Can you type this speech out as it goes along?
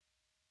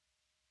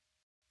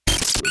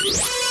The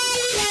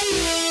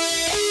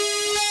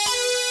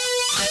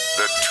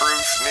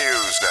Truth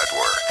News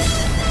Network.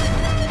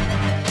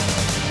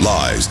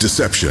 Lies,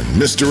 deception,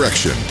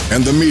 misdirection,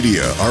 and the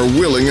media are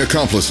willing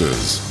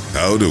accomplices.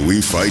 How do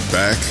we fight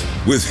back?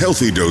 With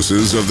healthy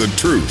doses of the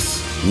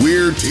truth.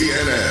 We're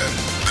TNN,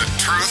 the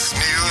Truth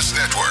News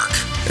Network.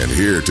 And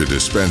here to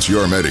dispense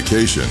your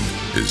medication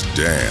is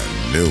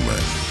Dan Newman.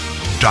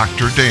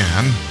 Dr.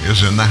 Dan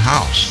is in the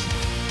house.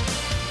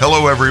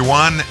 Hello,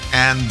 everyone,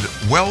 and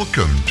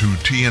welcome to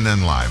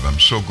TNN Live. I'm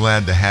so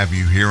glad to have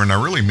you here, and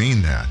I really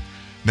mean that.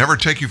 Never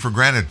take you for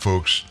granted,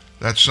 folks.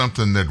 That's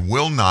something that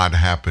will not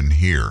happen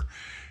here.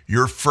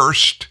 You're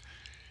first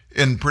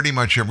in pretty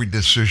much every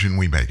decision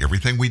we make.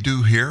 Everything we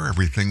do here,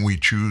 everything we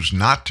choose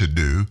not to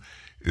do,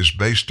 is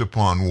based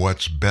upon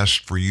what's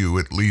best for you,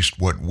 at least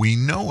what we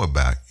know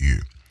about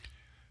you.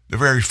 The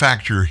very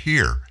fact you're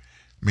here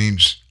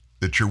means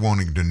that you're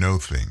wanting to know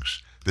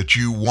things, that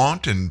you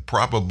want and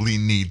probably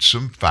need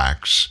some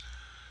facts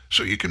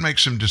so you can make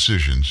some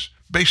decisions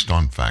based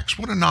on facts.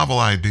 What a novel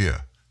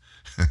idea.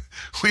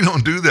 We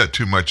don't do that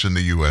too much in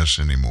the U.S.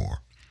 anymore.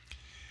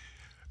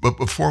 But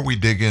before we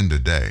dig in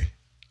today,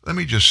 let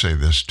me just say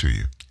this to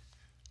you.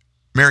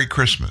 Merry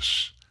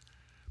Christmas.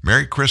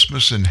 Merry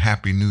Christmas and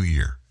Happy New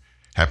Year.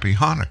 Happy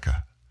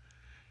Hanukkah.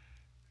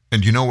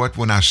 And you know what?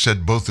 When I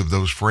said both of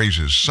those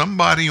phrases,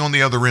 somebody on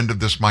the other end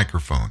of this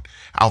microphone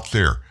out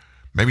there,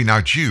 maybe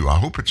not you, I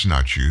hope it's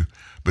not you,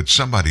 but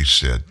somebody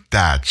said,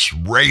 that's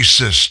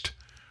racist.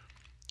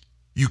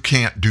 You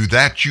can't do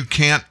that. You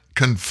can't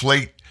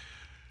conflate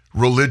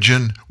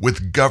religion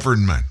with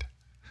government.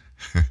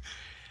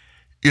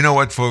 You know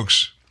what,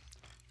 folks?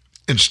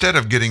 Instead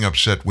of getting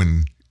upset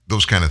when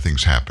those kind of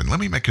things happen, let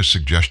me make a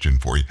suggestion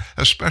for you,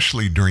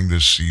 especially during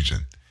this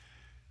season.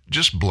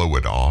 Just blow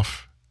it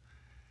off.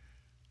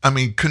 I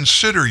mean,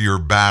 consider your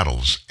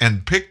battles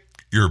and pick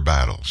your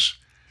battles.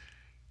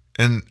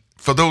 And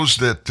for those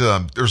that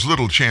there's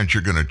little chance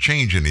you're going to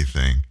change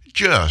anything,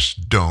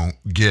 just don't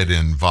get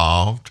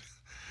involved.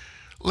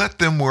 Let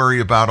them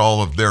worry about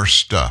all of their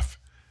stuff.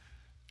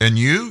 And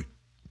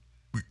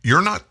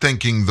you're not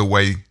thinking the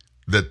way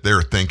that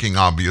they're thinking,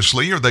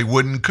 obviously, or they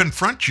wouldn't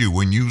confront you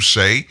when you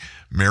say,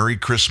 Merry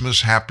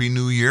Christmas, Happy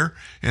New Year,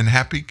 and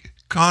Happy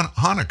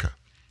Hanukkah.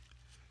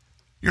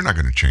 You're not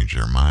going to change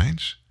their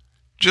minds.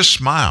 Just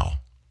smile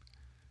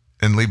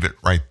and leave it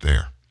right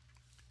there.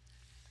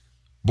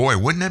 Boy,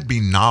 wouldn't it be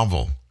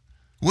novel?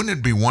 Wouldn't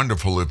it be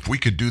wonderful if we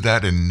could do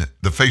that in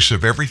the face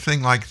of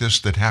everything like this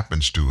that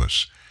happens to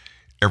us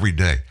every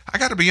day? I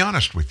got to be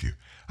honest with you.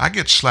 I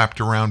get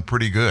slapped around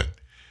pretty good.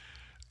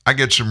 I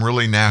get some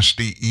really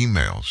nasty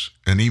emails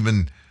and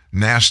even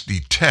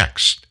nasty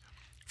text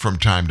from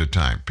time to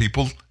time.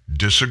 People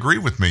disagree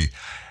with me.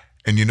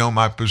 And you know,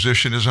 my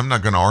position is I'm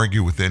not going to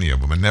argue with any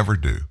of them. I never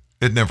do.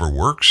 It never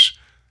works.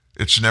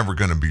 It's never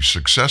going to be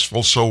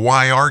successful. So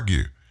why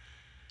argue?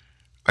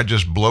 I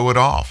just blow it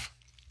off.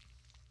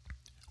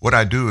 What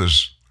I do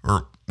is,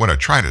 or what I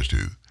try to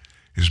do,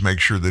 is make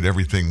sure that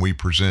everything we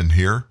present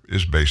here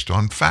is based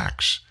on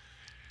facts.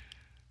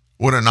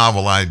 What a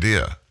novel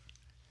idea.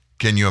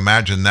 Can you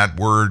imagine that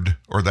word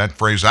or that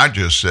phrase I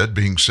just said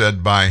being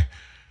said by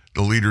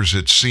the leaders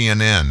at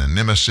CNN and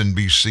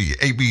MSNBC,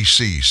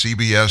 ABC,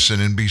 CBS,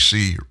 and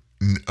NBC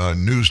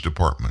news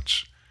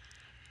departments?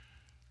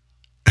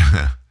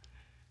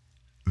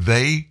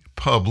 They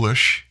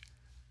publish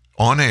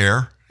on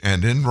air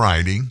and in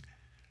writing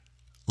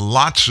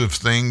lots of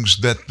things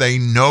that they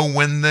know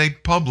when they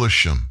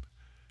publish them.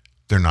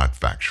 They're not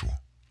factual.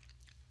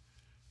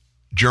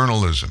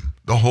 Journalism,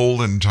 the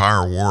whole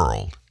entire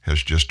world,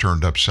 has just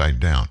turned upside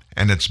down,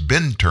 and it's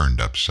been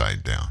turned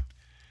upside down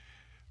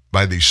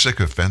by these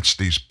sycophants,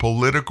 these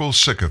political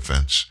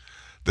sycophants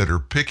that are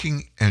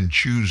picking and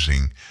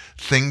choosing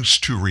things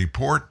to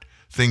report,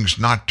 things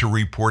not to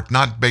report,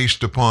 not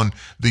based upon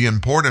the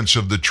importance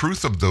of the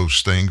truth of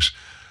those things,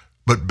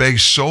 but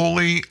based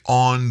solely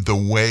on the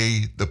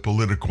way the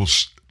political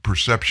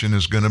perception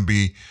is going to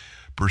be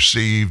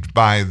perceived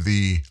by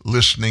the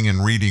listening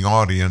and reading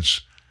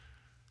audience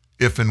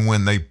if and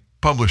when they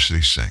publish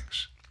these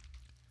things.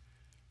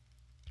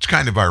 It's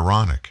kind of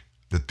ironic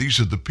that these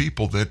are the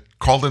people that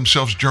call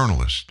themselves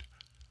journalists.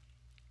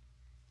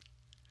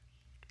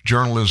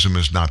 Journalism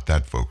is not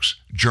that, folks.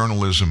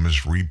 Journalism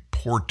is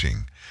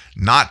reporting,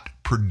 not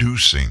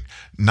producing,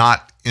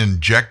 not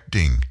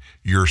injecting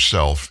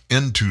yourself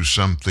into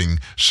something,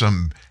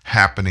 some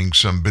happening,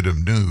 some bit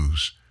of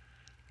news,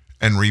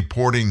 and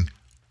reporting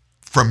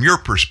from your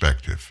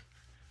perspective.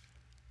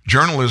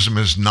 Journalism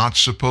is not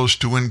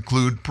supposed to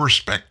include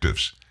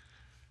perspectives.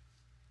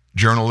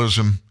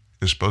 Journalism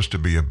is supposed to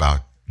be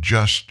about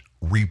just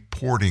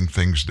reporting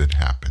things that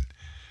happen.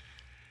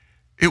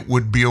 It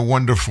would be a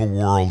wonderful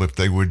world if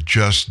they would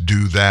just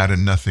do that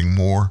and nothing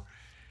more.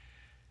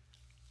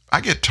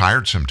 I get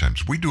tired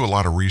sometimes. We do a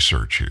lot of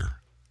research here.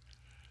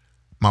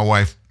 My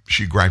wife,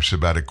 she gripes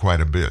about it quite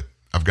a bit.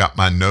 I've got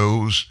my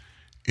nose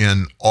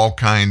in all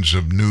kinds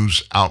of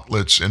news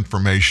outlets,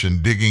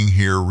 information, digging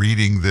here,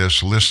 reading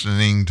this,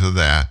 listening to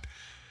that,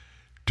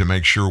 to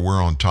make sure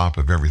we're on top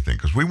of everything,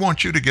 because we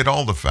want you to get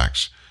all the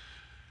facts.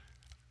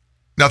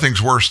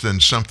 Nothing's worse than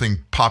something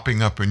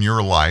popping up in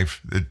your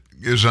life that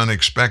is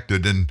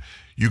unexpected and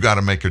you got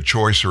to make a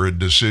choice or a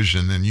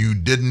decision and you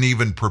didn't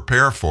even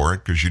prepare for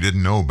it because you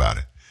didn't know about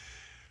it.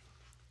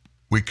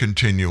 We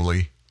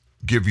continually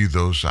give you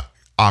those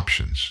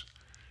options.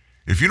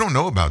 If you don't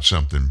know about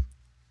something,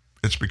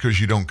 it's because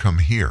you don't come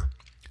here.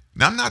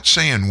 Now, I'm not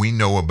saying we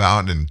know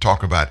about and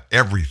talk about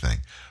everything,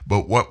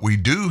 but what we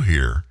do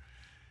here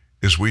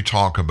is we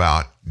talk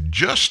about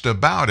just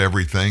about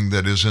everything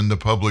that is in the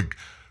public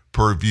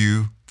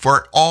purview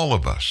for all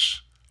of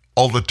us,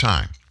 all the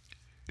time.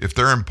 If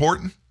they're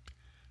important,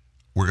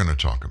 we're going to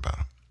talk about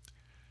them.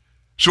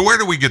 So where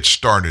do we get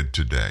started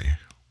today?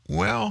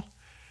 Well,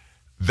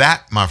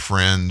 that, my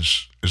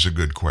friends, is a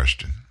good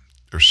question.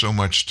 There's so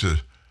much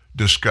to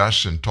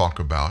discuss and talk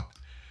about.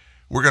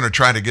 We're going to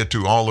try to get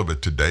to all of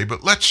it today,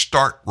 but let's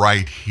start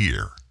right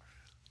here.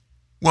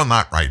 Well,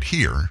 not right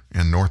here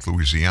in North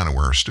Louisiana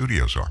where our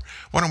studios are.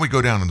 Why don't we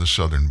go down to the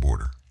southern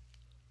border?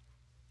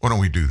 Why don't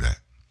we do that?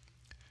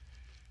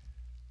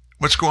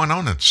 What's going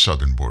on at the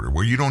southern border?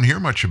 Well, you don't hear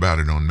much about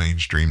it on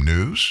mainstream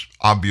news.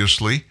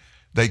 Obviously,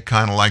 they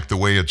kind of like the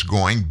way it's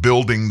going,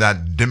 building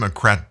that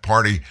Democrat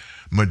Party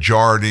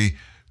majority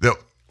that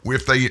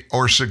if they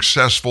are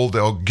successful,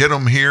 they'll get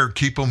them here,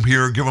 keep them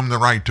here, give them the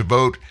right to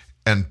vote,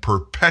 and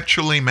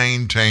perpetually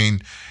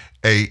maintain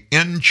a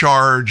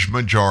in-charge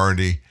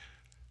majority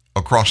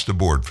across the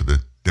board for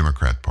the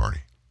Democrat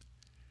Party.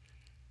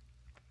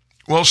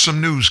 Well,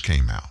 some news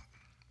came out.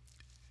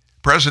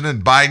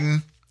 President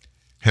Biden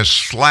has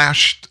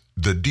slashed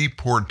the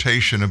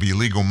deportation of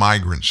illegal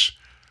migrants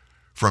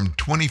from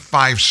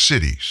 25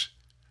 cities,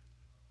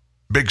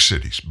 big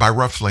cities, by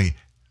roughly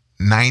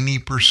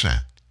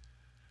 90%.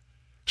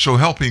 So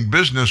helping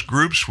business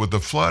groups with a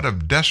flood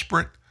of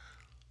desperate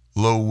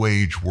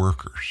low-wage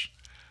workers.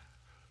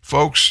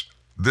 Folks,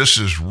 this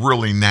is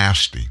really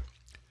nasty.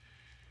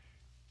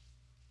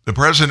 The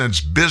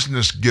president's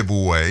business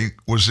giveaway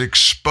was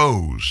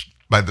exposed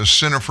by the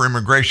Center for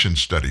Immigration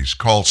Studies,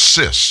 called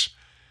CIS.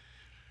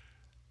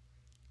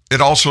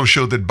 It also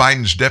showed that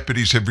Biden's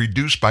deputies have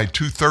reduced by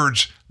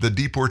 2/3 the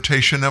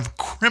deportation of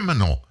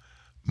criminal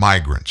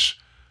migrants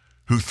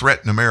who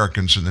threaten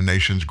Americans in the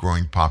nation's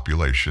growing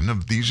population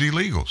of these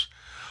illegals.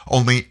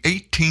 Only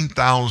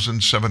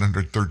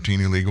 18,713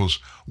 illegals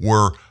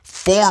were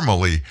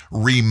formally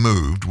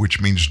removed,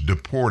 which means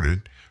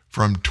deported,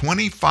 from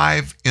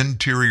 25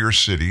 interior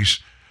cities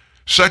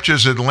such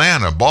as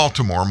Atlanta,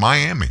 Baltimore,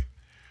 Miami,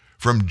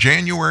 from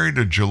January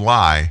to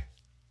July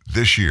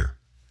this year.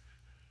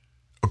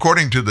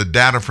 According to the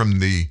data from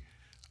the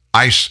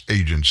ICE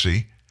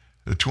agency,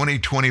 the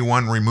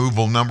 2021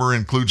 removal number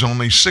includes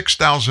only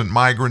 6,000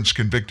 migrants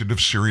convicted of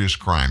serious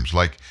crimes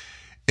like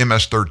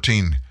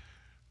MS-13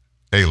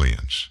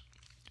 aliens.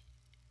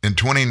 In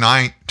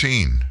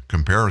 2019,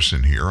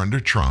 comparison here under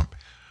Trump,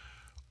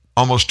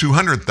 almost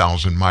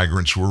 200,000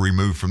 migrants were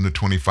removed from the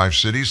 25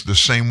 cities, the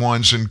same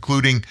ones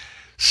including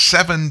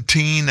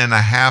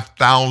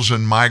 17,500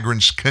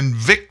 migrants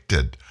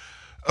convicted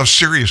of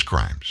serious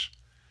crimes.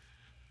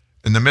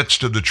 In the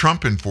midst of the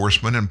Trump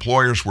enforcement,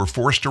 employers were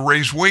forced to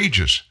raise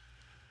wages,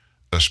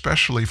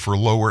 especially for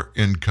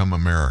lower-income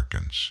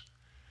Americans.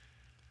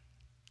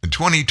 In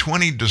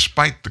 2020,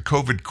 despite the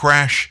COVID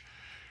crash,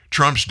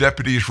 Trump's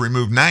deputies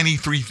removed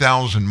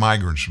 93,000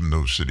 migrants from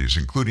those cities,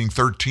 including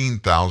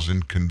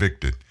 13,000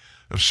 convicted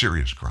of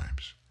serious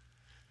crimes.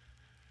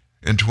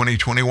 In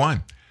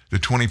 2021, the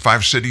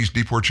 25 cities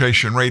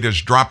deportation rate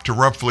has dropped to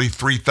roughly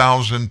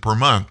 3,000 per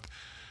month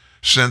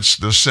since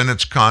the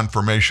Senate's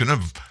confirmation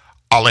of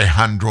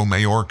Alejandro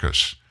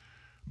Mayorkas,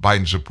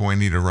 Biden's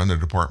appointee to run the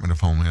Department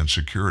of Homeland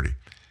Security.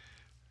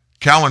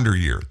 Calendar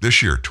year,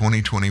 this year,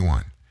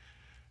 2021,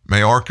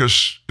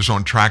 Mayorkas is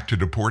on track to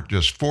deport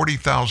just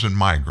 40,000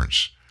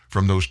 migrants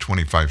from those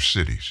 25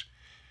 cities.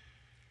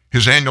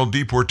 His annual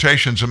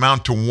deportations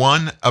amount to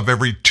one of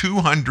every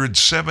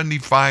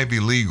 275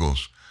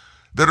 illegals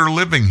that are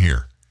living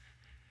here.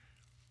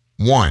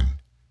 One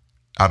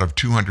out of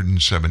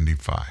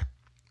 275.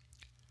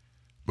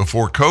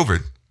 Before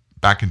COVID,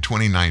 back in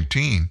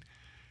 2019,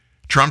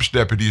 Trump's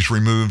deputies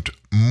removed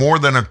more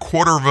than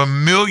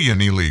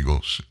 250,000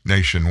 illegals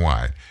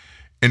nationwide,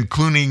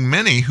 including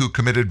many who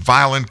committed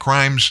violent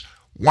crimes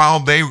while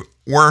they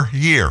were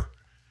here.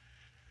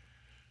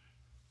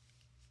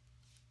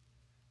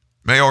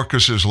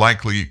 Mayorkas'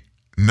 likely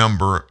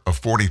number of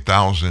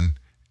 40,000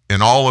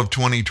 in all of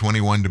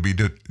 2021 to be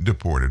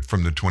deported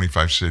from the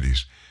 25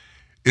 cities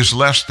is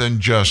less than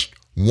just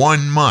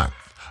 1 month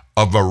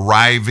of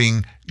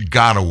arriving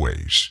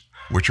gotaways,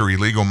 which are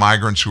illegal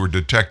migrants who are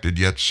detected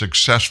yet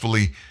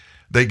successfully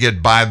they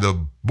get by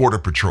the Border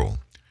Patrol.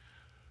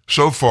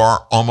 So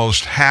far,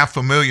 almost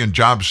 500,000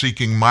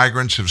 job-seeking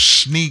migrants have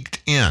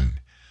sneaked in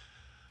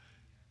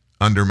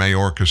under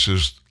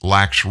Mayorkas'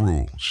 lax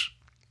rules.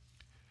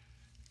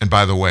 And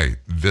by the way,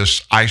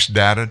 this ICE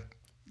data,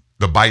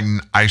 the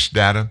Biden ICE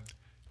data,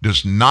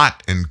 does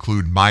not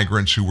include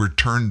migrants who were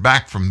turned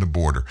back from the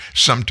border,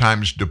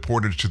 sometimes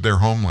deported to their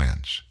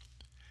homelands.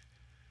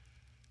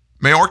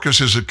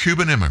 Mayorkas is a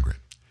Cuban immigrant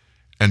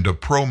and a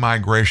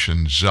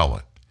pro-migration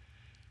zealot.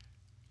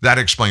 That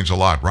explains a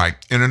lot, right?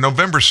 In a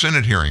November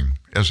Senate hearing,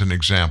 as an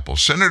example,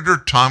 Senator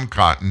Tom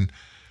Cotton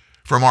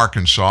from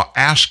Arkansas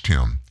asked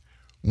him,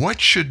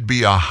 what should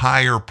be a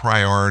higher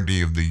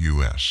priority of the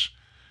U.S.,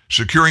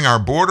 securing our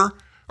border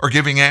or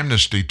giving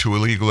amnesty to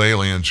illegal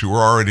aliens who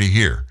are already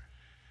here?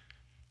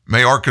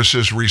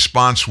 Mayorkas'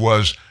 response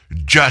was,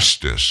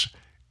 justice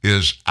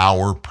is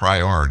our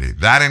priority.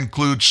 That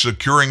includes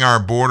securing our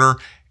border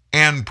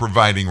and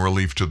providing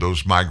relief to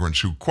those migrants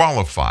who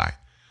qualify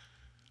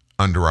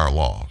under our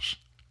laws.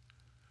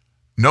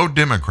 No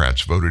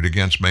Democrats voted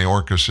against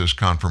Mayorkas'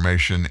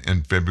 confirmation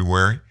in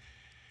February.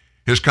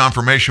 His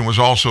confirmation was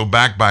also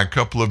backed by a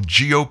couple of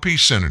GOP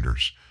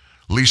senators,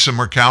 Lisa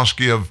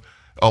Murkowski of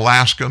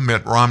Alaska,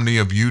 Mitt Romney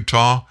of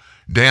Utah,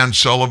 Dan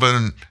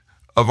Sullivan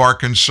of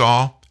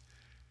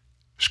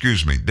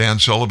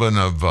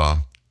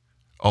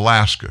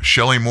Alaska,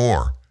 Shelley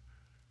Moore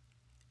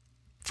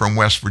from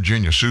West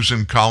Virginia,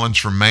 Susan Collins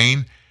from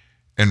Maine,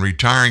 and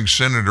retiring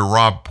Senator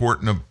Rob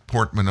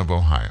Portman of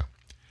Ohio.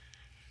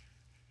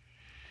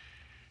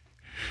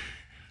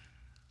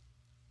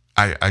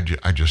 I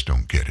just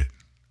don't get it.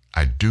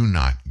 I do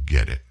not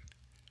get it.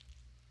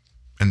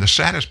 And the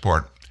saddest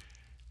part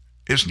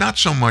is not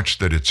so much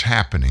that it's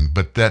happening,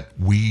 but that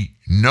we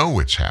know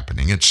it's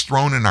happening. It's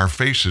thrown in our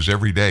faces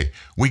every day.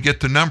 We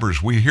get the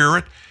numbers, we hear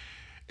it,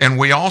 and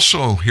we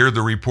also hear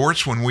the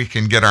reports when we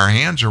can get our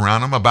hands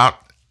around them about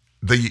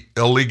the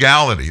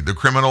illegality, the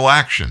criminal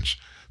actions,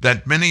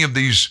 that many of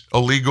these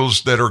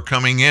illegals that are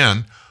coming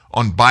in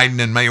on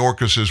Biden and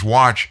Mayorkas'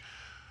 watch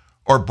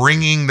are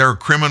bringing their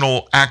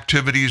criminal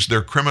activities,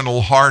 their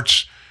criminal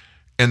hearts,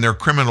 and their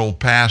criminal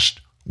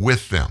past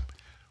with them.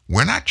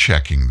 We're not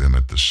checking them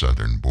at the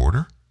southern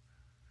border.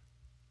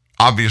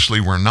 Obviously,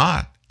 we're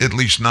not, at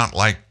least not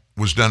like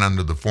was done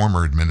under the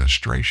former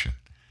administration.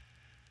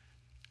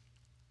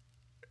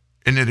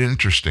 Isn't it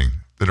interesting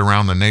that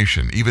around the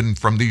nation, even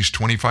from these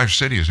 25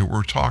 cities that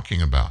we're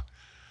talking about,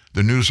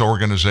 the news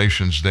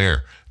organizations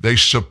there, they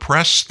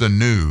suppress the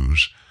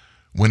news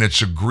when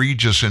it's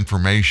egregious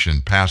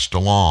information passed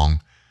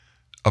along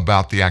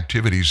about the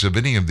activities of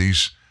any of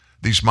these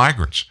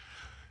migrants.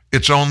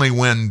 It's only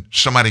when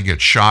somebody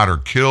gets shot or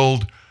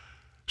killed,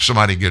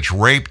 somebody gets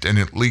raped, and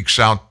it leaks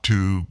out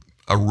to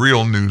a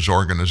real news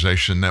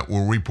organization that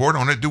will report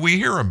on it, do we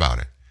hear about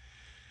it.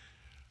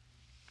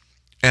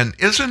 And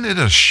isn't it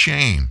a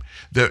shame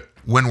that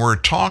when we're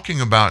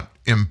talking about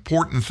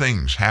important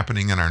things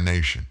happening in our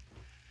nation,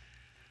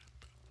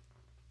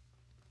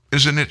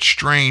 isn't it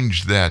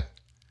strange that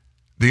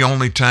the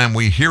only time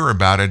we hear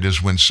about it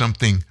is when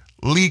something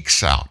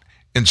leaks out,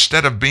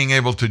 instead of being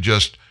able to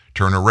just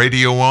turn a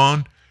radio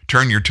on,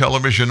 turn your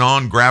television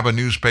on, grab a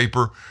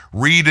newspaper,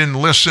 read and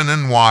listen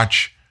and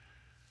watch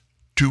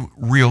to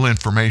real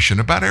information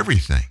about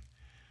everything,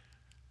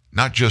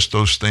 not just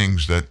those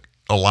things that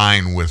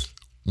align with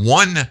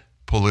one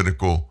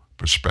political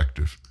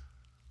perspective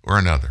or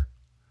another.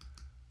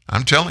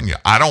 I'm telling you,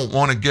 I don't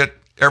want to get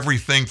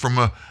everything from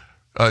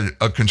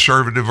a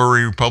conservative or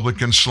a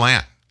Republican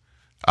slant.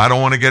 I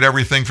don't want to get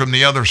everything from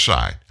the other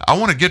side. I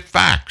want to get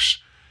facts.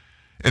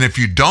 And if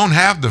you don't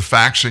have the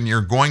facts and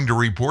you're going to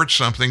report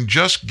something,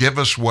 just give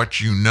us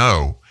what you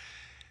know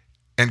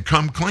and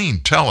come clean.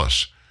 Tell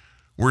us.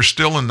 We're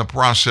still in the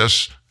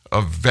process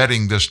of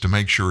vetting this to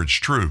make sure it's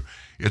true.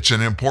 It's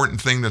an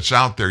important thing that's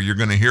out there. You're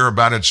going to hear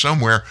about it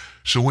somewhere,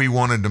 so we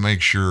wanted to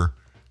make sure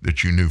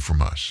that you knew from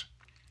us.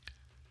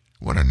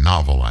 What a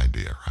novel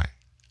idea, right?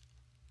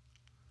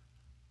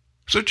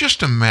 So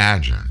just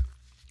imagine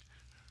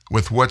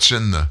with what's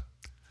in the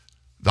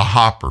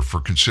hopper for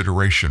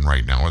consideration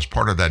right now as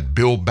part of that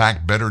Build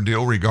Back Better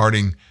deal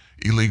regarding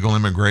illegal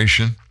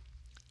immigration.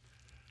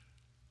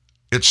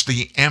 It's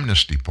the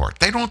amnesty part.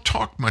 They don't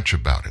talk much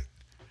about it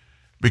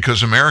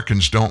because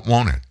Americans don't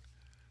want it.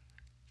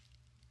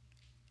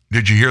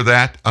 Did you hear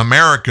that?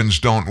 Americans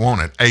don't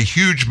want it. A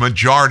huge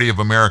majority of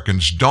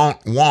Americans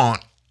don't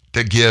want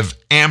to give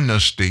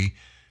amnesty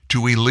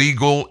to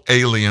illegal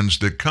aliens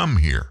that come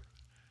here.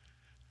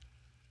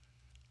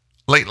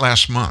 Late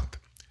last month,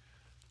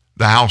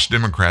 the House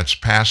Democrats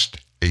passed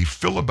a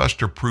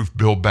filibuster-proof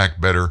Build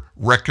Back Better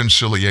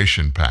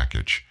reconciliation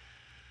package.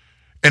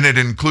 And it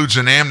includes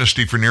an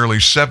amnesty for nearly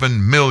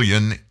 7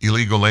 million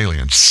illegal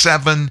aliens.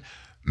 7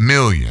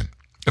 million.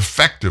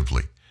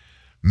 Effectively,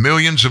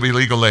 millions of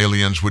illegal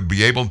aliens would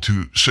be able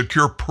to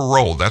secure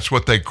parole. That's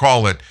what they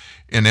call it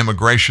in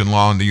immigration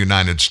law in the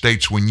United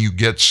States when you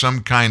get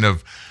some kind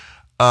of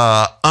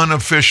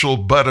unofficial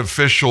but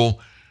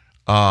official,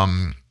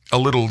 a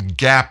little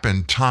gap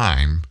in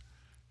time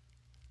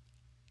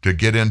to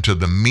get into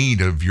the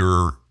meat of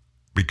your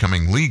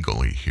becoming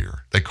legally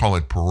here. They call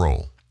it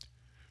parole.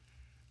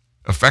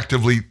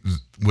 Effectively,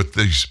 with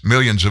these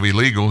millions of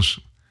illegals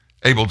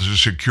able to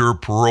secure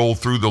parole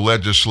through the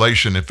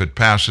legislation if it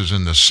passes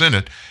in the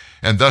Senate,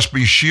 and thus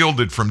be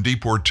shielded from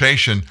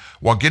deportation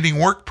while getting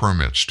work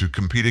permits to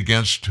compete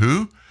against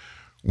who?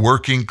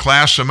 Working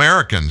class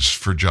Americans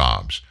for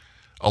jobs.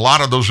 A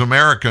lot of those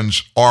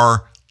Americans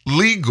are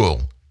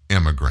legal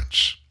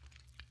immigrants.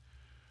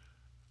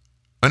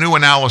 A new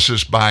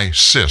analysis by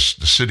CIS,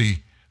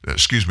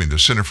 the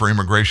Center for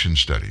Immigration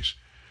Studies,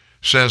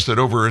 says that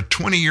over a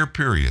 20-year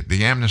period,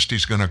 the amnesty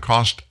is going to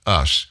cost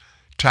us,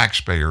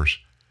 taxpayers,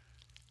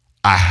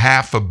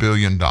 $500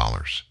 million,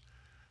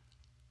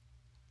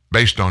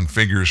 based on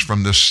figures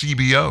from the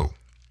CBO.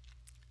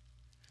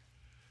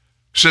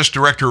 CIS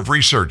Director of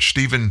Research,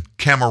 Stephen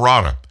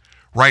Camarata,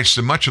 writes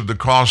that much of the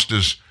cost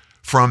is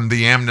from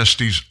the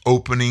amnesty's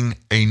opening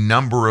a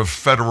number of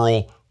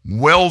federal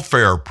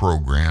welfare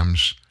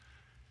programs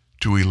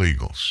to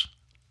illegals.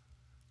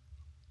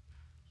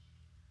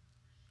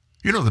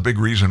 You know the big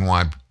reason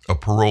why a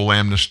parole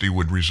amnesty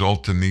would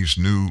result in these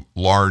new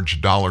large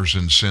dollars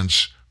and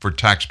cents for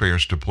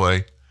taxpayers to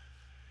play?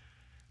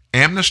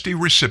 Amnesty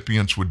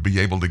recipients would be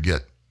able to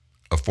get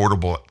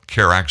Affordable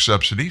Care Act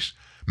subsidies,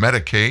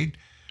 Medicaid,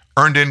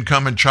 earned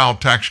income and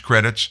child tax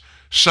credits,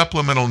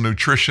 Supplemental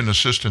Nutrition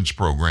Assistance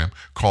Program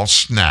called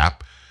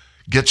SNAP,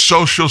 get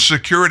Social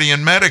Security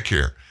and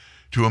Medicare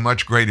to a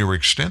much greater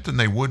extent than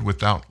they would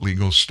without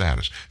legal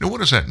status. Now, what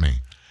does that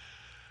mean?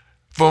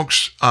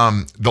 Folks,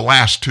 the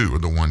last two are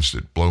the ones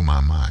that blow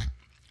my mind.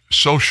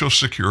 Social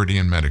Security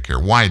and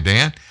Medicare. Why,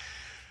 Dan?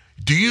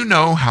 Do you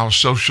know how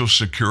Social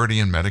Security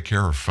and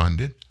Medicare are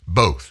funded?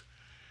 Both.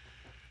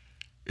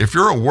 If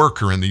you're a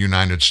worker in the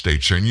United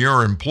States and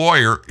your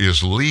employer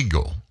is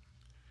legal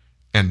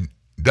and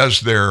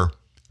does their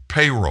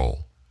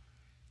payroll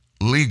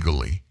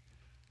legally,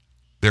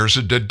 there's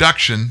a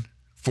deduction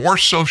for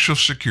Social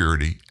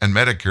Security and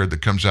Medicare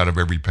that comes out of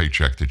every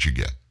paycheck that you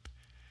get.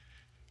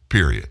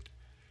 Period.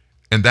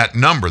 And that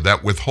number,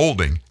 that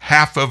withholding,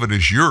 half of it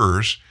is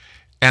yours,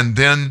 and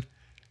then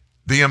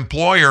the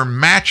employer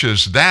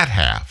matches that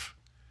half,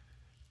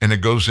 and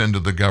it goes into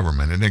the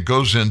government, and it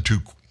goes into,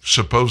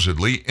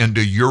 supposedly,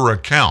 into your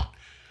account.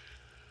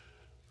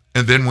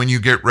 And then when you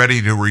get ready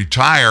to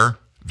retire,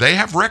 they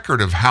have record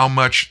of how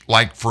much,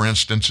 like, for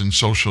instance, in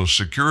Social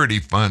Security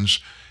funds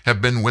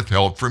have been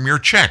withheld from your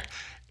check.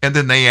 And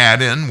then they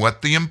add in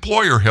what the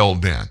employer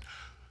held in.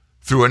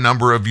 Through a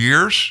number of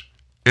years,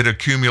 it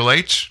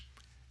accumulates,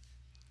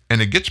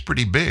 and it gets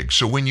pretty big.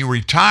 So when you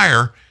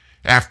retire,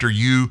 after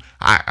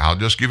I'll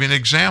just give you an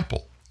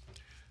example.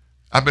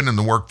 I've been in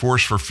the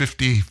workforce for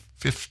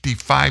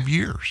 55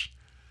 years.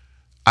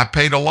 I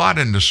paid a lot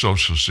into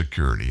Social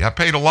Security. I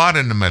paid a lot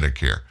into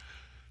Medicare.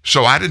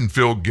 So I didn't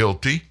feel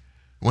guilty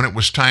when it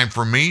was time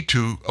for me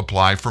to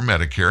apply for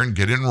Medicare and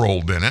get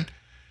enrolled in it,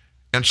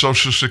 and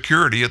Social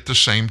Security at the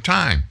same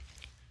time.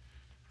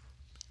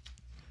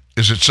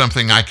 Is it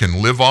something I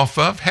can live off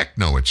of? Heck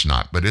no, it's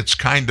not. But it's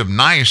kind of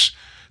nice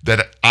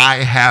that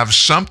I have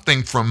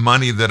something from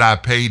money that I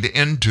paid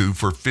into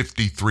for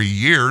 53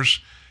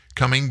 years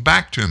coming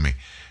back to me.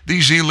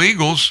 These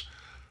illegals,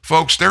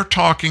 folks, they're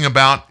talking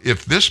about,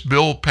 if this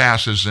bill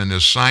passes and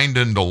is signed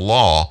into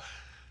law,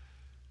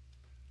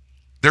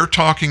 they're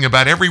talking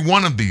about every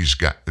one of these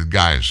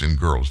guys and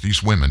girls,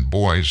 these women,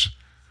 boys,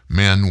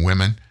 men,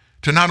 women,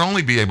 to not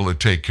only be able to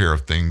take care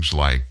of things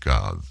like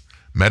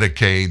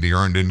Medicaid, the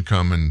Earned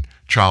Income and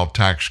Child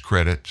Tax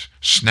Credits,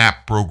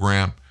 SNAP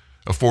program,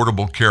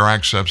 Affordable Care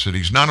Act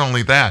subsidies. Not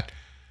only that,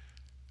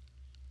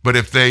 but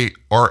if they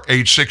are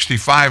age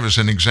 65 as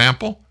an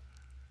example,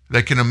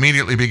 they can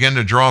immediately begin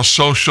to draw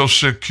Social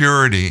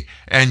Security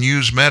and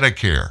use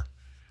Medicare,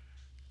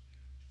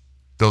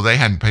 though they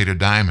hadn't paid a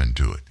dime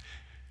into it.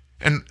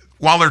 And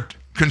while they're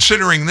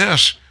considering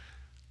this,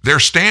 they're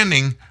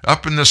standing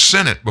up in the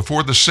Senate,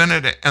 before the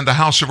Senate and the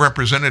House of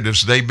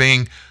Representatives, they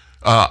being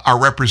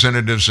our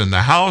representatives in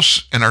the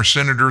House and our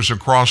senators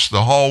across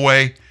the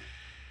hallway,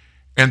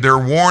 and they're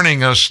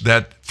warning us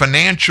that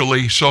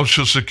financially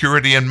Social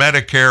Security and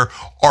Medicare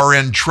are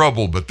in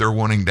trouble, but they're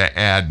wanting to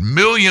add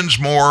millions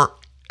more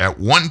at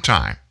one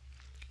time.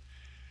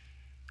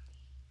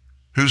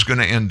 Who's going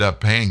to end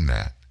up paying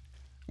that?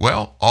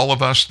 Well, all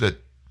of us that,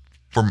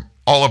 from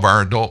all of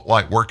our adult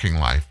working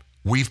life,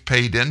 we've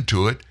paid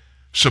into it,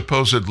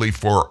 supposedly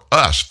for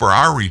us, for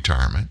our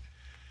retirement.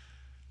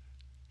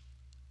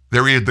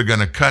 They're either going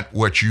to cut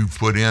what you've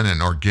put in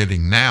and are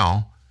getting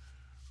now,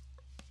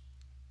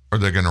 or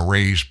they're going to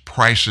raise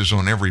prices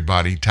on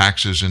everybody,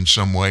 taxes in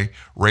some way,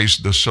 raise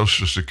the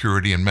Social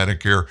Security and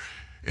Medicare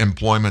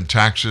employment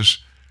taxes.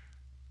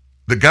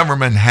 The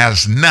government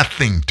has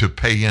nothing to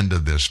pay into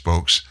this,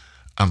 folks,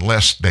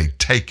 unless they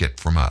take it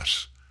from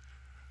us.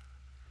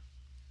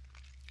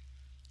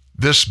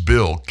 This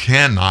bill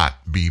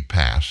cannot be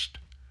passed.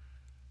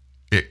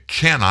 It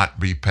cannot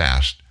be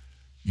passed.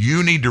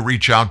 You need to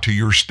reach out to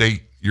your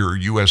state, your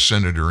U.S.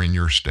 senator in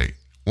your state,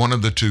 one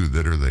of the two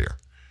that are there,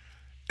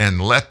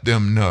 and let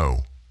them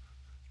know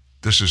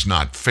this is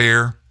not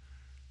fair,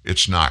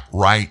 it's not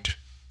right,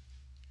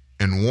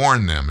 and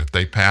warn them if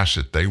they pass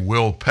it, they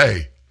will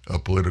pay a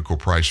political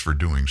price for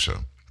doing so.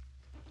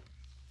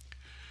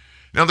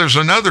 Now, there's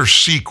another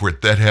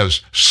secret that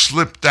has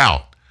slipped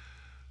out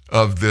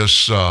of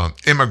this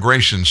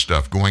immigration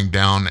stuff going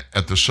down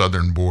at the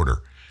southern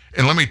border.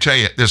 And let me tell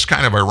you, it's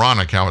kind of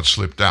ironic how it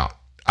slipped out.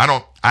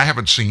 I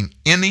haven't seen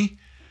any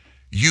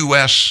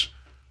U.S.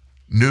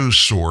 news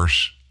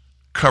source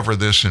cover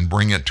this and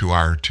bring it to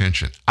our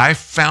attention. I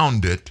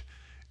found it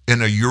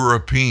in a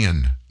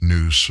European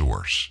news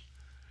source.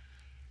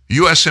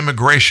 U.S.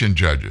 immigration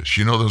judges,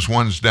 you know those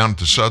ones down at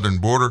the southern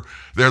border,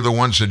 they're the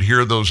ones that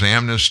hear those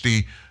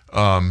amnesty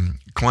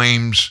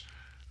claims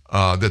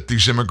that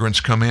these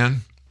immigrants come in.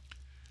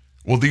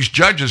 Well, these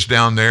judges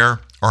down there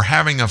are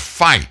having a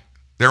fight.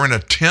 They're in a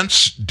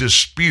tense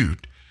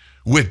dispute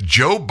with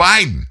Joe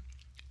Biden.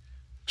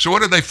 So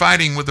what are they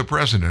fighting with the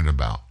president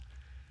about?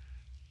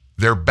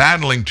 They're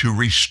battling to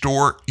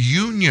restore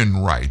union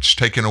rights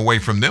taken away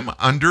from them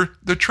under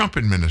the Trump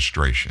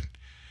administration.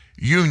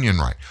 Union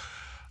right.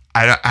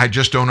 I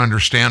just don't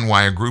understand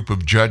why a group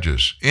of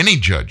judges, any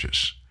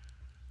judges,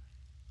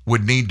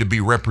 would need to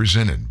be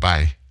represented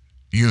by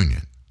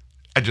union.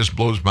 That just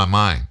blows my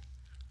mind.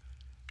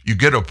 You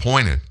get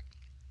appointed.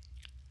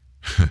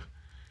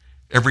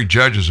 Every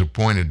judge is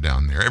appointed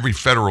down there. Every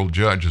federal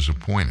judge is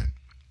appointed.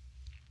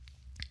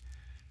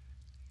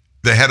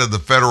 The head of the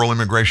Federal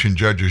Immigration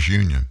Judges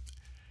Union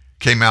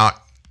came out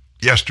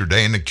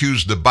yesterday and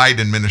accused the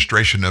Biden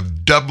administration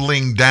of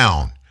doubling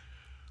down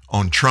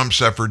on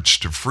Trump's efforts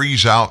to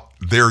freeze out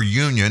their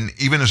union,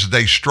 even as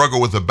they struggle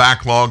with a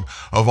backlog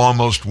of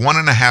almost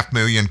 1.5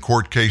 million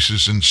court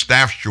cases and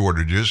staff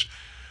shortages,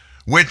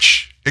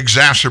 which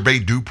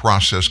exacerbate due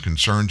process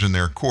concerns in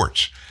their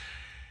courts.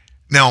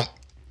 Now,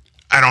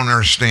 I don't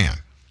understand.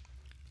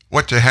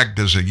 What the heck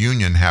does a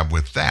union have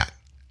with that?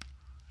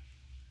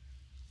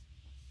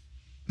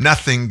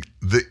 Nothing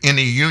that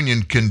any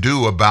union can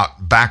do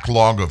about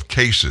backlog of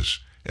cases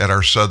at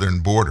our southern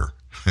border.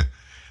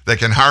 They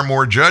can hire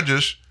more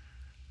judges.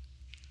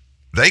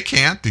 They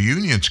can't. The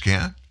unions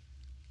can't.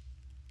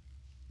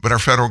 But our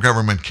federal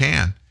government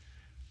can.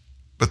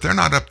 But they're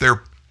not up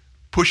there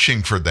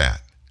pushing for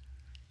that.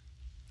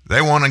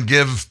 They want to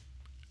give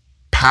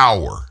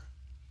power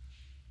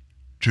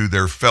to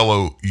their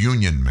fellow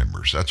union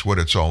members. That's what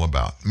it's all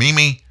about.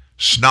 Mimi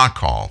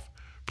Snockhoff,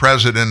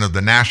 president of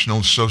the National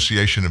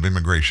Association of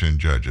Immigration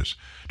Judges,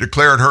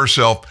 declared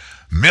herself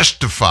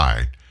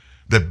mystified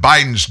that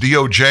Biden's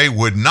DOJ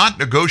would not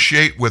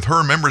negotiate with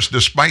her members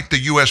despite the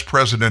U.S.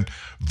 president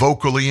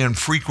vocally and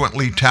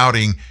frequently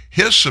touting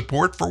his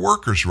support for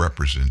workers'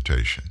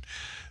 representation.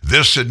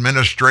 This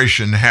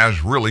administration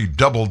has really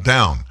doubled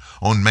down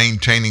on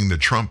maintaining the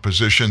Trump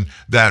position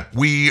that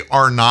we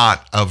are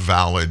not a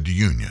valid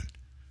union.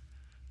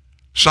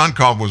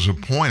 Sonkov was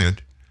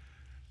appointed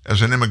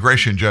as an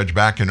immigration judge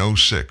back in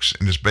 2006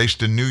 and is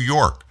based in New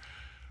York,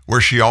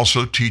 where she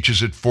also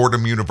teaches at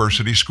Fordham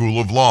University School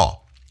of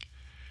Law.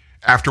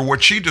 After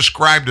what she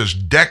described as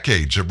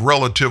decades of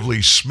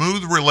relatively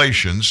smooth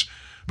relations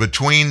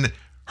between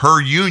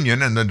her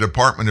union and the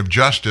Department of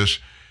Justice,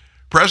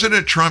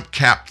 President Trump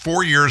capped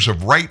 4 years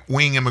of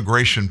right-wing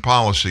immigration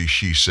policy,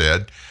 she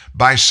said,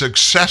 by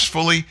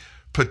successfully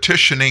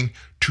petitioning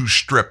to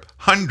strip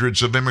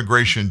hundreds of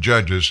immigration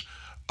judges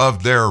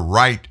of their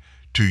right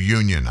to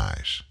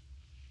unionize.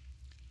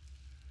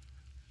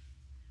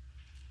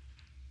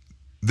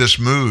 This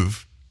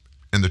move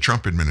in the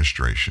Trump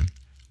administration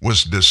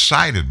was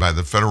decided by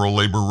the Federal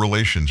Labor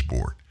Relations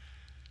Board.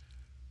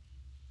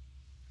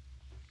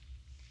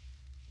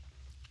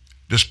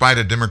 Despite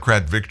a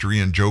Democrat victory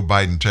and Joe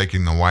Biden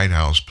taking the White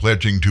House,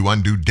 pledging to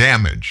undo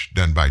damage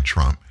done by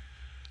Trump,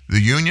 the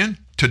union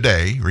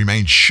today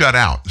remains shut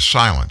out in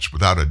silence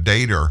without a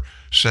date or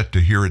set to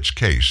hear its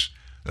case,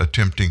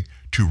 attempting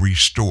to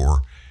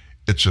restore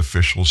its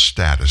official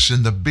status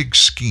in the big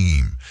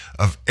scheme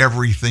of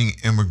everything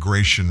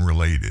immigration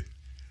related.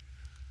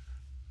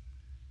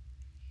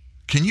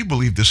 Can you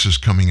believe this is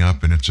coming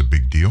up and it's a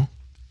big deal?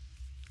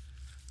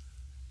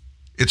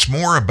 It's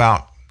more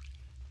about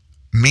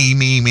me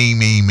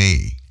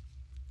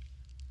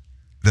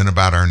than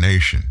about our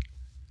nation.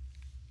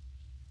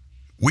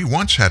 We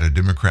once had a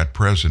Democrat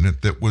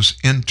president that was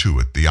into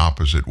it the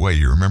opposite way.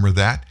 You remember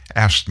that?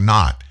 Ask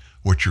not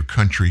what your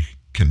country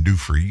can do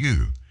for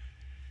you.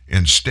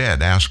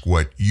 Instead, ask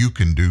what you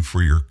can do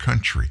for your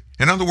country.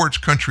 In other words,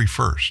 country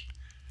first.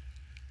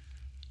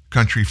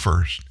 Country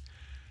first.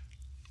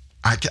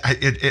 I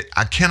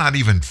cannot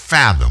even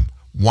fathom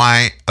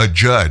why a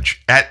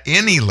judge at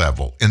any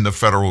level in the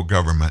federal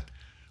government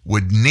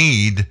would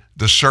need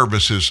the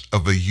services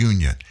of a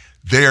union.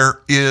 There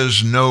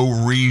is no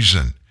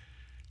reason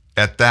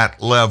at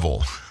that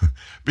level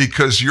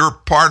because you're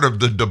part of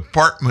the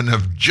Department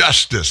of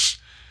Justice.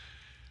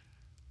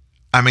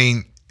 I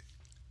mean,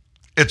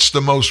 it's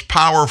the most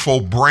powerful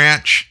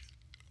branch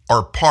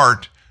or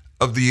part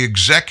of the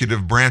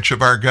executive branch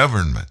of our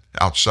government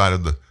outside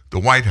of the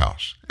White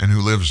House and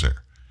who lives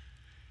there.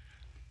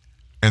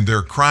 And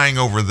they're crying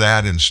over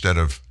that instead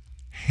of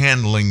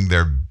handling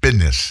their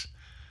business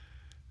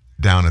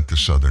down at the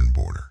southern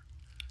border.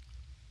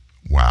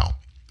 Wow.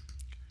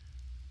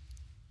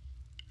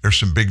 There's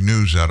some big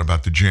news out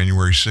about the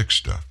January 6th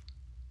stuff.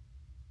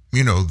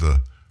 You know,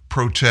 the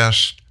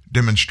protest,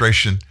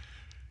 demonstration,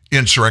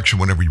 insurrection,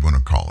 whatever you want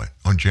to call it,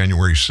 on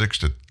January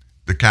 6th at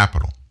the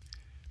Capitol.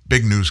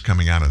 Big news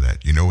coming out of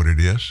that. You know what it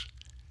is?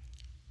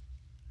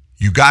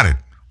 You got it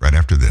right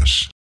after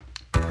this.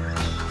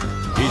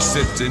 He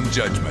sits in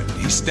judgment,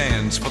 he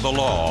stands for the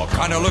law.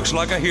 Kinda looks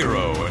like a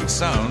hero and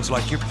sounds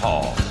like your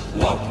pa.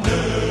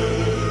 Wapner.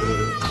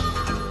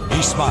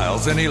 He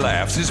smiles and he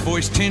laughs, his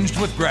voice tinged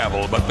with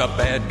gravel, but the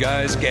bad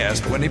guys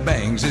gasp when he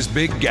bangs his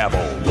big gavel.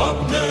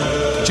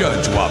 Wapner.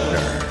 Judge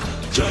Wapner.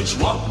 Judge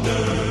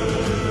Wapner.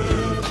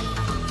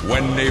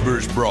 When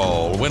neighbors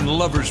brawl, when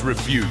lovers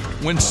refute,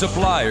 when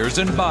suppliers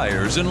and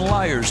buyers and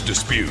liars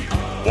dispute,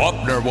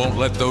 Wapner won't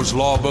let those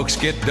law books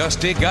get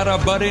dusty. Got a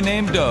buddy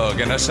named Doug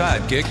and a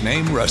sidekick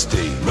named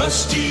Rusty.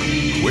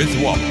 Rusty with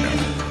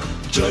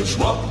Wapner. Judge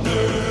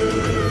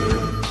Wapner.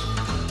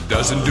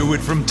 Doesn't do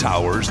it from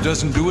towers,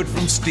 doesn't do it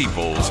from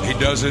steeples. He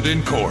does it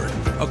in court,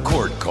 a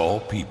court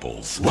called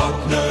People's.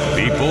 Wapner.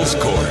 People's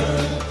Court.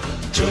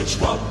 Judge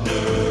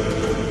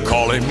Wapner.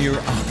 Call him your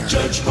honor.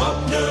 Judge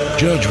Wapner.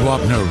 Judge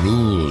Wapner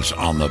rules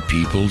on the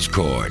People's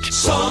Court.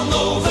 Song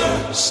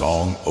over.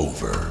 Song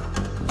over.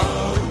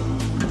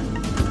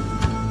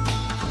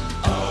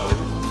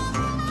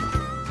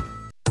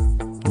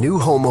 New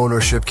home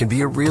ownership can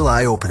be a real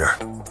eye-opener,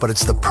 but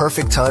it's the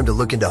perfect time to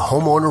look into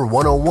Homeowner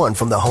 101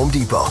 from the Home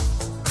Depot.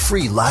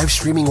 Free live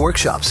streaming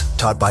workshops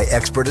taught by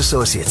expert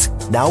associates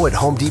now at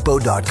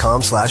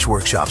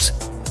homedepot.com/workshops.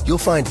 You'll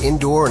find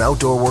indoor and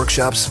outdoor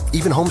workshops,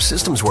 even home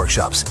systems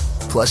workshops.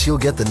 Plus, you'll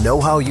get the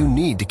know-how you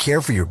need to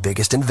care for your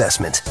biggest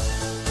investment.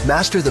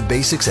 Master the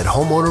basics at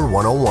Homeowner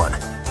 101,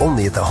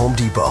 only at the Home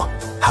Depot.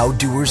 How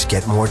doers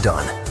get more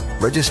done.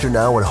 Register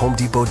now at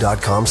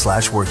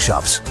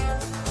homedepot.com/workshops.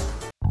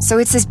 So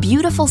it's this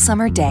beautiful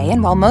summer day,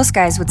 and while most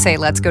guys would say,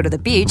 let's go to the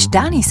beach,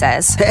 Donnie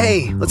says,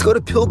 hey, let's go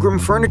to Pilgrim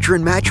Furniture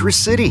in Mattress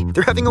City.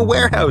 They're having a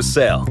warehouse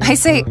sale. I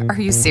say,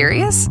 are you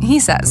serious? He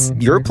says,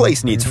 your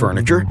place needs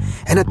furniture,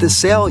 and at the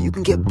sale, you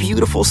can get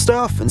beautiful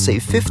stuff and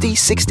save 50,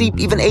 60,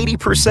 even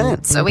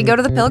 80%. So we go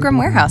to the Pilgrim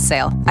warehouse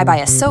sale. I buy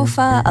a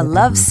sofa, a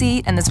love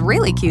seat, and this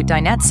really cute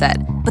dinette set.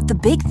 But the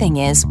big thing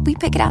is, we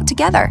pick it out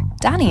together,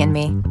 Donnie and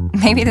me.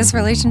 Maybe this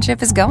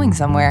relationship is going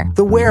somewhere.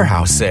 The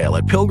warehouse sale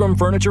at Pilgrim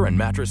Furniture in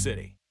Mattress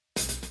City.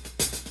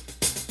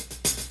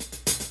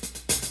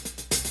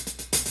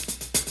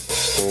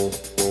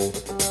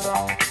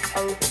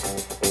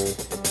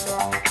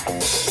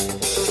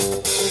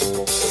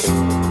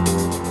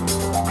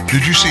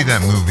 Did you see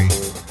that movie,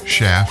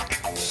 Shaft?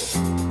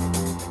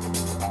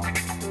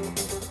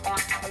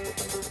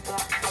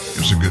 It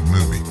was a good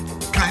movie.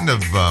 Kind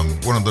of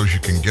one of those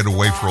you can get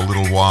away for a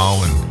little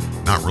while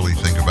and not really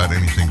think about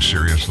anything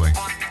seriously.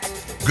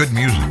 Good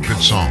music, good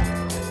song.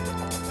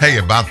 Hey,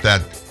 about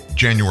that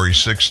January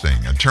 6th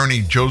thing,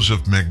 attorney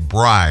Joseph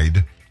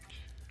McBride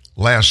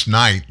last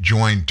night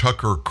joined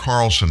Tucker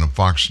Carlson of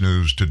Fox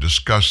News to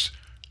discuss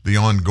the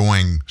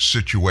ongoing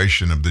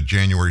situation of the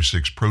January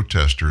 6th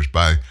protesters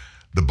by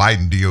the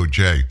Biden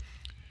DOJ.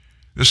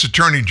 This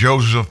attorney,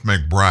 Joseph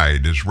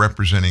McBride, is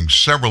representing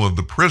several of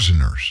the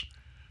prisoners.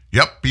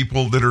 Yep,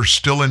 people that are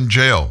still in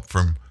jail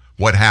from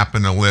what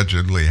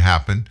allegedly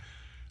happened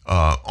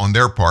on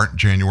their part,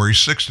 January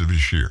 6th of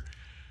this year.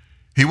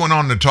 He went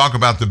on to talk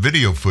about the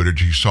video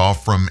footage he saw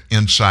from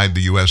inside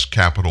the U.S.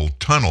 Capitol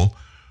tunnel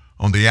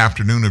on the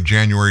afternoon of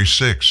January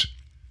 6th.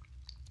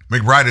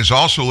 McBride is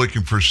also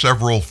looking for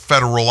several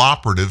federal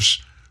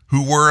operatives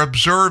who were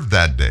observed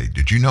that day.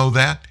 Did you know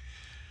that?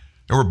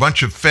 There were a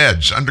bunch of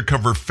feds,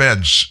 undercover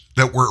feds,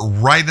 that were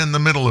right in the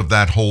middle of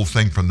that whole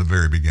thing from the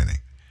very beginning.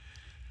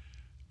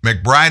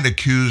 McBride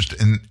accused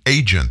an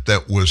agent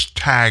that was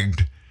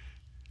tagged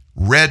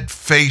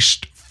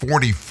Red-Faced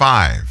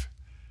 45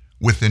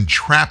 with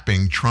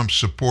entrapping Trump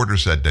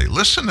supporters that day.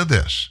 Listen to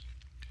this.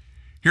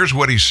 Here's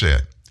what he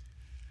said.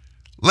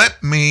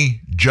 Let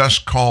me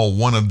just call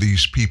one of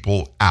these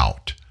people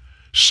out.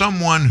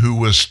 Someone who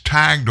was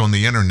tagged on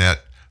the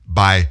internet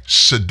by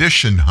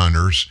sedition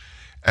hunters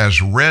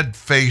as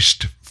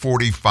Red-Faced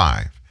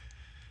 45.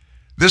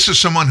 This is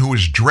someone who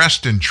is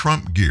dressed in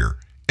Trump gear,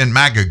 in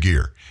MAGA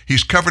gear.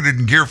 He's covered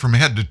in gear from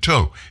head to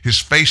toe. His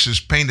face is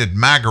painted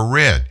MAGA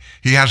red.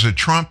 He has a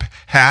Trump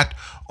hat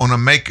on a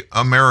Make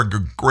America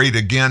Great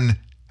Again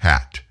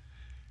hat.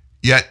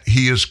 Yet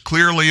he is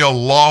clearly a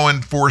law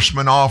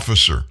enforcement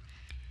officer.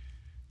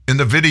 In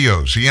the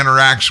videos, he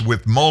interacts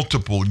with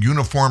multiple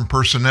uniformed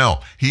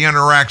personnel. He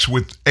interacts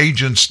with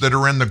agents that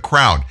are in the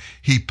crowd.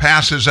 He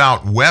passes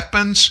out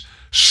weapons,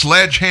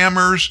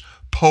 sledgehammers,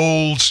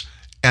 poles,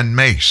 and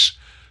mace.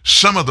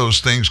 Some of those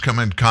things come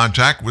in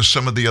contact with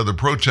some of the other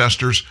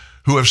protesters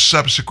who have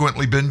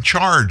subsequently been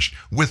charged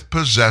with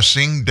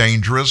possessing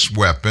dangerous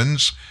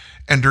weapons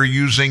and are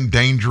using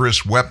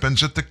dangerous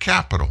weapons at the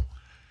Capitol.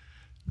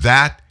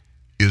 That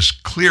is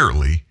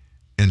clearly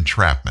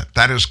entrapment.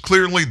 That is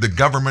clearly the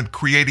government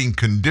creating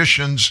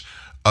conditions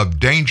of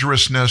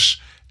dangerousness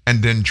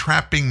and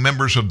entrapping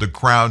members of the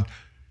crowd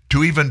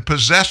to even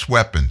possess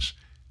weapons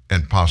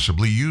and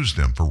possibly use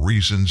them for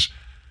reasons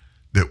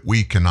that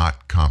we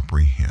cannot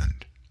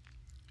comprehend.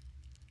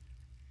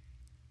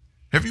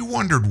 Have you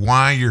wondered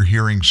why you're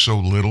hearing so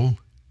little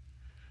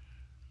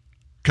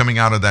coming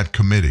out of that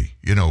committee?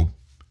 You know,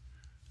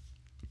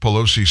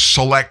 Pelosi's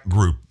select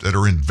group that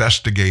are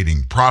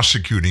investigating,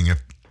 prosecuting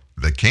if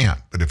they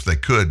can't, but if they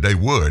could, they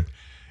would,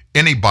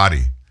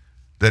 anybody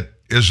that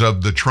is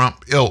of the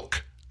Trump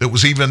ilk that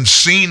was even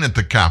seen at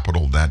the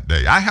Capitol that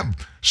day. I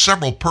have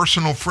several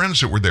personal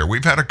friends that were there.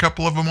 We've had a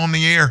couple of them on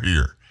the air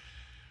here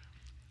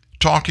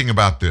talking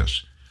about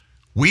this.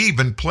 We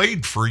even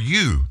played for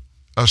you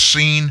a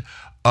scene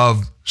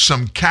of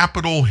some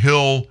Capitol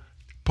Hill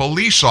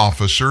police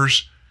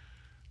officers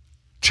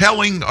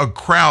telling a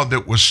crowd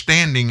that was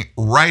standing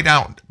right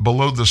out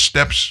below the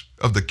steps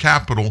of the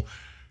Capitol,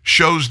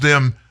 shows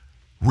them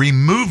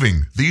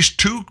removing these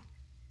two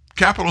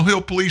Capitol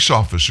Hill police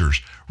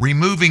officers,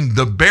 removing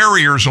the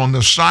barriers on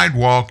the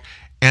sidewalk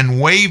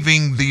and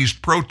waving these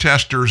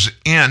protesters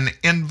in,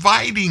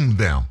 inviting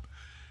them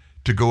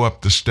to go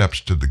up the steps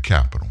to the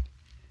Capitol.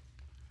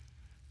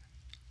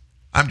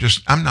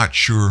 I'm not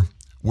sure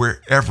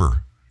we're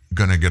ever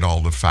going to get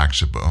all the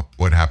facts about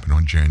what happened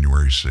on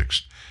January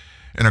 6th.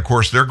 And of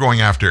course, they're going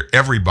after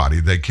everybody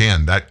they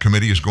can. That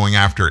committee is going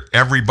after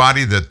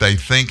everybody that they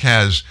think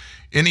has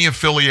any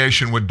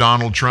affiliation with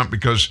Donald Trump,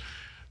 because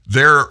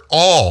they're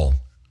all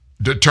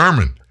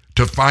determined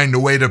to find a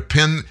way to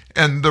pin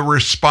and the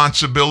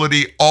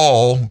responsibility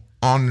all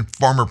on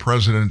former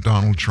President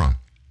Donald Trump.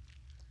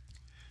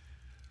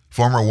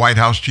 Former White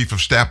House Chief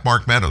of Staff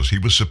Mark Meadows, he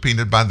was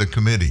subpoenaed by the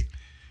committee.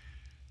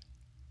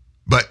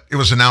 But it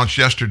was announced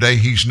yesterday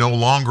he's no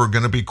longer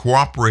going to be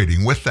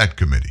cooperating with that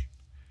committee.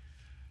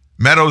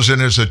 Meadows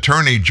and his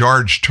attorney,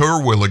 George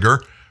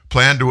Terwilliger,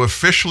 plan to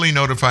officially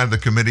notify the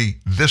committee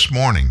this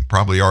morning,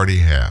 probably already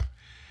have,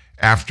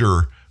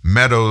 after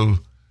Meadows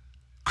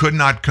could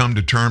not come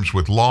to terms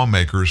with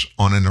lawmakers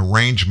on an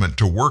arrangement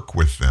to work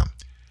with them.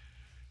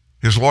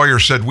 His lawyer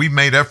said, "We've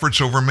made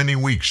efforts over many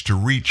weeks to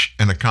reach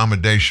an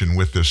accommodation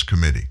with this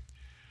committee."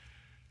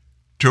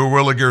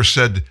 Terwilliger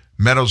said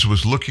Meadows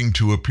was looking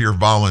to appear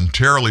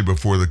voluntarily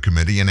before the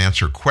committee and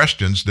answer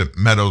questions that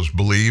Meadows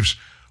believes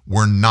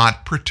were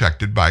not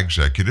protected by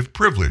executive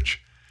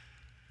privilege.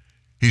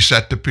 He's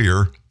set to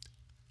appear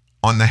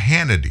on the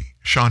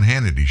Sean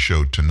Hannity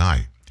show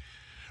tonight.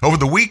 Over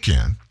the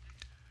weekend,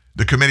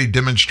 the committee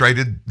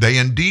demonstrated they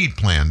indeed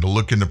plan to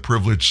look into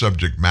privileged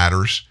subject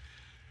matters.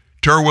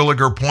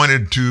 Terwilliger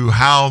pointed to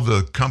how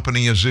the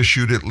company has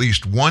issued at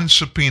least one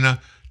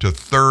subpoena to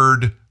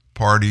third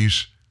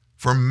parties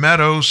for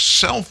Meadows'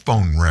 cell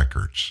phone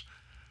records,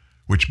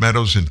 which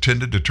Meadows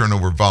intended to turn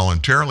over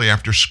voluntarily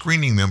after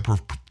screening them for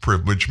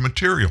privileged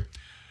material.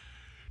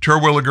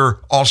 Terwilliger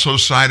also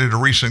cited a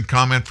recent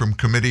comment from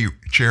committee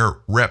chair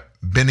Rep.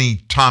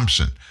 Benny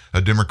Thompson,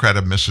 a Democrat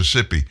of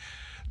Mississippi,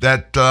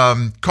 that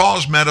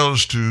caused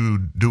Meadows to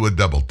do a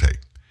double take.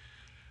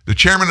 The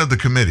chairman of the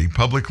committee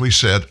publicly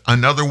said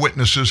another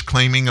witness's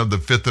claiming of the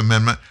Fifth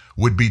Amendment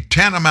would be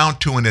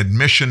tantamount to an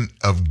admission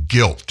of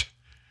guilt.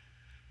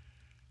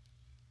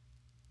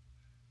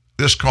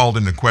 This called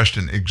into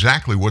question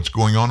exactly what's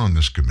going on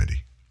this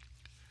committee.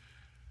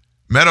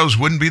 Meadows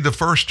wouldn't be the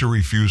first to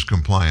refuse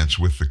compliance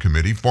with the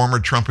committee. Former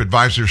Trump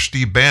advisor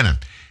Steve Bannon,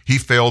 he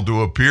failed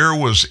to appear,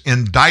 was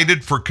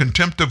indicted for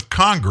contempt of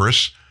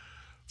Congress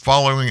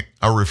following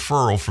a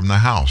referral from the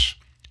House.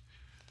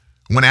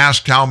 When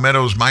asked how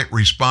Meadows might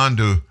respond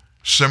to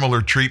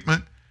similar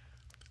treatment,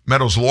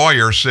 Meadows'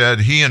 lawyer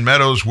said he and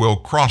Meadows will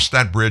cross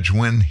that bridge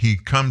when he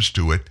comes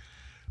to it,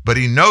 but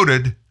he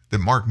noted that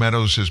Mark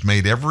Meadows has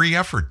made every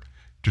effort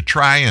to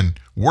try and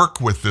work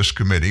with this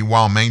committee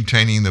while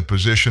maintaining the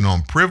position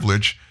on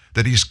privilege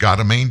that he's got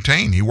to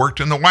maintain. He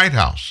worked in the White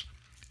House.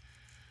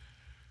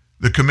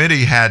 The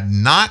committee had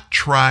not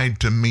tried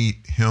to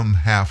meet him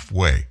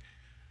halfway.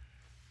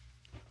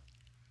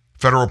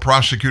 Federal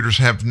prosecutors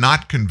have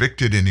not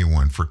convicted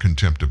anyone for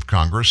contempt of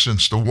Congress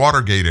since the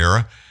Watergate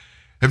era,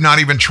 have not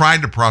even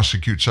tried to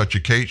prosecute such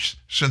a case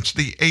since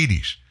the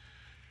 80s.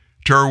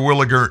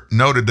 Terwilliger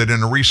noted that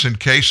in a recent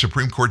case,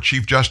 Supreme Court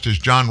Chief Justice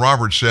John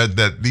Roberts said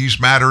that these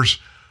matters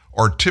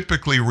are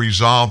typically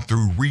resolved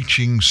through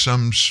reaching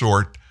some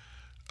sort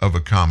of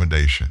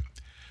accommodation.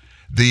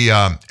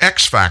 The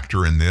X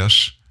factor in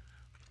this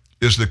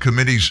is the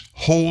committee's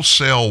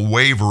wholesale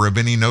waiver of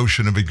any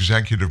notion of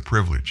executive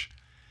privilege.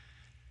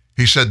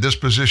 He said this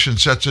position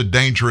sets a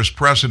dangerous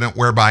precedent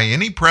whereby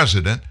any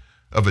president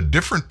of a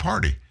different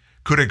party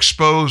could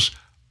expose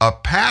a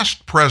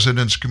past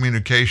president's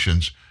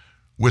communications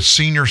with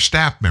senior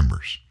staff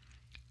members.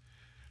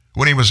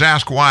 When he was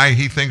asked why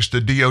he thinks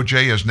the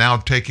DOJ is now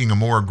taking a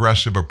more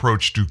aggressive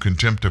approach to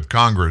contempt of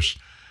Congress,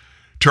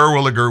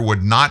 Terwilliger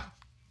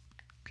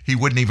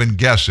wouldn't even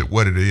guess at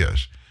what it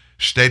is,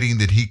 stating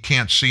that he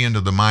can't see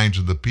into the minds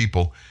of the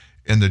people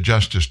in the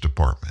Justice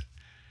Department.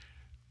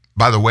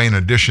 By the way, in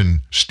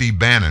addition, Steve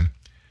Bannon,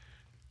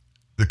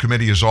 the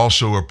committee has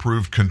also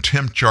approved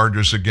contempt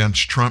charges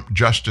against Trump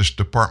Justice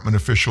Department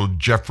official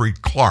Jeffrey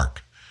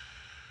Clark.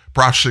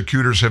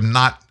 Prosecutors have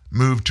not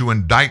moved to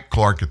indict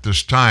Clark at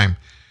this time,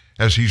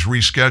 as he's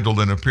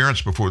rescheduled an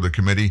appearance before the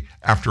committee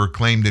after a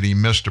claim that he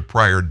missed a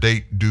prior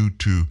date due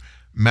to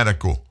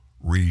medical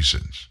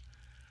reasons.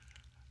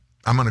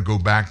 I'm going to go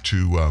back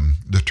to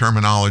the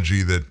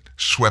terminology that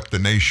swept the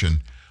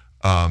nation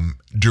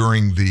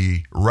during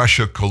the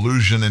Russia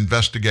collusion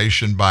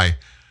investigation by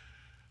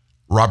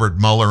Robert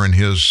Mueller and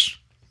his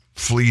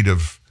fleet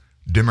of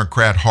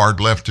Democrat hard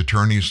left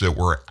attorneys that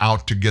were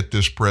out to get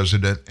this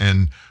president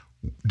and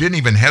didn't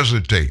even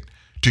hesitate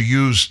to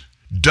use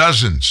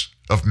dozens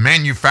of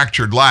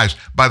manufactured lies.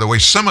 By the way,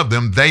 some of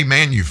them they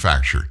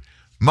manufactured.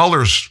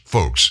 Mueller's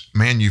folks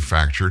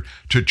manufactured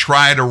to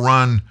try to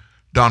run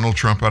Donald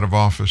Trump out of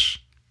office.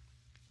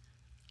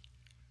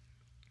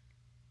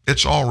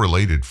 It's all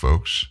related,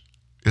 folks.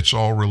 It's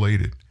all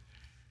related.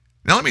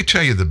 Now, let me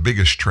tell you the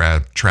biggest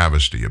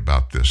travesty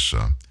about this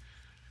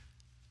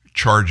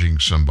charging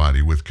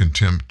somebody with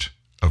contempt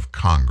of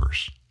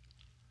Congress.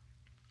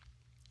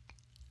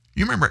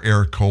 You remember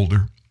Eric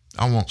Holder?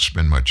 I won't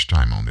spend much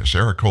time on this.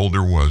 Eric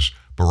Holder was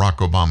Barack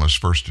Obama's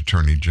first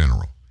attorney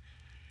general.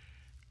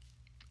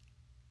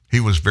 He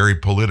was very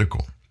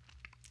political.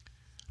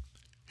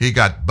 He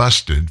got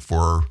busted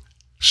for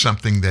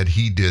something that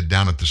he did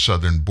down at the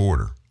southern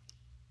border.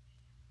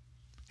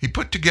 He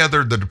put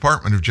together, the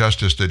Department of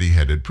Justice that he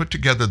headed, put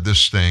together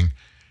this thing.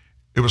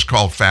 It was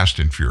called Fast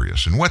and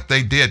Furious. And what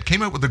they did,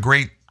 came up with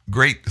a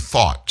great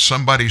thought.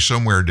 Somebody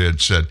somewhere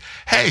said,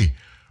 hey,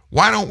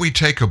 why don't we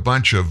take a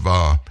bunch of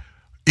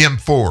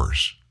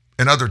M4s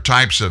and other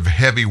types of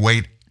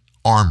heavyweight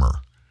armor,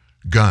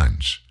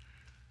 guns,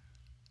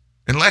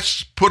 and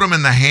let's put them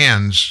in the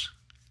hands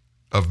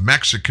of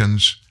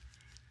Mexicans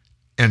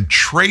and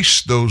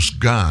trace those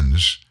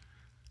guns.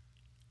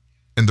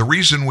 And the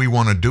reason we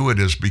want to do it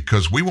is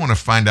because we want to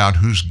find out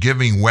who's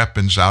giving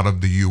weapons out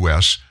of the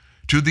U.S.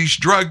 to these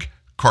drug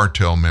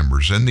cartel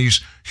members and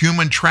these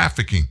human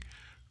trafficking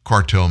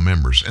cartel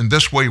members. And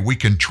this way we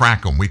can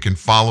track them. We can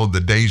follow the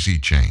daisy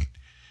chain.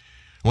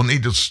 Well,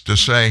 needless to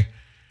say,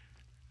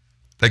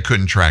 they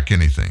couldn't track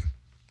anything.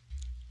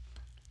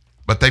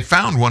 But they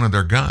found one of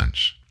their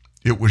guns.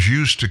 It was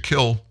used to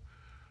kill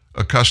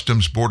a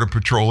Customs Border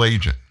Patrol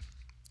agent.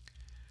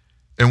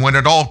 And when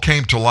it all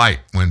came to light,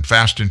 when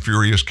Fast and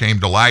Furious came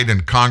to light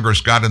and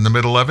Congress got in the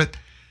middle of it,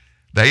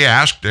 they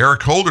asked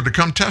Eric Holder to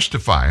come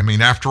testify. I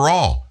mean, after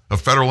all, a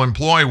federal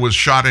employee was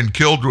shot and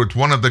killed with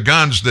one of the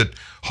guns that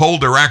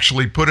Holder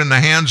actually put in the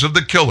hands of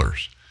the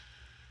killers.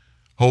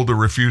 Holder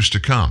refused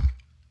to come.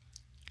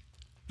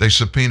 They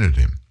subpoenaed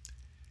him.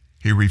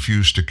 He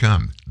refused to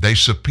come. They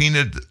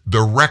subpoenaed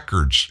the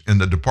records in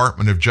the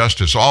Department of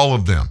Justice, all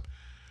of them,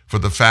 for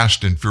the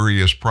Fast and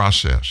Furious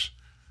process.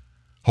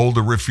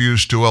 Holder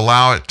refused to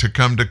allow it to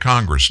come to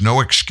Congress.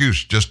 No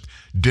excuse, just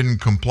didn't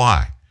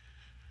comply.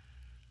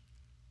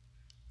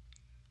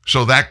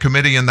 So that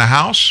committee in the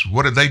House,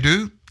 what did they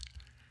do?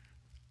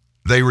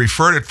 They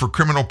referred it for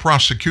criminal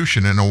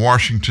prosecution in a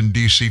Washington,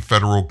 D.C.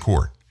 federal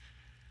court.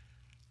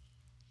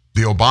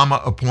 The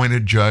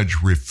Obama-appointed judge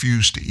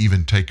refused to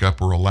even take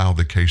up or allow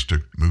the case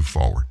to move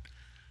forward.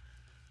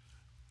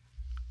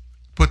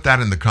 Put that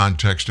in the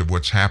context of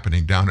what's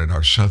happening down at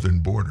our southern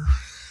border.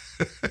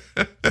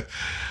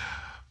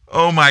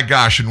 Oh my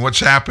gosh, and what's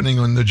happening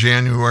on the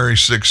January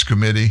 6th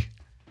committee?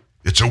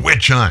 It's a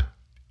witch hunt.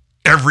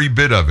 Every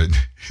bit of it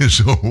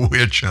is a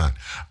witch hunt.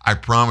 I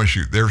promise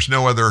you, there's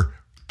no other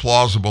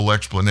plausible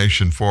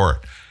explanation for it.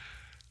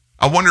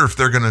 I wonder if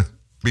they're going to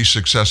be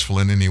successful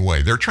in any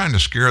way. They're trying to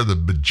scare the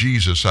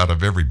bejesus out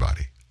of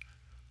everybody.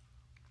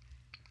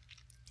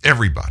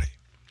 Everybody.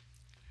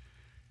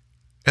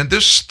 And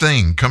this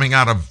thing coming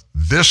out of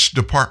this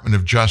Department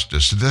of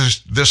Justice,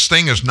 this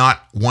thing is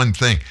not one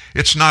thing.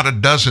 It's not a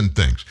dozen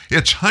things.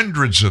 It's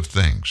hundreds of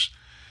things.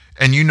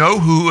 And you know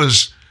who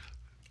is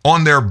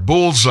on their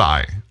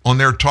bullseye, on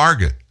their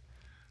target?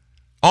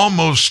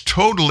 Almost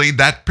totally,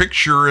 that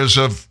picture is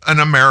of an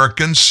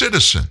American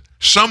citizen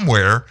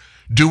somewhere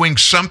doing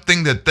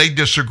something that they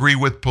disagree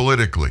with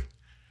politically.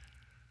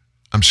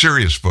 I'm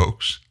serious,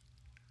 folks.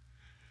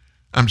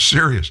 I'm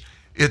serious.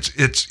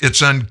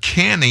 It's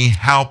uncanny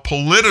how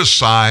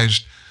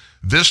politicized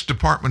this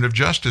Department of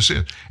Justice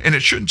is. And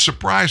it shouldn't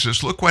surprise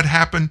us. Look what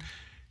happened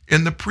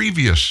in the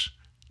previous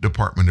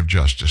Department of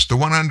Justice, the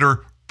one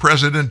under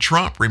President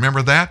Trump.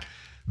 Remember that?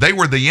 They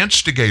were the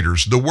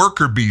instigators, the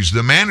worker bees,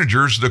 the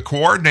managers, the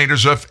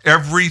coordinators of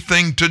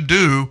everything to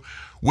do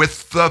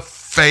with the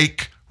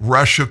fake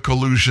Russia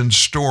collusion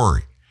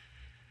story.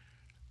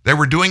 They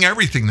were doing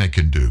everything they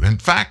could do. In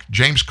fact,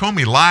 James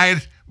Comey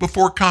lied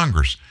before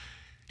Congress.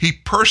 He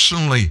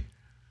personally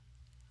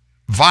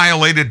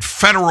violated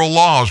federal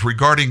laws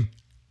regarding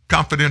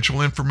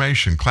confidential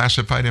information,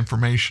 classified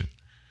information.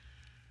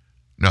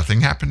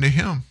 Nothing happened to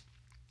him.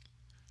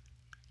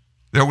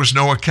 There was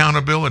no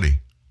accountability.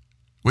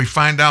 We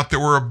find out there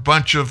were a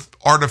bunch of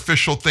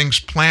artificial things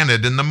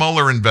planted in the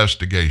Mueller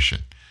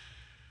investigation.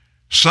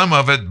 Some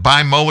of it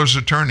by Mueller's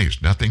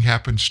attorneys. Nothing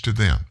happens to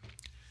them.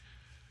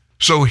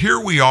 So here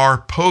we are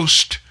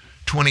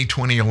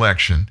post-2020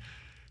 election,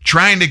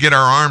 trying to get our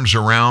arms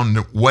around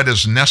what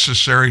is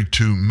necessary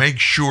to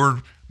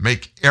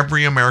make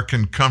every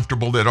American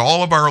comfortable that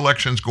all of our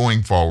elections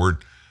going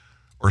forward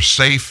are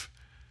safe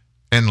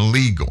and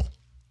legal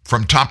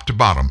from top to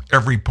bottom,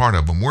 every part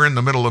of them. We're in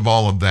the middle of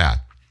all of that.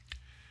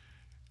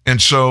 And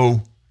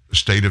so the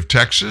state of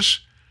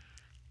Texas,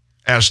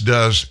 as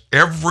does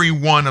every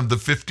one of the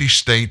 50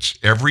 states,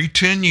 every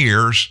 10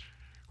 years,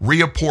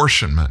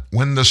 reapportionment.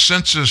 When the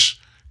census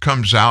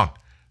comes out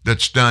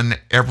that's done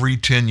every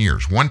 10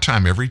 years, one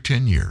time every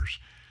 10 years.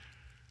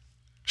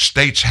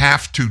 States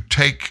have to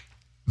take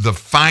the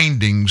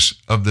findings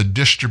of the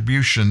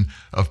distribution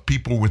of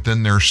people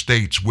within their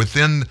states,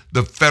 within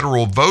the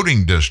federal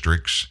voting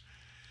districts,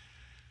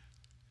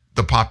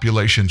 the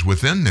populations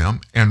within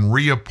them, and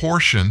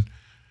reapportion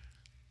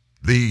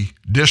the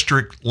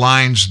district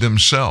lines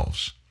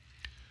themselves.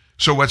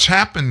 So what's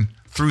happened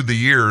through the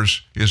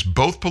years is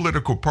both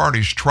political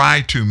parties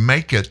try to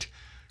make it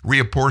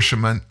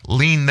reapportionment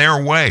lean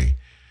their way.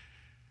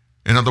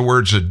 In other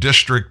words, a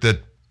district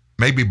that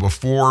maybe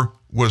before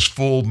was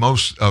full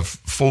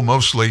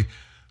mostly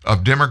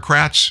of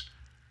Democrats,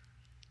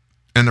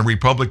 and the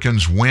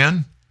Republicans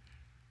win,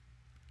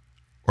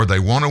 or they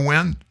want to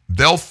win,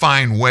 they'll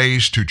find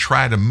ways to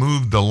try to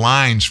move the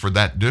lines for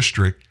that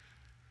district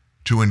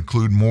to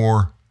include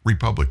more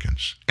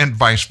Republicans, and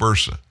vice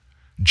versa.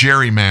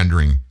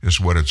 Gerrymandering is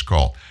what it's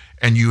called.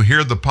 And you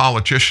hear the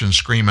politicians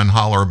scream and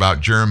holler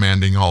about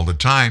gerrymandering all the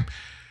time.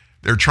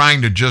 They're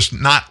trying to just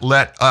not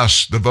let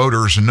us, the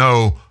voters,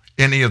 know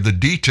any of the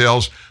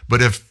details.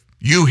 But if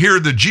you hear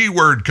the G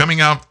word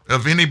coming out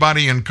of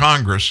anybody in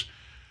Congress,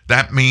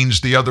 that means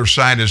the other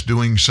side is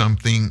doing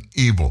something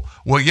evil.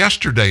 Well,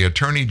 yesterday,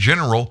 Attorney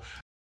General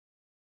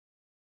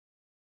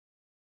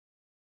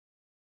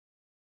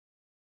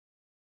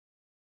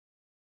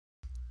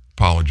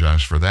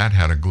apologize for that,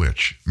 had a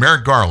glitch.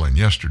 Merrick Garland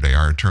yesterday,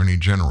 our Attorney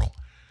General.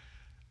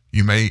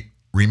 You may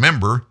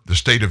remember the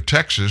state of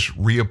Texas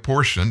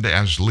reapportioned,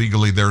 as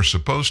legally they're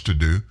supposed to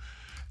do,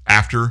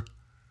 after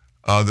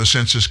the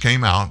census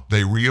came out.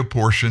 They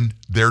reapportioned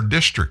their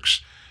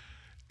districts.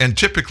 And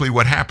typically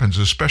what happens,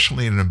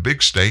 especially in a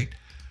big state,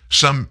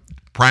 some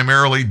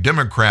primarily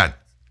Democrat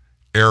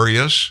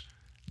areas,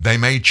 they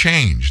may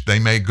change. They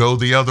may go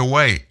the other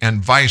way,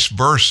 and vice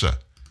versa.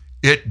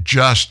 It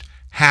just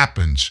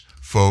happens,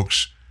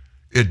 folks.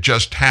 It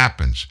just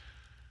happens.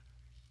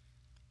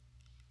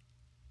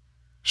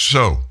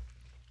 So,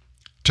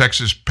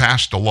 Texas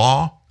passed a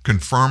law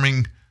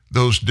confirming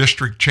those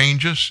district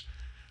changes.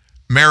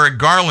 Merrick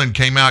Garland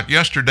came out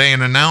yesterday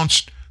and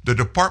announced the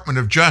Department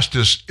of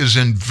Justice is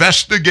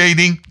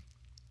investigating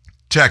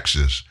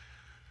Texas,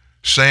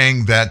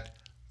 saying that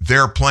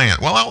their plan,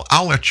 well,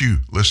 I'll let you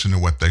listen to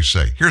what they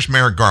say. Here's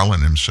Merrick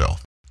Garland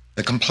himself.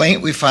 The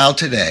complaint we filed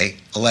today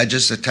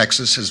alleges that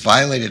Texas has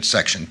violated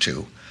Section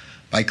 2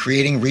 by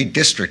creating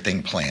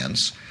redistricting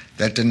plans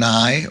that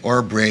deny or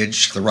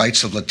abridge the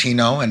rights of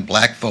Latino and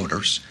Black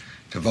voters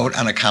to vote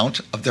on account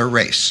of their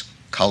race,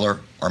 color,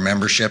 or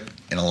membership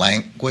in a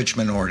language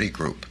minority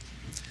group.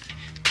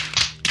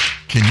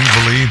 Can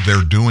you believe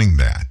they're doing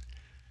that?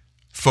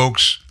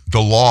 Folks, the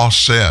law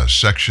says,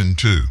 Section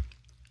 2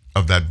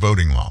 of that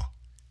voting law,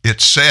 it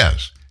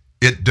says,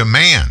 it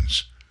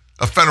demands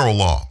a federal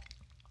law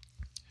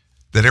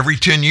that every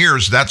 10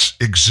 years, that's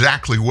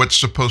exactly what's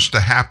supposed to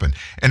happen.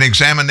 An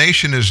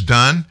examination is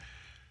done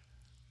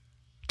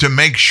to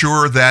make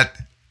sure that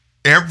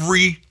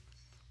every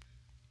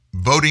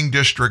voting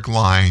district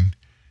line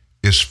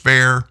is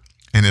fair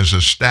and is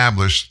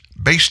established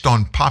based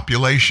on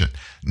population,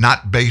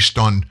 not based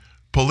on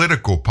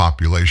political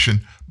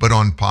population, but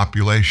on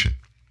population.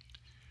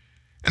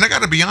 And I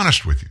got to be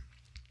honest with you.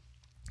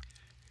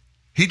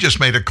 He just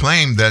made a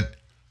claim that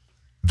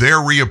their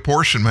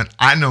reapportionment,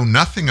 I know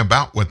nothing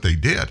about what they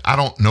did. I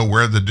don't know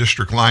where the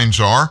district lines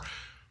are.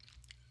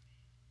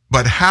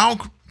 But how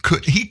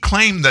could he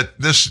claim that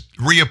this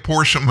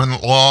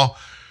reapportionment law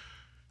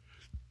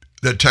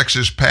that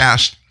Texas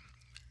passed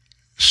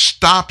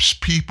stops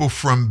people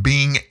from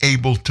being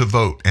able to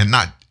vote? And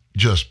not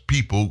just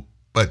people,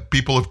 but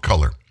people of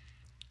color.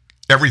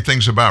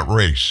 Everything's about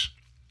race.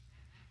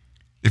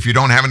 If you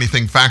don't have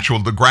anything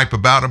factual to gripe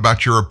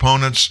about your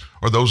opponents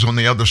or those on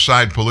the other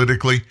side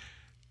politically,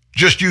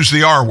 just use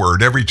the R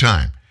word every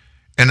time.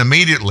 And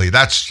immediately,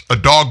 that's a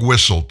dog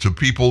whistle to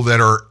people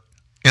that are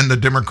in the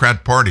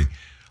Democrat Party.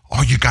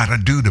 All you got to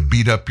do to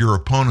beat up your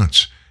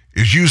opponents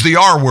is use the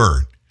R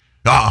word.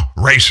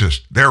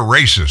 Racist. They're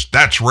racist.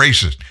 That's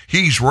racist.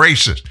 He's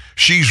racist.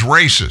 She's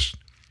racist.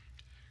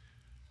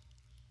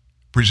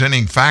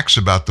 Presenting facts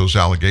about those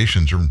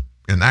allegations, or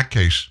in that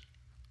case,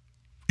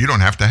 you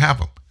don't have to have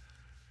them.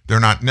 They're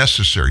not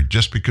necessary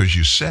just because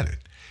you said it.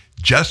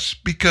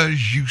 Just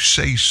because you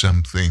say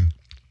something,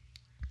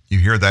 you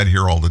hear that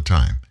here all the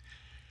time.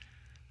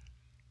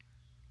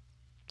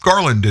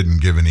 Garland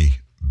didn't give any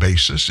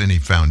basis, any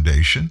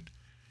foundation.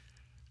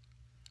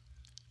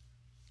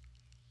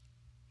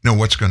 No,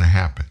 what's going to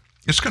happen?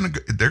 It's going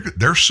to.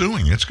 They're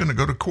suing. It's going to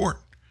go to court.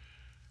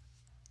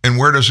 And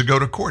where does it go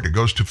to court? It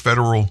goes to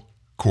federal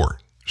court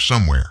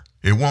somewhere.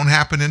 It won't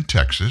happen in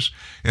Texas.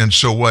 And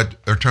so what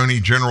Attorney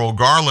General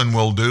Garland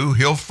will do,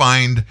 he'll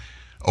find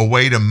a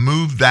way to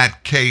move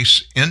that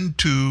case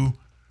into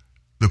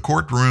the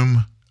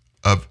courtroom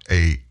of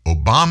a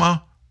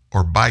Obama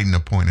or Biden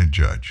appointed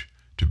judge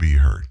to be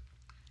heard.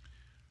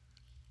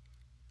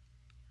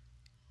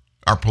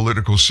 Our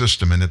political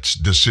system and its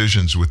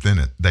decisions within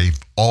it, they've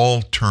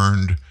all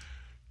turned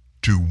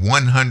to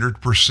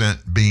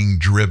 100% being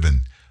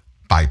driven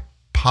by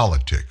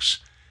politics.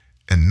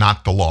 and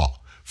not the law.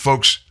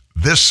 Folks,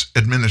 this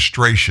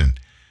administration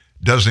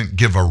doesn't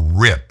give a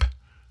rip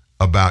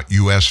about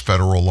U.S.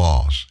 federal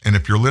laws. And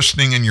if you're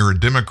listening and you're a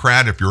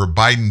Democrat, if you're a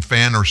Biden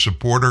fan or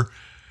supporter,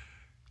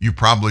 you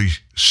probably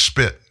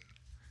spit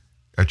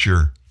at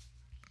your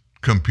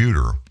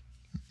computer.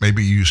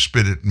 Maybe you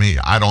spit at me.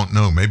 I don't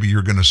know. Maybe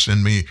you're going to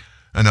send me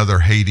another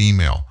hate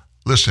email.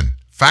 Listen,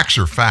 facts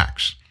are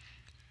facts.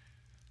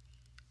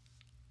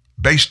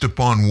 Based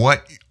upon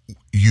what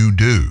you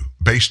do,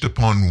 based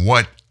upon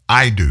what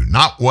I do,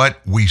 not what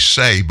we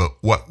say, but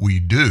what we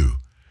do,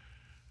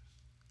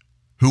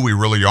 who we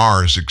really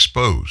are is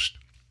exposed.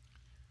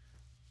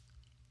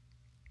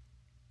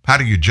 How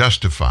do you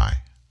justify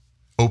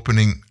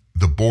opening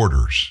the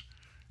borders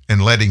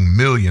and letting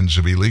millions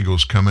of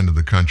illegals come into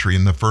the country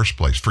in the first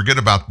place? Forget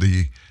about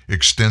the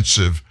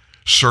extensive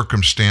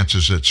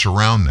circumstances that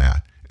surround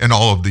that and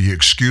all of the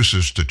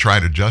excuses to try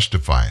to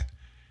justify it.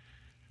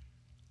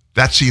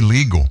 That's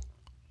illegal.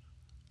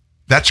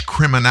 That's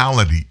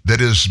criminality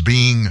that is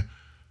being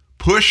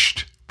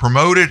pushed,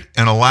 promoted,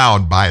 and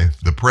allowed by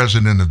the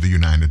President of the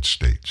United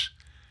States.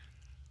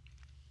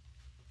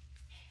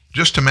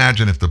 Just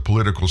imagine if the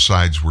political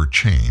sides were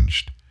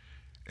changed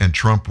and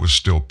Trump was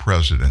still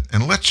president.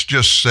 And let's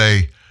just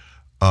say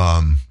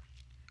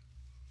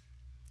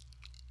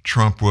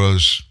Trump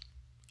was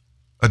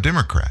a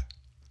Democrat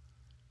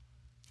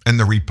and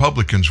the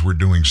Republicans were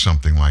doing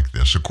something like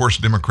this. Of course,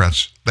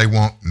 Democrats, they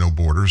want no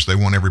borders. They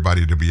want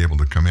everybody to be able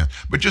to come in.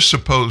 But just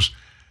suppose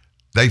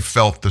they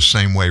felt the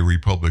same way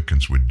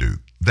Republicans would do.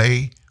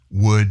 They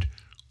would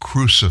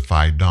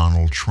crucify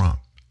Donald Trump.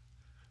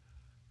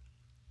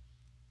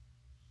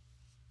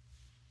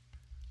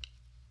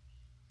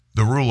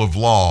 The rule of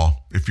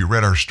law, if you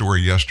read our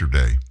story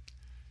yesterday,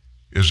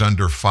 is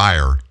under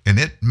fire, and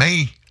it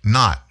may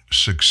not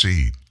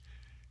succeed.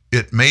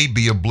 It may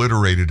be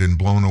obliterated and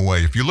blown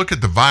away. If you look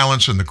at the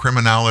violence and the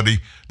criminality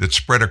that's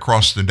spread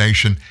across the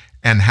nation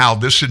and how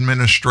this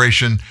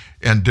administration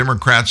and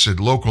Democrats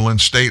at local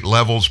and state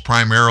levels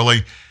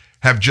primarily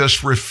have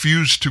just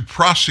refused to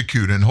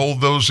prosecute and hold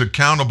those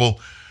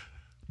accountable,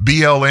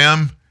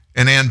 BLM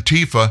and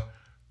Antifa,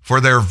 for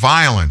their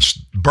violence,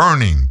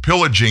 burning,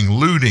 pillaging,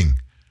 looting,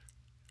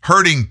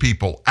 hurting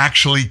people,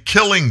 actually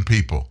killing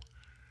people.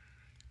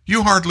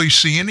 You hardly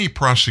see any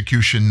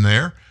prosecution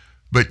there,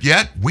 but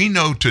yet we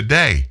know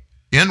today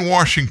in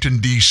Washington,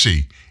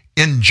 D.C.,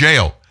 in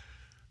jail,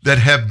 that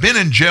have been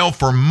in jail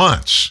for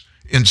months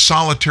in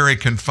solitary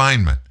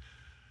confinement,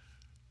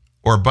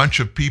 or a bunch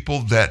of people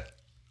that,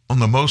 on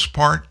the most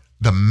part,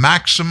 the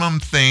maximum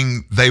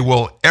thing they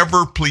will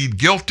ever plead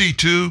guilty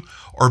to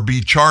or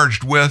be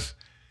charged with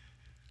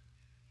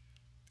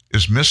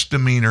is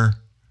misdemeanor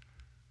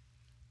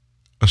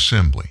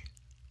assembly.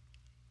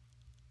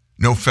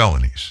 No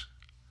felonies.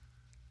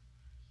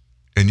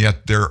 And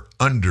yet they're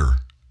under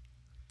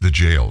the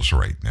jails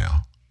right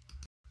now.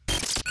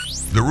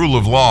 The rule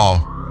of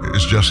law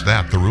is just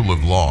that, the rule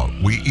of law.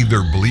 We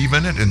either believe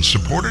in it and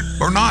support it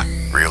or not.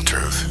 Real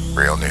truth,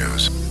 real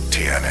news.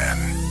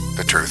 TNN,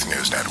 the Truth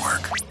News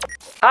Network.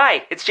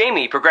 Hi, it's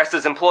Jamie,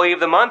 Progressive's Employee of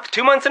the Month,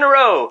 2 months in a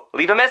row.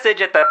 Leave a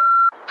message at the...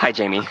 Hi,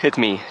 Jamie. It's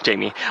me,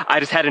 Jamie. I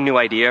just had a new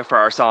idea for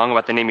our song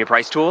about the Name Your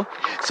Price tool.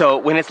 So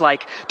when it's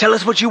like, tell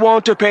us what you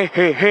want to pay,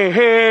 hey, hey,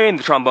 hey, and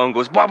the trombone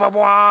goes, blah, blah,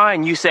 blah,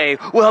 and you say,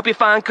 we'll help you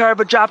find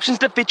coverage options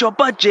to fit your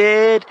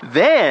budget.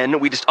 Then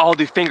we just all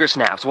do finger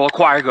snaps while a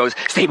choir goes,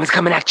 statements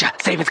coming at ya,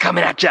 statements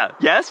coming at ya.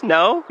 Yes?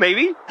 No?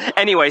 Maybe?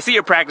 Anyway, see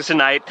your practice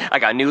tonight. I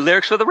got new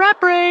lyrics for the rap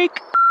break.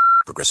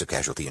 Progressive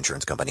Casualty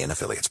Insurance Company and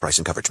Affiliates. Price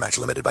and coverage match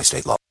limited by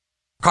state law.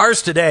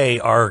 Cars today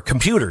are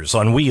computers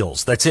on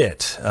wheels. That's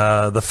it.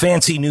 The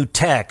fancy new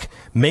tech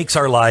makes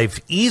our life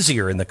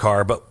easier in the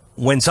car, but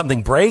when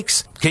something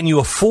breaks, can you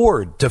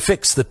afford to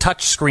fix the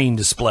touchscreen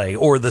display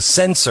or the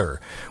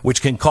sensor,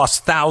 which can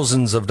cost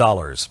thousands of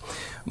dollars?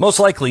 Most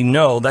likely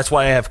no. That's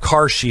why I have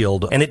Car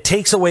Shield, and it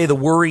takes away the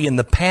worry and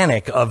the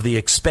panic of the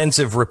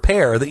expensive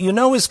repair that you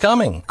know is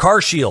coming. Car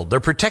Shield, their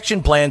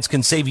protection plans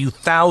can save you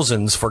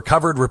thousands for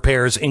covered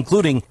repairs,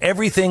 including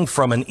everything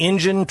from an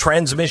engine,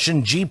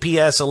 transmission,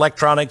 GPS,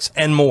 electronics,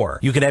 and more.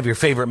 You can have your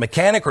favorite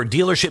mechanic or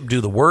dealership do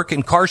the work,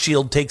 and Car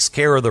Shield takes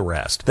care of the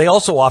rest. They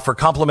also offer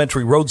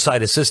complimentary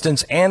roadside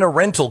assistance and a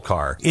rental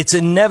car. It's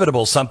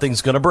inevitable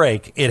something's going to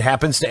break. It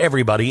happens to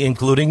everybody,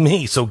 including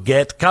me. So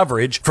get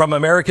coverage from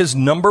America's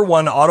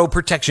 #1 auto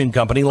protection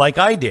company like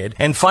I did,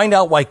 and find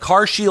out why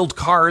Car Shield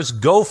cars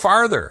go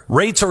farther.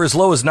 Rates are as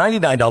low as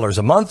 $99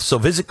 a month, so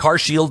visit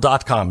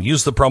carshield.com.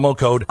 Use the promo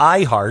code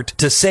iHeart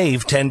to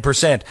save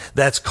 10%.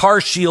 That's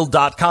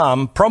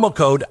carshield.com, promo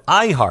code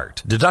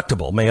iHeart.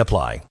 Deductible may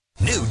apply.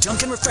 New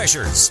Dunkin'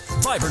 Refreshers.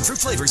 Vibrant fruit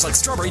flavors like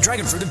strawberry,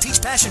 dragon fruit, and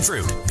peach passion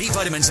fruit. B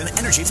vitamins and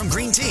energy from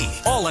green tea.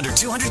 All under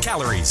 200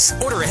 calories.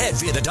 Order ahead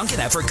via the Dunkin'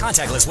 app for a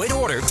contactless way to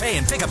order, pay,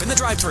 and pick up in the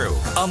drive-thru.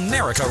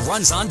 America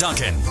runs on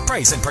Dunkin'.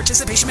 Price and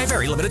participation may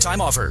vary. Limited time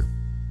offer.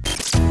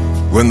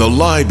 When the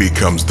lie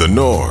becomes the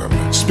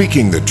norm,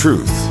 speaking the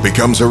truth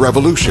becomes a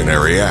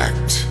revolutionary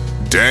act.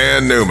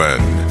 Dan Newman,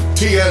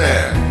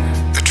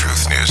 TNN, the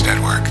Truth News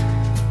Network.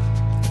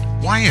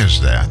 Why is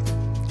that?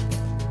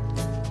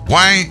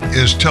 Why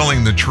is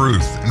telling the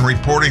truth and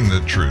reporting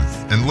the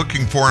truth and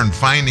looking for and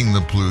finding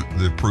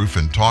the proof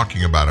and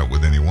talking about it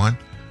with anyone,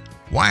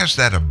 why is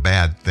that a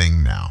bad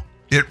thing now?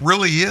 It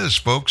really is,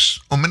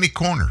 folks, on many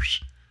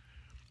corners.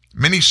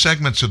 Many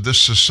segments of this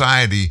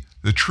society,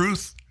 the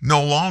truth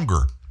no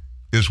longer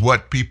is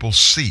what people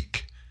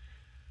seek.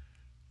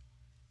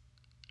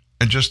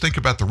 And just think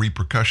about the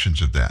repercussions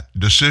of that.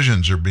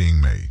 Decisions are being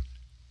made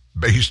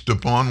based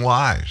upon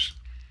lies,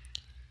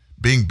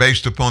 being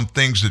based upon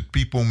things that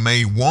people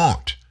may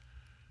want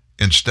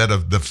instead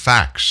of the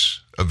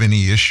facts of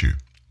any issue.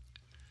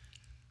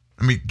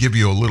 Let me give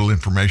you a little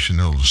information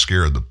that will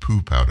scare the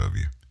poop out of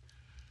you.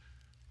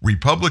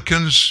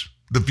 Republicans,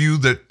 the view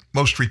that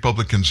most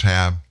Republicans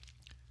have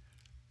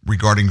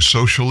regarding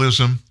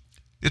socialism,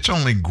 it's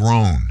only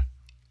grown.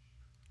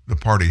 The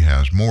party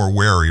has more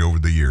wary over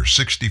the years.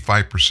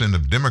 65%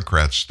 of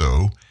Democrats,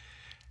 though,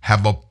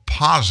 have a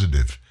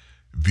positive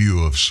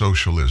view of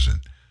socialism.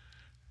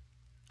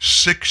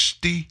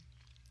 65%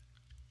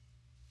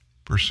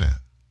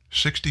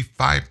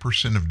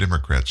 of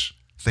Democrats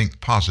think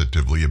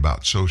positively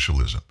about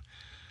socialism.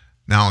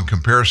 Now, in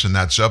comparison,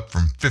 that's up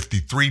from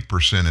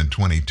 53% in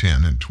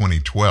 2010 and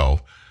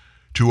 2012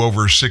 to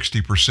over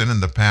 60% in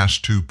the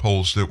past two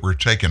polls that were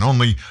taken.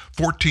 Only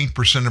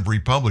 14% of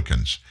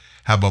Republicans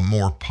have a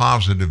more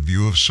positive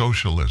view of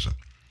socialism.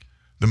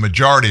 The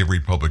majority of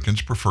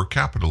Republicans prefer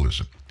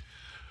capitalism.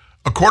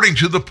 According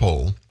to the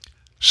poll,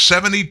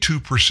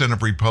 72%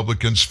 of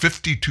Republicans,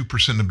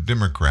 52% of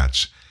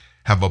Democrats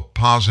have a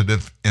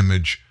positive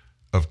image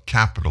of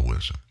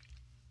capitalism.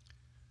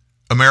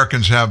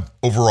 Americans have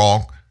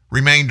overall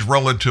remained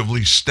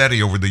relatively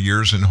steady over the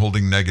years in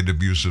holding negative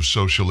views of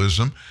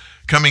socialism,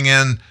 coming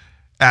in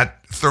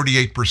at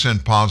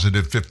 38%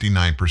 positive,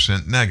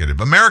 59% negative.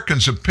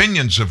 Americans'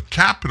 opinions of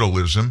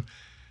capitalism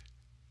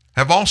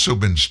have also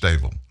been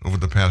stable over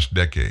the past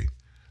decade.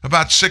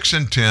 About 6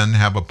 in 10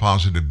 have a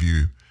positive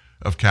view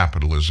of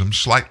capitalism.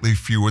 Slightly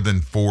fewer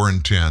than 4 in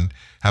 10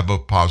 have a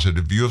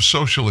positive view of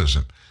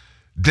socialism.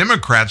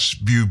 Democrats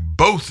view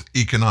both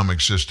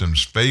economic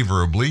systems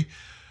favorably,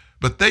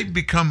 but they've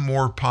become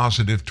more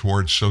positive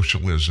towards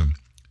socialism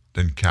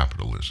than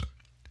capitalism.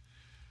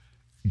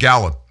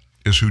 Gallup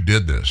is who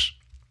did this.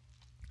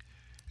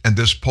 And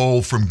this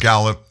poll from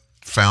Gallup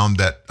found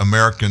that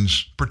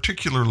Americans,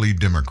 particularly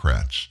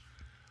Democrats,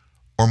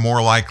 are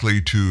more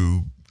likely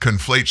to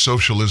conflate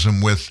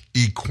socialism with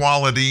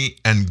equality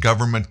and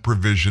government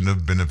provision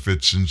of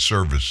benefits and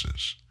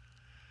services.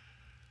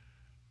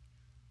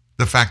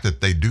 The fact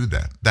that they do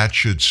that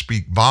should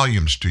speak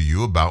volumes to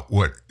you about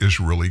what is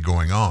really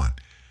going on.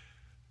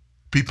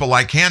 People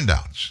like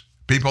handouts.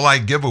 People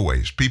like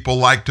giveaways. People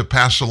like to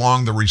pass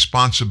along the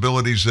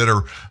responsibilities that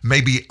are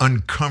maybe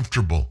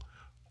uncomfortable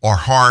or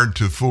hard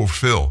to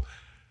fulfill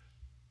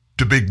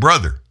to Big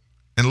Brother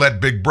and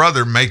let Big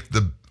Brother make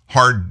the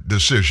hard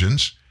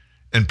decisions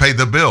and pay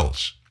the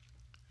bills.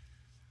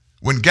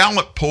 When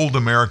Gallup polled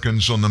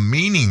Americans on the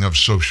meaning of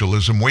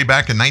socialism way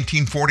back in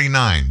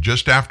 1949,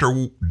 just after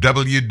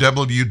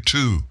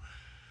WW2,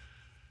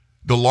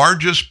 the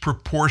largest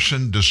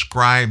proportion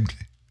described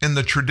in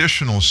the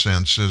traditional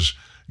sense as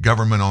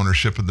government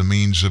ownership of the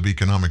means of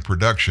economic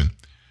production.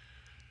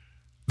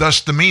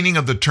 Thus, the meaning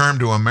of the term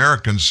to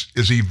Americans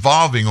is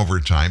evolving over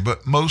time,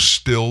 but most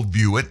still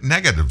view it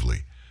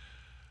negatively.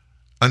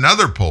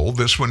 Another poll,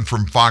 this one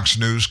from Fox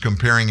News,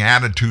 comparing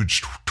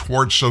attitudes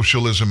towards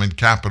socialism and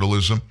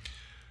capitalism,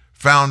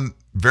 found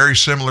very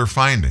similar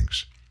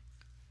findings.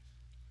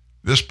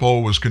 This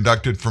poll was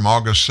conducted from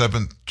August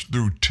 7th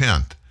through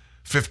 10th.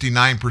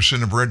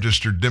 59% of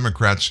registered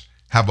Democrats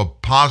have a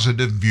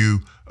positive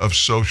view of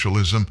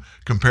socialism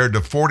compared to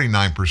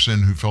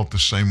 49% who felt the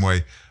same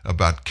way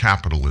about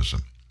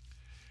capitalism.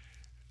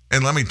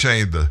 And let me tell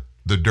you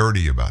the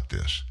dirty about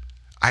this.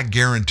 I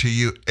guarantee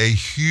you a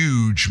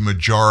huge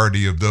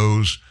majority of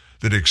those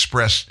that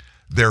express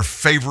their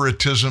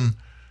favoritism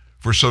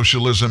for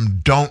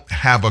socialism don't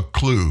have a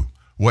clue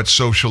what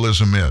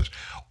socialism is,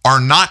 are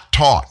not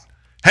taught.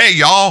 Hey,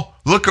 y'all,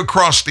 look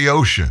across the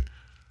ocean.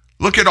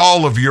 Look at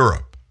all of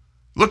Europe.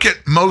 Look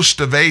at most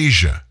of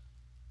Asia.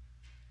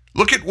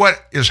 Look at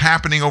what is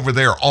happening over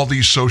there, all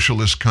these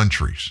socialist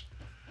countries.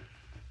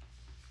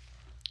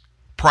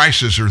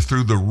 Prices are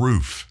through the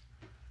roof.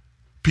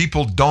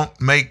 People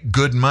don't make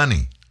good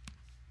money,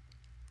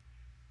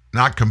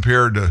 not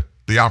compared to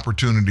the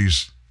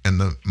opportunities and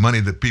the money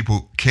that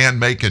people can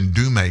make and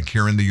do make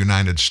here in the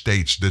United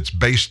States that's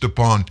based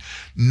upon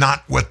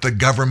not what the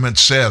government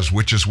says,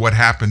 which is what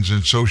happens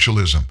in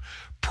socialism.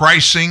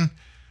 Pricing,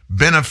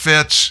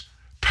 benefits,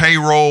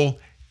 payroll,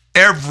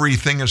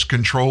 everything is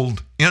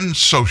controlled in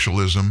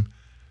socialism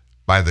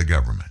by the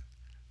government.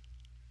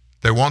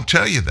 They won't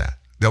tell you that.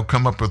 They'll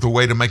come up with a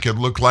way to make it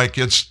look like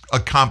it's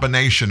a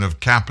combination of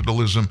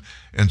capitalism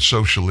and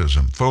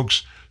socialism.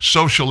 Folks,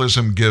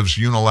 socialism gives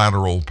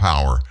unilateral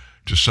power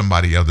to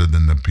somebody other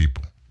than the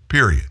people,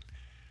 period.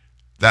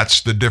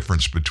 That's the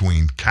difference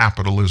between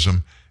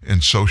capitalism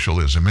and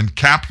socialism. In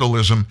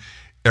capitalism,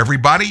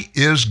 everybody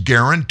is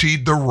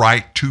guaranteed the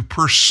right to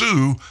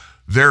pursue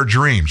their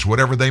dreams,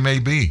 whatever they may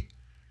be,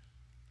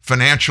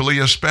 financially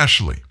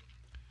especially.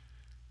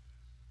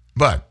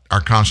 But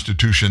our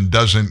Constitution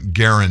doesn't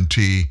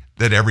guarantee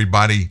that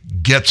everybody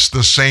gets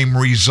the same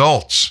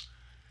results.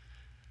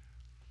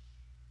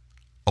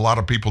 A lot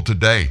of people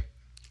today,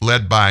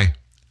 led by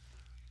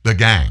the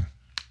gang,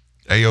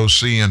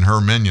 AOC and her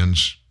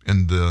minions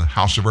in the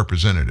House of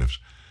Representatives,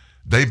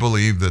 they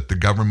believe that the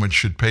government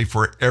should pay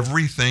for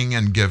everything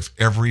and give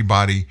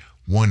everybody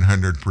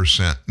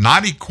 100%,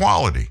 not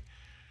equality.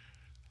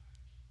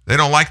 They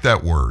don't like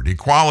that word.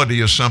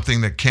 Equality is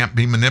something that can't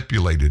be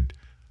manipulated.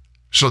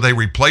 So they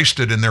replaced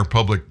it in their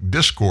public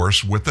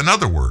discourse with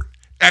another word,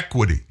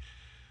 equity.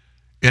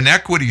 In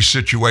equity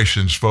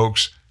situations,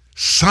 folks,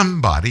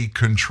 somebody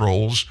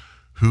controls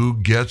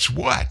who gets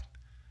what.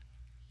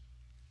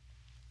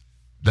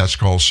 That's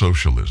called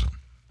socialism.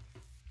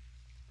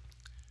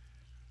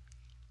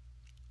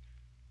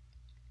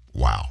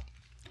 Wow.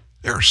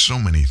 There are so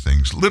many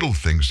things, little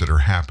things that are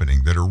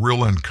happening that are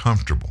real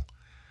uncomfortable.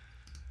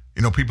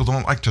 You know, people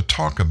don't like to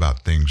talk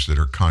about things that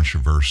are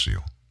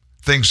controversial,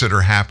 things that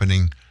are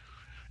happening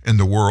in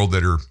the world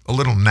that are a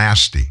little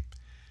nasty.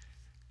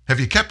 Have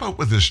you kept up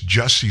with this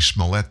Jussie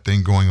Smollett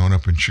thing going on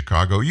up in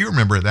Chicago? You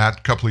remember that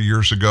a couple of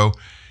years ago.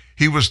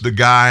 He was the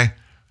guy,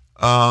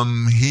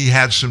 he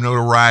had some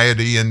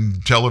notoriety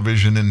in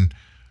television and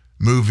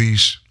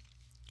movies.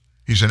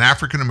 He's an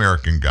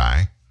African-American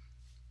guy.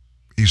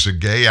 He's a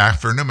gay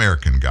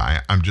African-American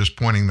guy. I'm just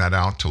pointing that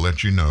out to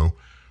let you know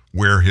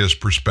where his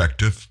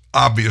perspective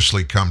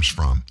obviously comes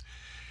from.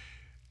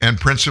 And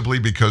principally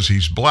because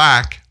he's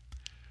black,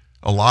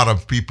 a lot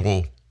of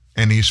people,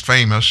 and he's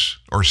famous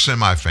or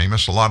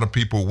semi-famous, a lot of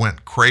people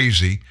went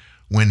crazy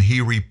when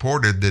he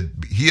reported that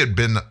he had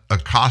been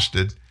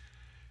accosted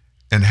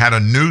and had a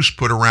noose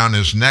put around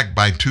his neck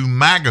by two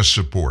MAGA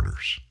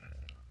supporters,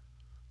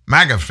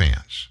 MAGA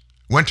fans,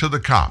 went to the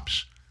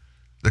cops.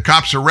 The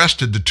cops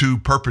arrested the two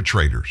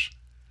perpetrators,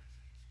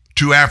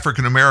 two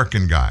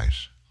African-American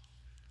guys.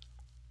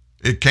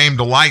 It came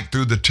to light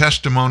through the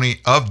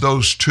testimony of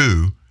those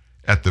two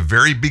at the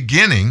very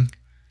beginning,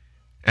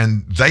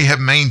 and they have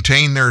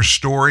maintained their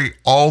story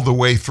all the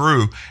way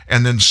through,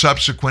 and then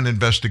subsequent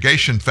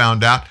investigation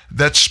found out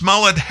that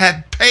Smollett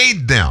had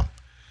paid them.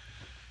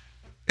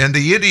 And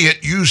the idiot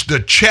used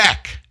a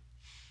check.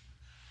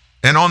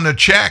 And on the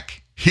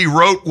check, he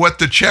wrote what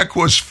the check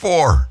was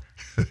for.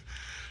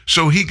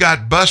 So he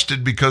got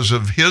busted because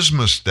of his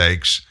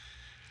mistakes.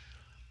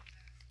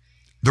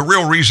 The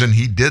real reason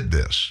he did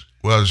this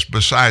was,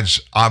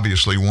 besides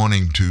obviously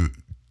wanting to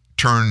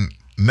turn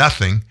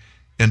nothing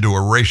into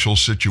a racial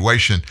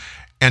situation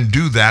and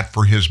do that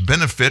for his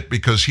benefit,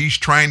 because he's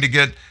trying to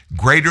get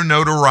greater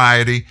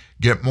notoriety,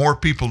 get more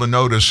people to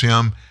notice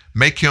him,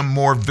 make him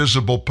more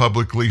visible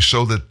publicly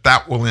so that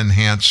that will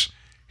enhance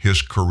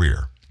his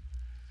career.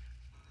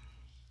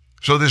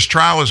 So this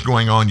trial is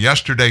going on.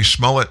 Yesterday,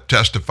 Smollett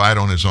testified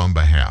on his own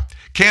behalf.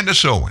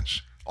 Candace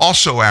Owens,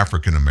 also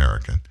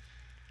African-American,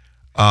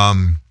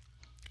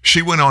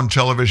 she went on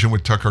television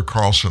with Tucker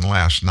Carlson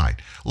last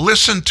night.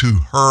 Listen to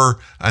her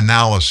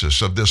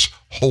analysis of this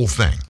whole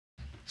thing.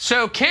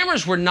 So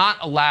cameras were not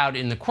allowed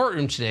in the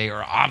courtroom today,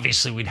 or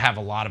obviously we'd have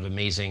a lot of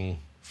amazing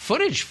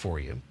footage for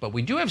you. But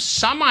we do have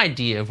some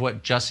idea of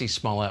what Jussie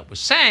Smollett was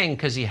saying,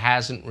 because he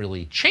hasn't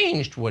really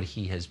changed what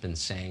he has been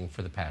saying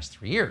for the past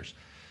 3 years.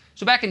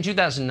 So back in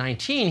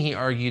 2019, he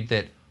argued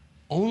that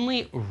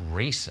only a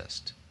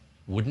racist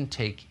wouldn't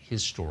take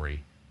his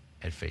story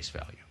at face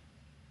value.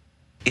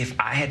 If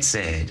I had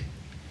said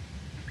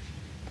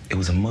it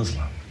was a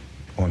Muslim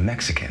or a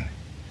Mexican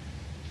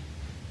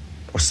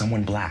or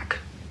someone black,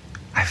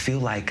 I feel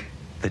like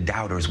the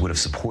doubters would have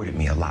supported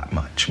me a lot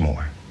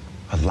more.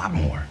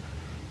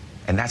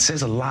 And that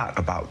says a lot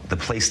about the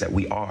place that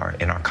we are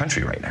in our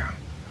country right now.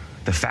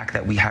 The fact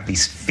that we have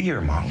these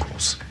fear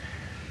mongrels,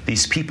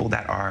 these people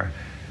that are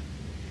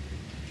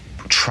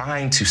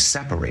trying to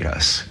separate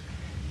us,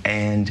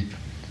 and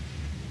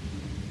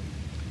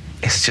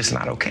it's just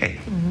not okay.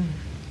 Mm-hmm.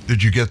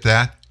 Did you get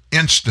that?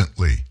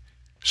 Instantly,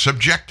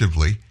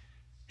 subjectively,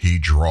 he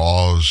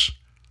draws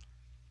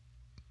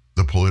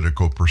the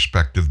political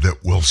perspective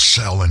that will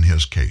sell in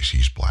his case.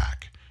 He's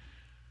black.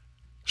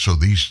 So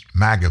these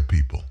MAGA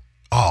people,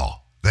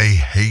 they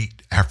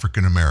hate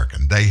African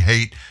American. They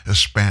hate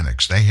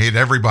Hispanics. They hate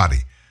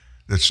everybody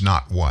that's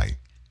not white.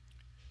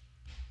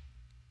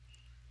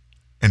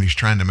 And he's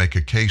trying to make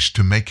a case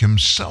to make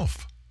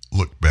himself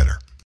look better.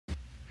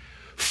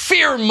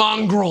 Fear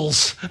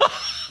mongrels!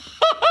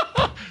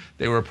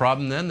 They were a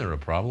problem then, they're a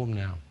problem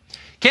now.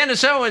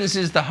 Candace Owens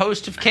is the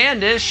host of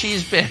Candace.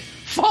 She's been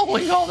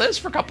following all this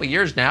for a couple of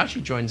years now.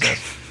 She joins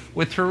us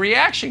with her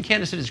reaction.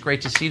 Candace, it is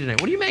great to see you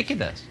tonight. What do you make of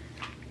this?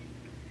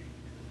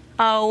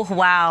 Oh,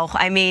 wow.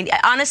 I mean,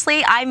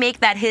 honestly, I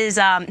make that his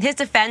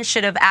defense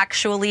should have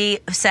actually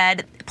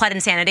said pled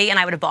insanity, and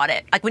I would have bought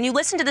it. Like, when you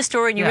listen to the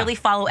story and you really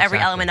follow every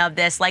element of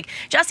this, like,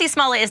 Jussie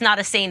Smollett is not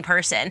a sane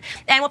person.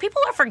 And what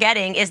people are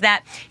forgetting is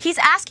that he's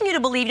asking you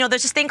to believe,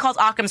 there's this thing called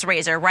Occam's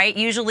razor, right?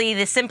 Usually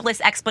the simplest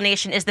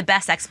explanation is the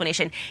best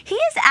explanation. He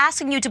is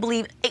asking you to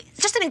believe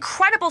just an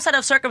incredible set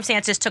of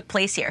circumstances took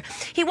place here.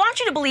 He wants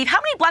you to believe,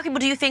 how many black people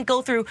do you think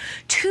go through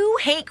 2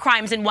 hate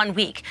crimes in 1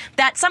 week?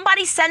 That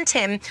somebody sent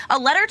him a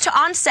letter to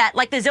onset,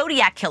 like the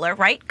Zodiac killer,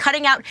 right?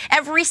 Cutting out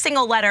every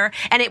single letter,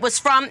 and it was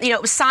from,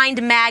 it was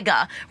signed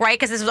MAGA, right?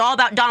 Because this was all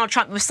about Donald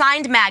Trump. It was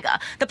signed MAGA.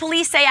 The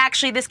police say,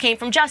 actually, this came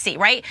from Jussie,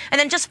 right? And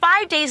then just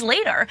 5 days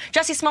later,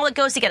 Jussie Smollett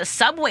goes to get a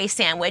Subway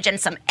sandwich and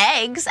some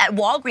eggs at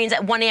Walgreens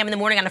at 1 a.m. in the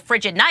morning on a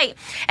frigid night.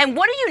 And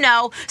what do you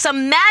know?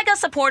 Some MAGA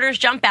supporters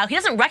jump out. He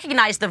doesn't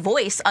recognize the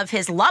voice of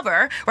his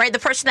lover, right? The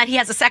person that he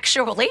has a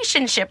sexual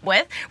relationship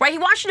with, right? He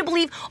wants you to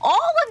believe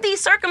all of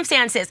these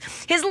circumstances.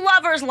 His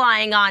lover's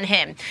lying on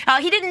him.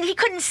 He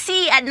couldn't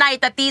see at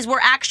night that these were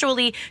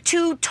actually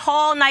 2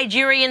 tall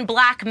Nigerian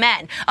black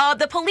men.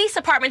 The police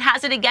department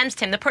has it against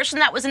him. The person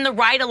that was in the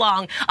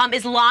ride-along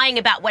is lying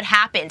about what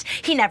happened.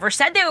 He never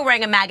said they were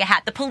wearing a MAGA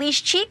hat. The police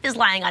chief is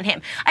lying on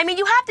him. I mean,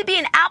 you have to be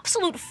an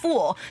absolute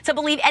fool to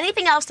believe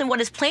anything else than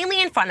what is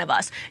plainly in front of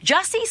us.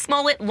 Jussie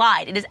Smollett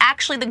lied. It is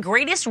actually the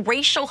greatest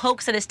racial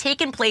hoax that has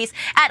taken place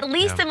at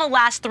least in the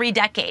last 3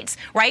 decades,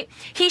 right?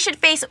 He should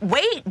face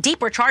way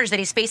deeper charges that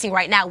he's facing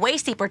right now, way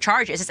steeper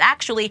charges. It's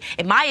actually,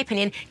 in my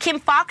opinion, Kim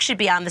Foxx should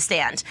be on the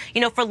stand,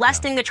 for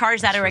lessening the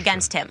charges that are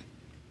against him.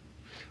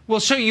 Well,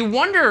 so you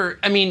wonder,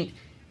 I mean,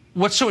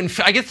 what's so,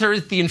 I guess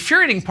the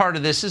infuriating part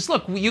of this is,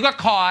 look, you got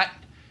caught,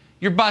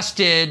 you're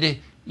busted,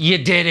 you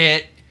did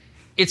it.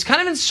 It's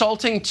kind of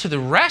insulting to the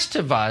rest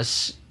of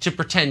us to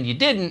pretend you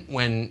didn't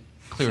when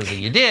clearly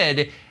you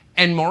did.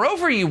 And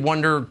moreover, you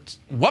wonder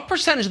what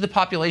percentage of the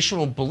population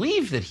will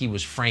believe that he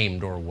was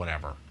framed or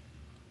whatever.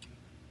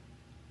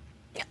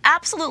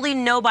 Absolutely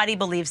nobody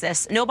believes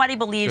this. Nobody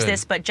believes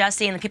this but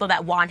Jussie and the people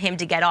that want him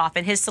to get off.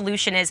 And his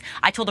solution is,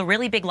 I told a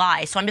really big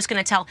lie, so I'm just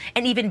going to tell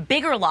an even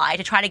bigger lie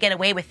to try to get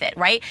away with it,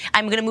 right?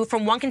 I'm going to move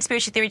from one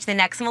conspiracy theory to the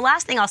next. And the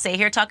last thing I'll say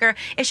here, Tucker,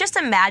 is just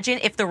imagine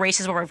if the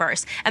races were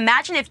reversed.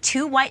 Imagine if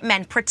 2 white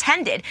men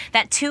pretended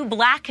that 2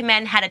 black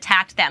men had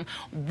attacked them.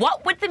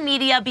 What would the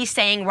media be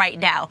saying right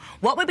now?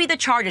 What would be the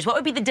charges? What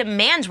would be the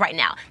demands right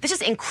now? This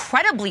is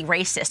incredibly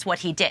racist, what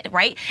he did,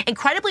 right?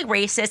 Incredibly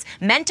racist,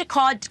 meant to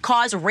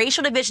cause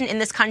racial division in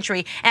this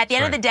country. And at the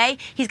end of the day,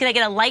 he's going to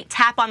get a light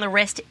tap on the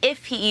wrist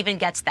if he even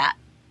gets that.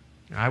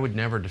 I would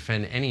never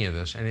defend any of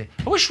this. I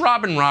wish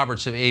Robin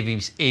Roberts of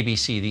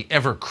ABC, the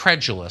ever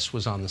credulous,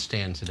 was on the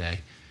stand today.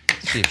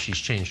 See if she's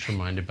changed her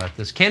mind about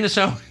this. Candace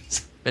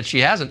Owens, bet she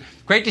hasn't.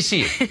 Great to see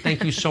you.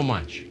 Thank you so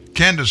much.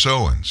 Candace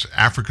Owens,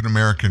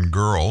 African-American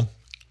girl,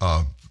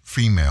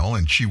 female,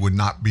 and she would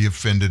not be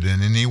offended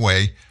in any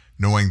way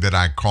knowing that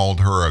I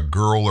called her a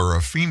girl or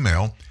a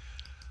female.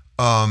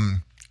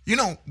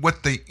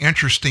 What the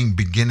interesting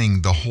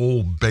beginning, the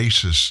whole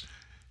basis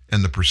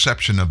and the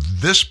perception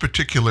of this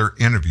particular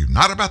interview,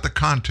 not about the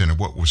content of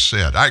what was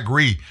said. I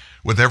agree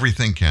with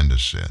everything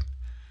Candace said.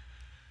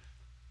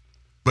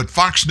 But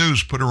Fox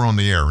News put her on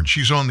the air, and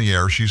she's on the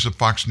air. She's a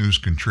Fox News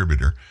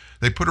contributor.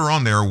 They put her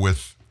on there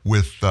with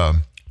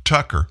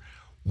Tucker.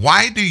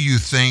 Why do you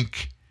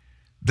think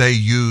they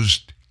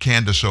used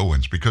Candace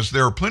Owens? Because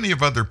there are plenty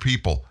of other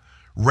people,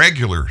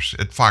 regulars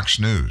at Fox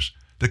News,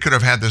 that could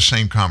have had the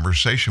same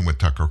conversation with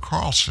Tucker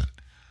Carlson.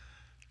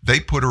 They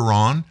put her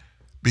on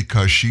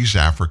because she's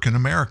African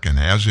American,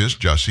 as is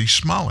Jussie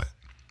Smollett.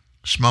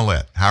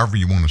 Smollett, however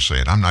you want to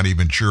say it. I'm not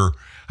even sure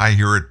I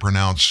hear it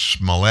pronounced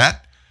Smollett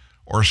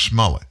or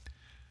Smollett.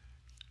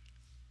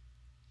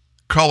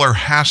 Color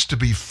has to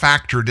be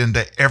factored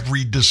into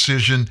every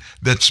decision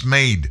that's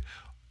made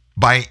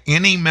by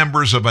any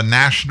members of a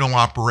national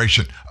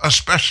operation,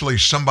 especially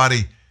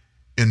somebody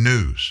in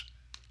news.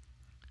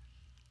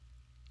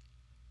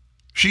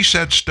 She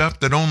said stuff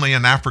that only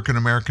an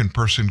African-American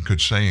person could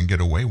say and get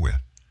away with.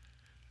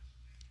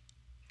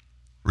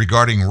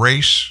 Regarding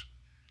race,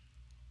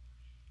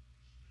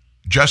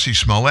 Jussie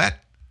Smollett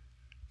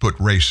put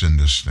race in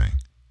this thing.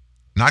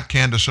 Not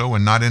Candace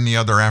Owens, not any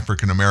other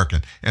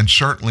African-American, and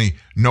certainly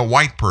no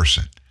white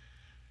person.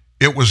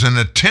 It was an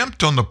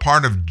attempt on the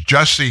part of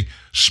Jussie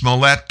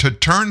Smollett to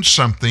turn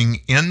something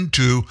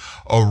into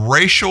a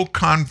racial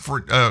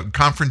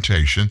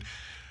confrontation,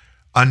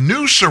 a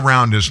noose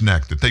around his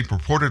neck that they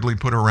purportedly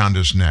put around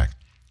his neck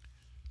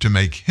to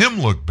make him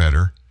look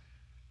better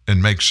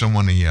and make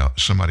somebody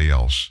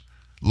else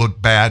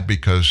look bad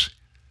because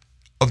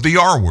of the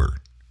R word.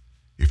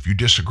 If you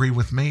disagree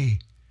with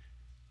me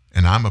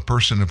and I'm a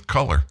person of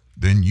color,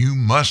 then you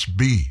must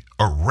be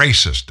a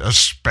racist,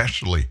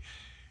 especially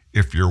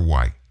if you're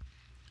white.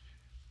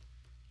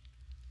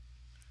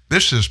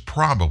 This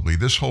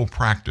whole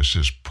practice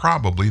is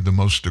probably the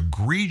most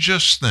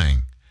egregious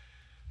thing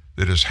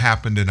that has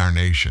happened in our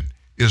nation,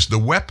 is the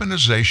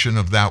weaponization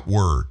of that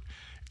word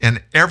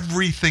and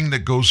everything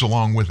that goes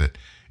along with it.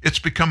 It's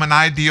become an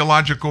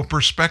ideological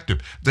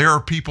perspective. There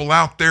are people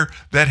out there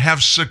that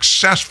have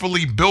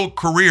successfully built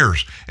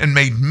careers and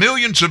made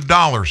millions of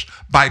dollars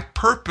by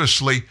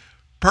purposely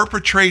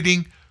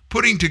perpetrating,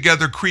 putting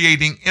together,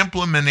 creating,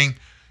 implementing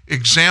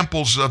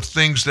examples of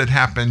things that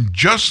happen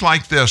just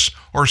like this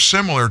or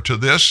similar to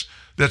this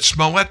that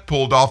Smollett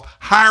pulled off,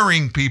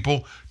 hiring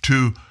people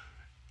to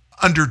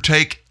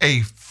undertake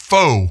a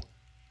faux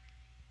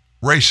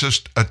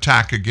racist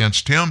attack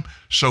against him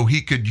so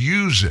he could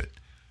use it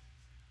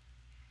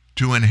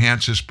to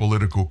enhance his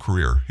political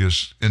career,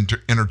 his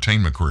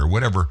entertainment career,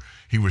 whatever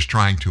he was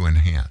trying to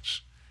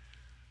enhance.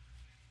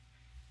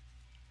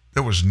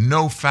 There was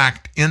no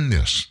fact in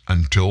this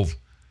until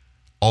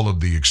all of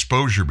the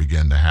exposure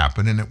began to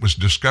happen, and it was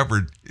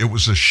discovered it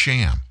was a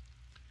sham.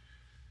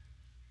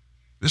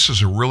 This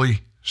is a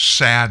really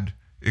sad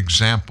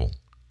example,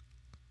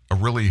 a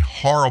really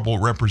horrible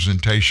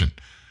representation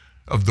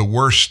of the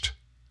worst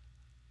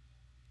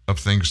of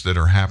things that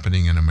are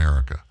happening in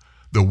America.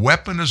 The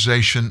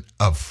weaponization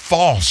of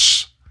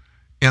false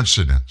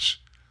incidents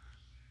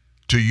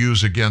to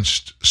use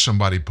against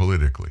somebody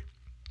politically.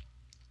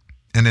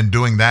 And in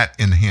doing that,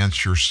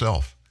 enhance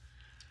yourself.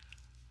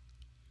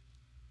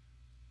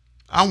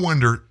 I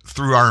wonder,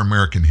 through our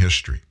American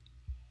history,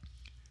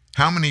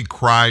 how many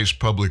cries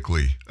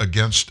publicly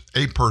against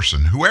a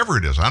person, whoever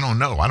it is, I don't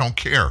know, I don't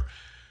care.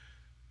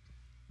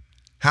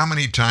 How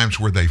many times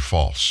were they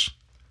false?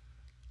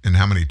 And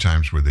how many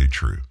times were they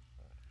true?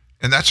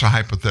 And that's a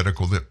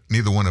hypothetical that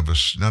none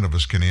of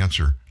us can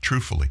answer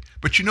truthfully.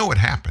 But you know what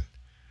happened.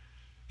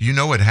 You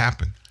know what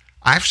happened.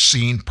 I've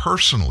seen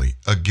personally,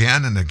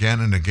 again and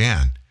again and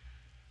again,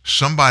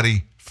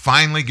 somebody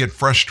finally get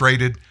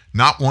frustrated,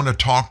 not want to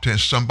talk to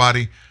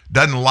somebody,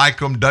 doesn't like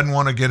them, doesn't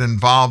want to get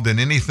involved in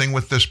anything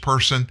with this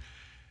person.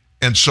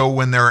 And so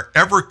when they're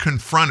ever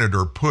confronted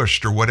or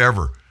pushed or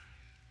whatever,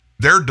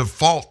 their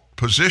default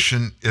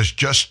position is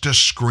just to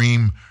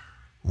scream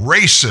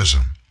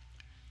racism.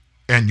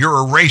 And you're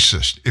a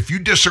racist. If you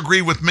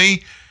disagree with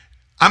me,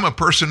 I'm a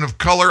person of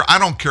color. I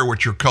don't care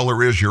what your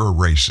color is, you're a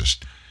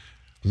racist.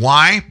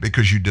 Why?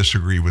 Because you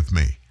disagree with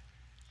me.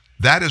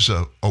 That is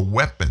a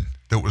weapon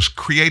that was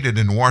created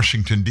in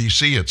Washington,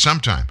 D.C. at some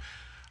time.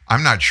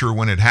 I'm not sure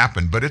when it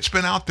happened, but it's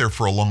been out there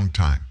for a long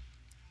time.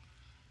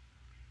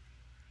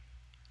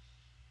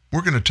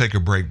 We're going to take a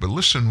break, but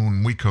listen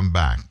when we come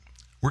back.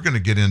 We're going to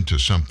get into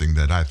something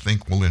that I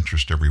think will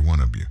interest every one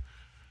of you.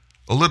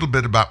 A little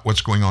bit about what's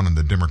going on in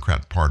the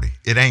Democrat Party.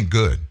 It ain't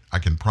good. I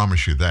can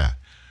promise you that.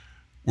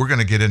 We're going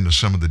to get into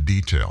some of the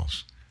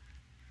details.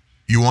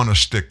 You want to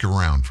stick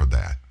around for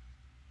that.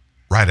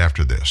 Right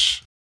after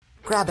this.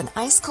 Grab an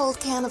ice-cold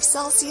can of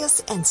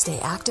Celsius and stay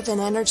active and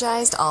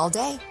energized all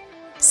day.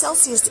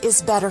 Celsius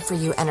is better for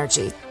you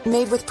energy,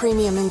 made with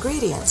premium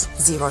ingredients,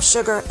 0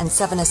 sugar, and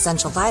 7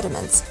 essential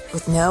vitamins,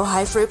 with no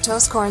high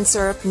fructose corn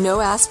syrup, no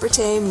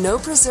aspartame, no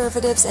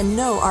preservatives, and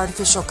no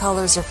artificial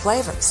colors or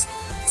flavors.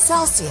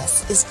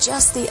 Celsius is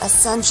just the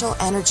essential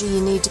energy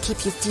you need to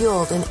keep you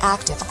fueled and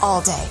active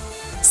all day.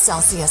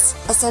 Celsius,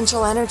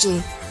 essential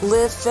energy.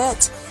 Live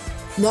fit.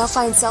 Now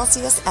find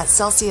Celsius at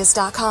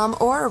Celsius.com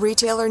or a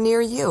retailer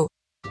near you.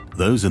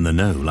 Those in the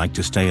know like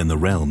to stay in the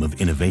realm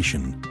of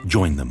innovation.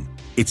 Join them.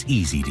 It's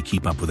easy to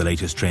keep up with the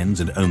latest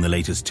trends and own the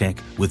latest tech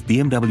with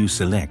BMW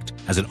Select,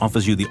 as it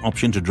offers you the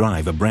option to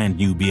drive a brand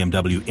new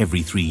BMW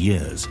every 3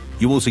 years.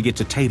 You also get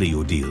to tailor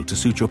your deal to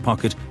suit your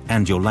pocket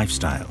and your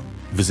lifestyle.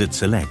 Visit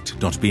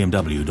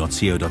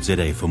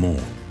select.bmw.co.za for more.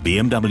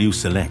 BMW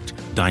Select,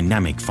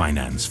 dynamic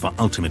finance for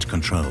ultimate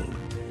control.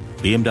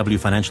 BMW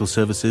Financial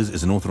Services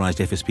is an authorized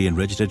FSP and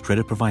registered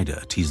credit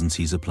provider. T's and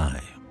C's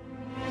apply.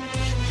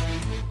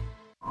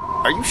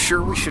 Are you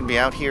sure we should be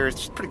out here?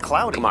 It's pretty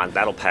cloudy. Come on,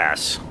 that'll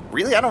pass.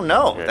 Really? I don't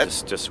know. Yeah,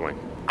 just swing.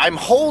 I'm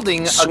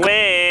holding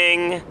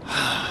Swing!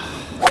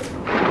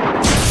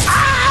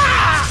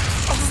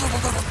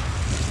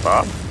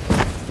 Bob?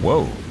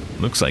 Whoa.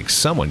 Looks like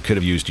someone could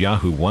have used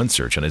Yahoo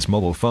OneSearch on his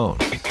mobile phone.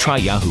 Try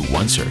Yahoo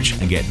OneSearch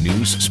and get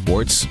news,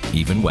 sports,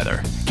 even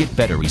weather. Get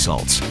better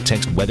results.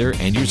 Text weather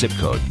and your zip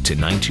code to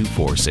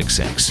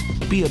 92466.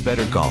 Be a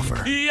better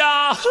golfer.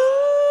 Yahoo!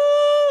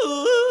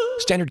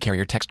 Standard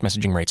carrier text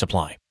messaging rates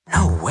apply.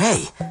 No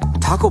way.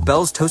 Taco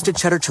Bell's Toasted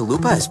Cheddar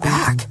Chalupa is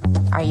back.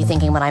 Are you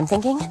thinking what I'm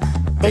thinking?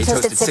 They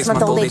toasted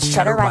 6-month-old aged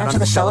cheddar right onto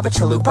the shell of a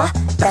chalupa.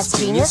 That's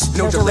genius,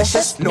 no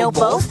delicious, no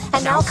both,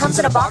 and now it comes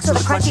in a box with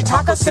a crunchy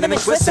taco, cinnamon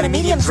twist, and a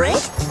medium drink?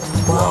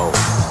 Whoa.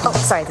 Oh,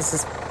 sorry, this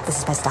is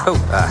my stop. Oh,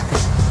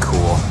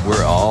 cool.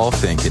 We're all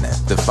thinking it.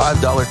 The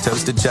 $5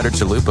 Toasted Cheddar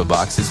Chalupa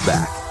box is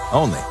back.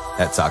 Only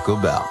at Taco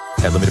Bell.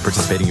 At limited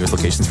participating U.S.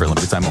 locations for a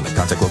limited time only.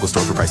 Contact local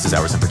store for prices,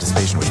 hours, and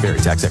participation which vary.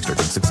 Tax extra.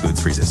 Drinks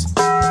excludes freezes.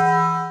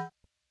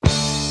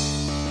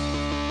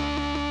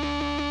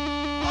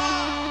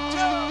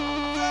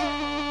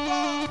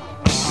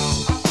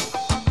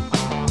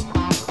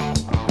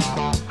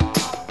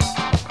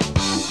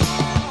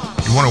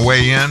 You want to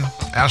weigh in,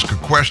 ask a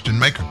question,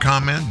 make a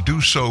comment, do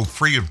so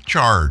free of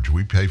charge.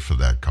 We pay for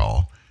that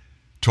call.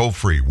 Toll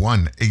free,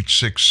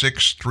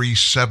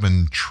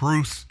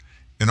 1-866-37-TRUTH.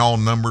 In all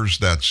numbers,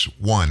 that's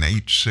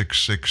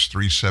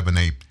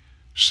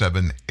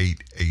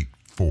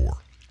 1-866-378-7884.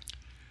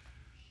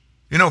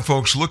 You know,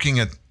 folks, looking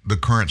at the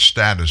current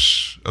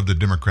status of the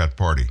Democrat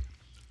Party,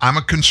 I'm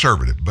a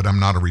conservative, but I'm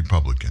not a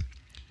Republican.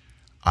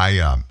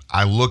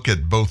 I look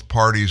at both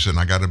parties, and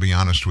I got to be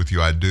honest with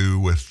you, I do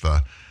with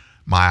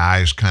my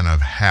eyes kind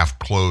of half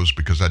closed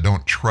because I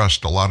don't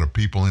trust a lot of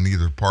people in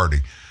either party.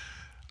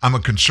 I'm a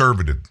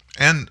conservative.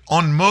 And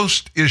on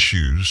most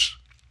issues,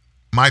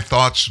 my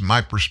thoughts,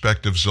 my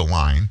perspectives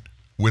align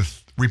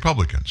with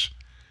Republicans.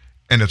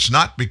 And it's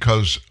not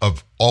because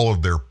of all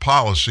of their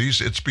policies,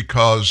 it's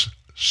because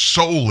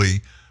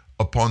solely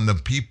upon the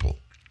people.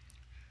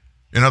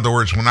 In other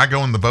words, when I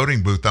go in the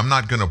voting booth, I'm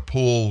not going to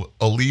pull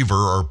a lever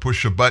or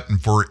push a button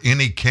for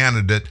any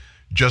candidate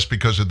just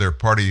because of their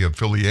party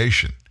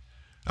affiliation.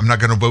 I'm not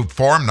going to vote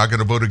for, I'm not going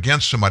to vote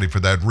against somebody for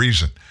that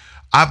reason.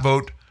 I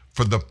vote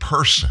for the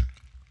person,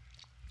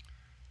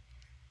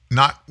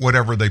 not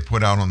whatever they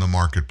put out on the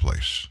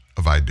marketplace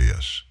of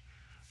ideas,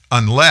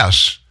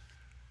 unless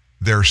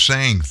they're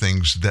saying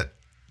things that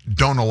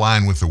don't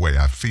align with the way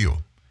I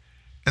feel.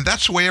 And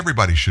that's the way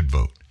everybody should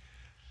vote.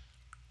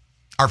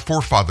 Our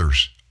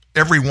forefathers,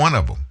 every one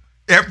of them,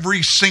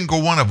 every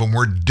single one of them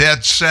were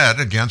dead set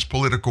against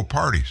political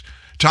parties.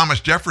 Thomas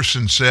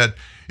Jefferson said,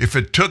 if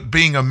it took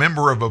being a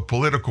member of a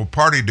political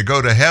party to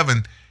go to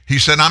heaven, he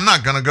said, I'm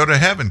not going to go to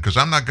heaven because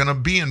I'm not going to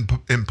be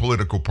in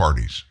political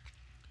parties.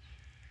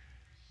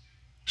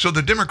 So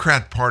the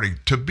Democrat Party,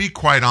 to be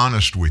quite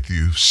honest with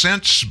you,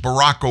 since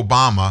Barack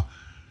Obama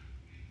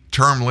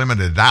term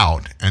limited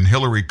out and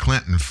Hillary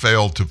Clinton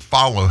failed to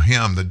follow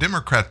him, the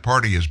Democrat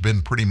Party has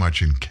been pretty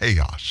much in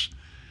chaos.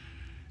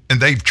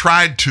 And they've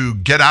tried to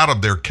get out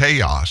of their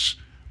chaos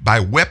by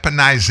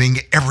weaponizing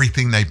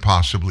everything they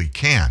possibly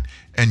can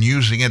and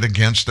using it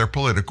against their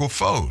political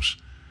foes.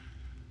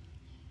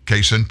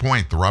 Case in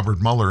point, the Robert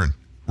Mueller and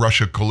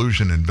Russia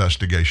collusion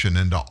investigation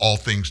into all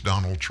things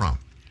Donald Trump.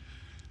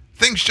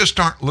 Things just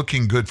aren't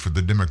looking good for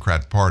the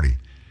Democrat Party,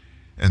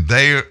 and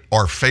they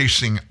are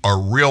facing a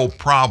real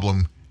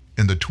problem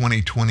in the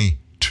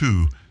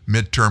 2022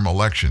 midterm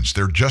elections.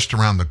 They're just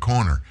around the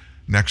corner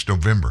next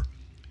November.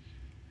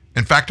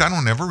 In fact, I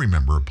don't ever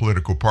remember a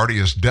political party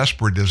as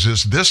desperate as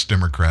is this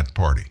Democrat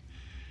Party.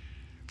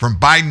 From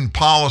Biden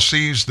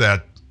policies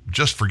that,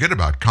 just forget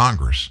about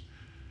Congress,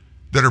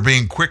 that are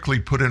being quickly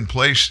put in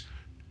place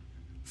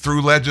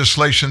through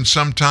legislation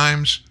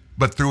sometimes,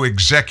 but through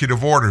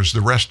executive orders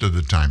the rest of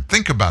the time.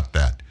 Think about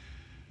that.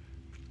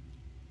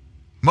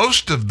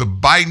 Most of the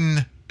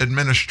Biden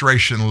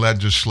administration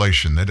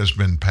legislation that has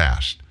been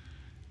passed,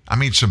 I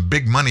mean some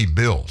big money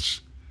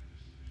bills,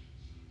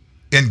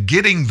 in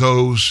getting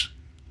those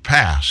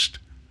passed,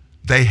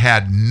 they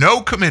had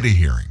no committee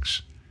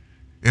hearings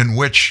in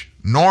which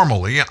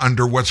normally,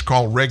 under what's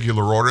called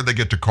regular order, they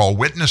get to call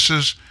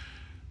witnesses,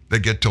 they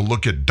get to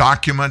look at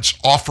documents,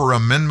 offer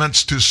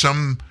amendments to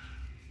some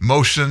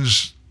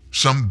motions,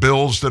 some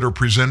bills that are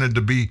presented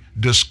to be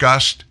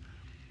discussed,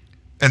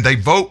 and they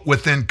vote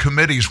within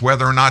committees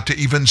whether or not to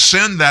even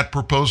send that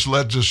proposed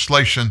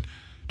legislation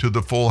to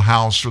the full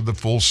House or the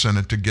full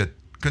Senate to get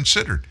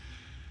considered.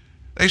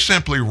 They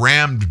simply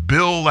rammed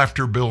bill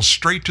after bill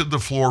straight to the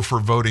floor for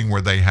voting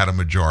where they had a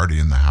majority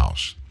in the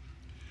House.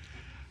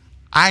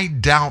 I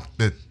doubt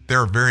that there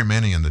are very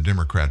many in the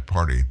Democrat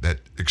Party that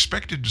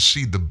expected to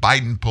see the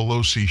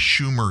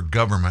Biden-Pelosi-Schumer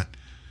government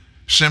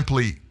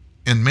simply,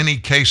 in many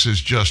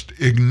cases, just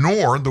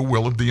ignore the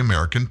will of the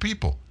American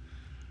people.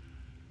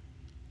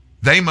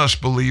 They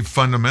must believe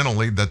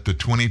fundamentally that the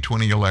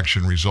 2020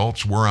 election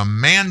results were a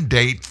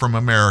mandate from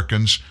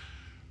Americans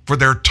for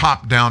their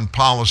top-down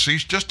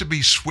policies just to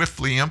be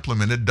swiftly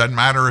implemented. Doesn't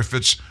matter if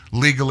it's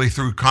legally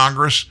through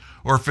Congress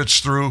or if it's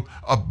through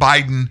a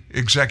Biden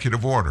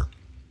executive order.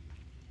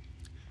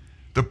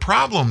 The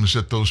problems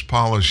that those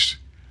policies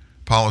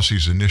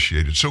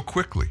initiated so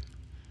quickly,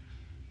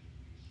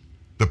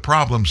 the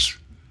problems,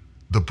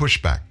 the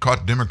pushback,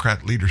 caught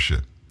Democrat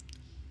leadership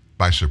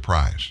by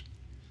surprise.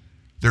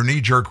 Their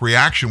knee-jerk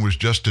reaction was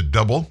just to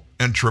double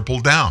and triple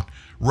down,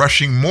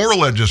 rushing more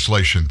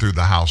legislation through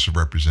the House of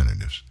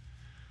Representatives.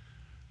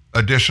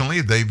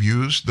 Additionally, they've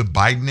used the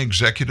Biden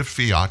executive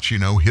fiat,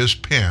 his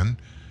pen,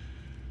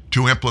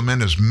 to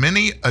implement as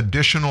many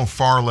additional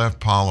far-left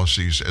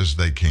policies as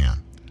they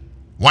can.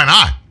 Why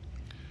not?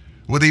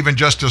 With even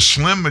just a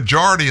slim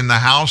majority in the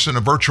House and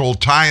a virtual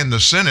tie in the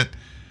Senate,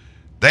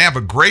 they have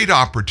a great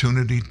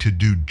opportunity to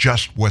do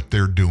just what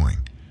they're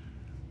doing.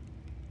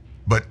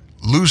 But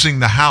losing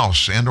the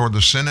House and or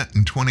the Senate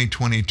in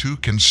 2022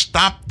 can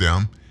stop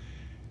them,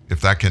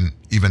 if that can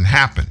even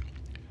happen.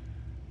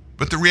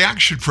 But the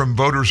reaction from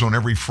voters on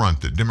every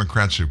front that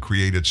Democrats have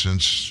created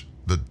since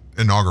the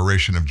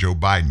inauguration of Joe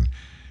Biden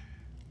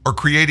are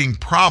creating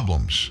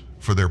problems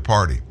for their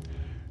party.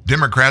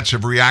 Democrats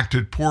have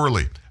reacted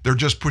poorly. They're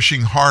just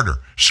pushing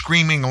harder,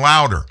 screaming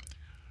louder,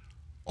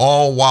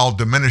 all while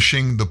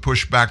diminishing the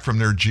pushback from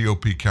their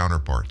GOP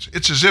counterparts.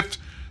 It's as if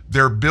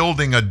they're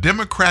building a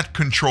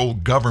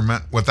Democrat-controlled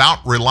government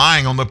without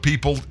relying on the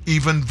people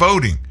even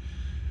voting.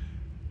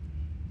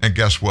 And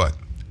guess what?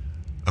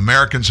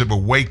 Americans have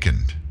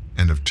awakened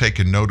and have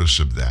taken notice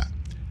of that.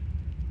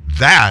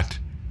 That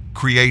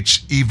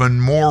creates even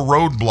more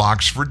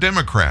roadblocks for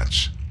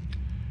Democrats.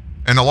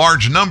 And a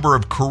large number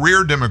of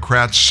career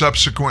Democrats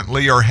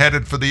subsequently are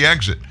headed for the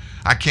exit.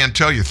 I can't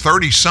tell you,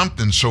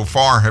 30-something so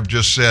far have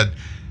just said,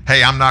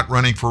 hey, I'm not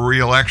running for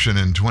re-election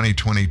in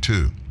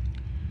 2022.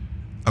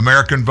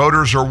 American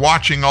voters are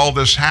watching all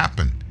this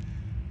happen,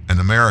 and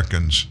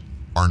Americans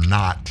are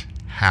not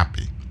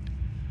happy.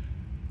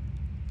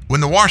 When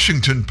the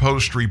Washington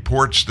Post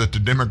reports that the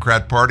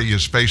Democrat Party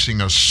is facing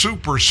a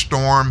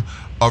superstorm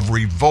of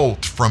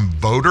revolt from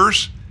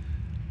voters,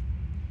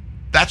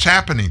 that's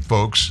happening,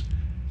 folks.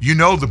 You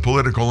know the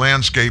political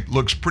landscape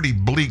looks pretty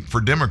bleak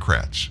for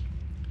Democrats.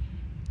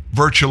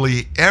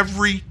 Virtually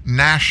every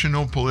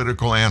national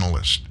political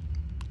analyst,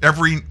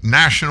 every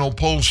national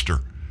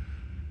pollster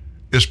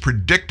is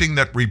predicting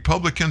that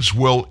Republicans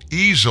will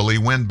easily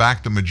win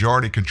back the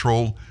majority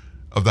control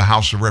of the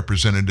House of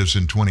Representatives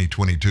in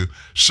 2022.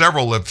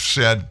 Several have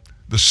said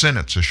the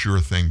Senate's a sure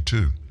thing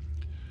too.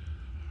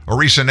 A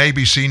recent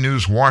ABC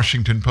News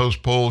Washington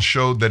Post poll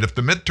showed that if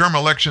the midterm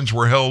elections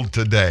were held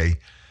today,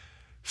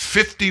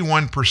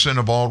 51%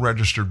 of all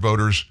registered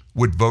voters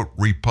would vote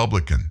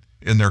Republican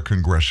in their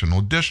congressional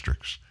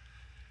districts.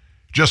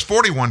 Just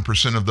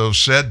 41% of those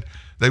said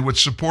they would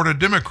support a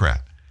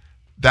Democrat.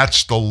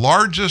 That's the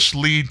largest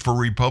lead for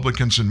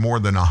Republicans in more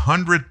than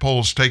 100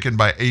 polls taken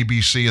by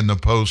ABC and the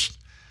Post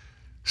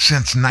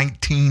since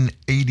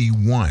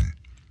 1981.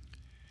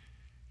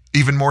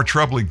 Even more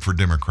troubling for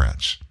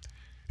Democrats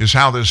is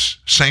how this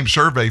same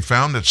survey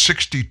found that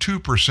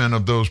 62%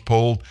 of those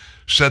polled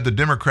said the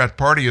Democrat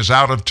Party is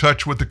out of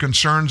touch with the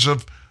concerns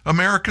of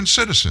American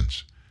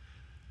citizens.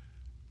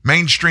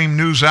 Mainstream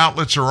news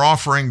outlets are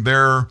offering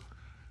their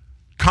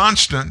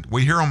constant,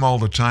 we hear them all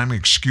the time,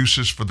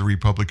 excuses for the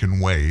Republican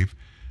wave.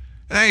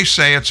 They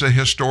say it's a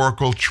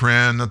historical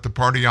trend that the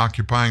party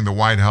occupying the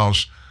White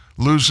House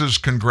loses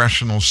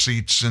congressional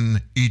seats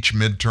in each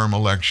midterm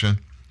election.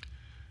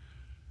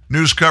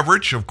 News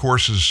coverage, of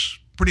course, is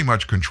pretty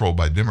much controlled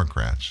by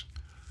Democrats.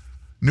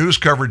 News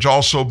coverage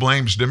also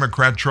blames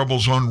Democrat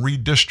troubles on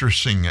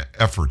redistricting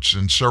efforts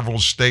in several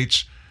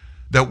states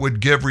that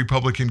would give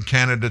Republican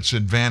candidates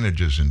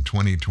advantages in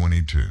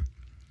 2022.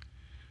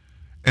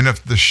 And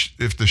if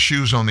the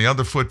shoe's on the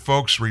other foot,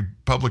 folks,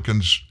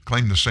 Republicans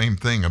claim the same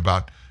thing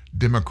about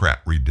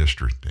Democrat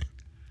redistricting.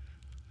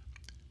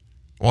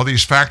 While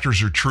these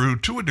factors are true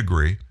to a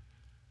degree,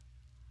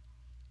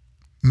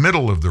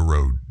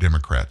 middle-of-the-road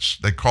Democrats,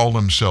 they call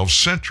themselves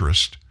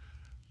centrist,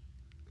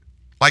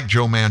 like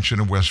Joe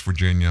Manchin of West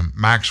Virginia,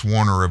 Max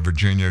Warner of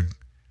Virginia,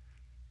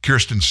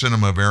 Kirsten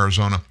Sinema of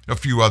Arizona, a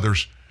few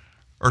others,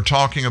 are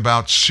talking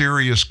about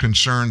serious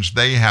concerns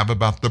they have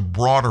about the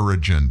broader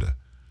agenda,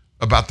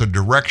 about the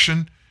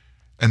direction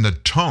and the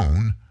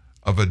tone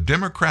of a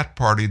Democrat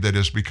Party that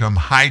has become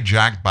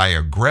hijacked by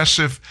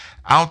aggressive,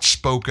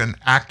 outspoken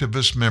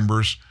activist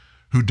members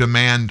who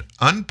demand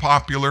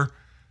unpopular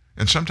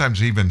and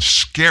sometimes even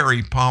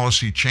scary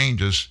policy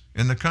changes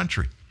in the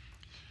country.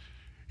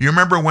 You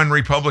remember when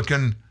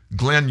Republican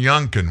Glenn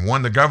Youngkin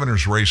won the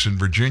governor's race in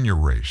Virginia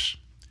race?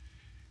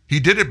 He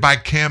did it by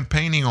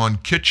campaigning on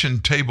kitchen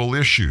table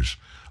issues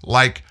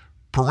like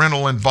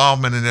parental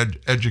involvement in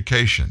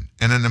education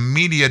and an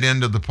immediate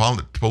end to the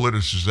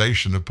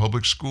politicization of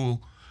public school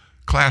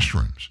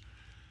classrooms.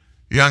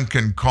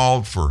 Youngkin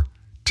called for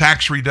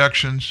tax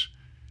reductions.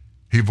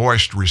 He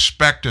voiced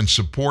respect and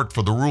support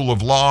for the rule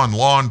of law and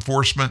law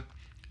enforcement.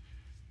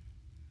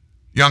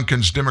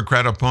 Youngkin's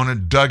Democrat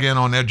opponent dug in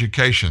on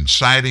education,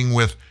 siding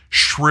with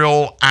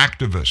shrill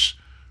activists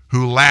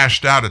who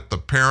lashed out at the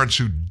parents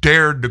who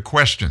dared to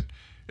question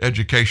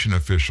education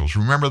officials.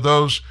 Remember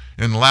those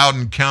in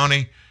Loudoun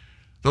County?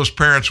 Those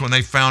parents, when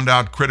they found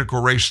out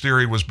critical race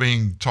theory was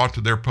being taught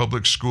to their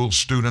public school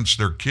students,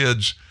 their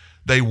kids,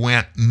 they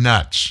went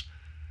nuts.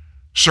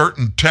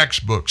 Certain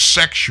textbooks,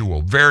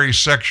 sexual, very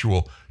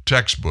sexual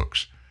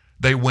textbooks,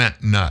 they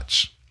went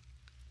nuts.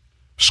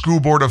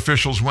 School board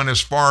officials went as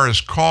far as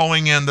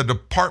calling in the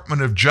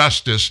Department of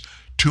Justice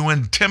to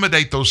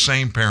intimidate those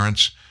same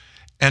parents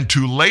and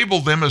to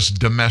label them as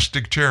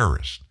domestic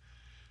terrorists.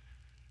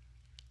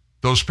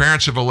 Those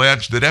parents have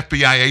alleged that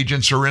FBI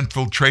agents are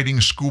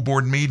infiltrating school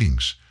board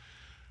meetings.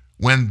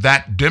 When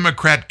that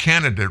Democrat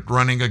candidate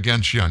running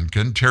against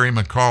Youngkin, Terry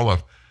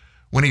McAuliffe,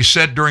 when he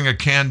said during a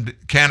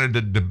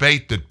candidate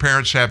debate that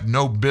parents have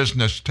no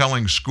business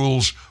telling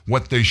schools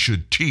what they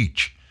should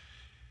teach,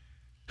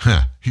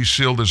 he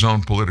sealed his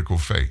own political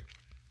fate.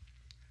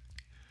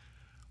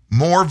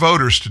 More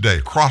voters today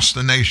across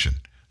the nation,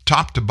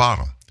 top to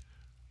bottom,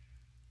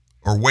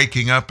 are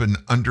waking up and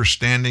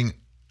understanding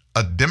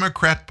a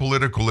Democrat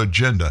political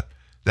agenda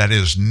that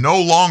is no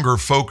longer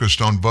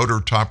focused on voter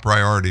top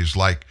priorities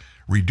like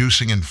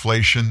reducing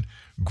inflation,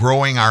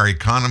 growing our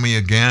economy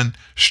again,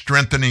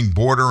 strengthening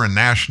border and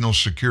national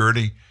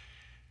security.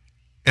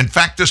 In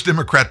fact, this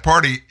Democrat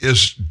Party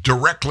is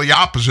directly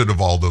opposite of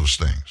all those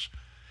things.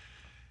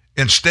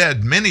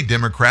 Instead, many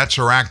Democrats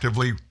are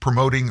actively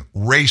promoting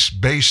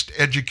race-based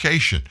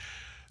education.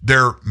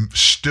 They're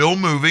still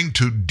moving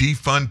to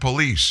defund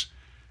police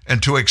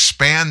and to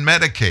expand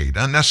Medicaid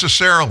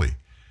unnecessarily,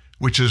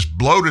 which has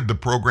bloated the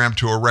program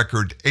to a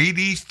record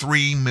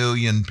 83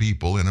 million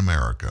people in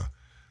America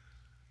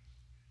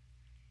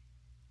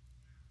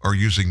are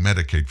using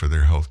Medicaid for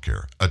their health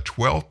care, a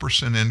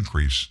 12%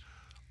 increase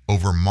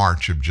over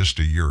March of just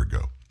a year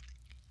ago.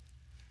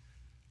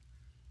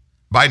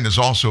 Biden is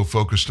also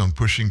focused on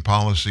pushing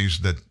policies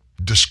that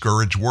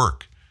discourage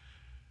work.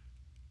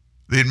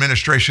 The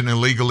administration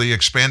illegally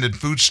expanded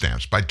food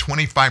stamps by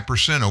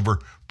 25% over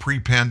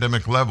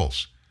pre-pandemic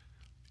levels,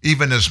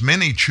 even as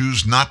many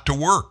choose not to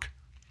work.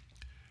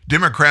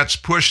 Democrats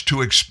pushed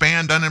to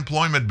expand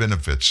unemployment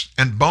benefits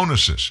and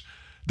bonuses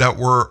that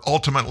were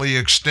ultimately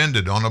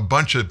extended on a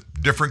bunch of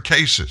different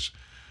cases.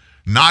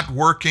 Not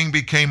working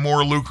became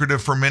more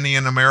lucrative for many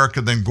in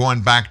America than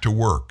going back to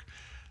work.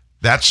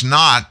 That's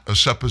not a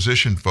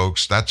supposition,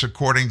 folks. That's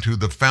according to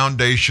the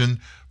Foundation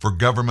for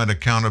Government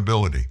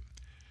Accountability.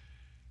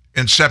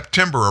 In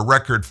September, a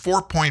record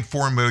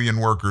 4.4 million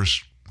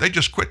workers, they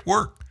just quit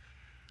work,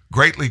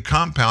 greatly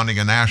compounding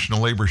a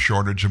national labor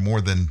shortage of more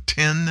than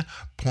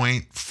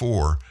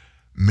 10.4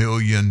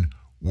 million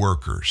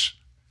workers.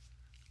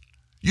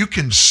 You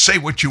can say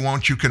what you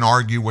want, you can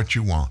argue what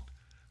you want,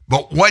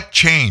 but what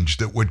changed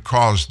that would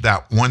cause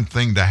that one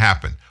thing to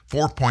happen?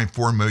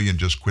 4.4 million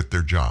just quit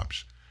their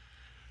jobs.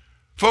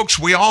 Folks,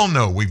 we all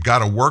know we've got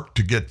to work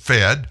to get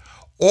fed,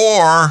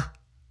 or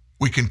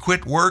we can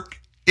quit work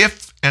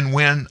if and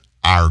when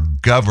our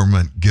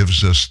government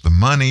gives us the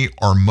money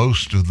or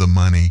most of the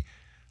money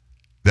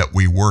that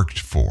we worked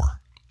for.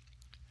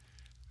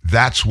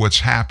 That's what's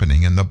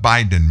happening in the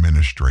Biden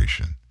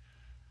administration.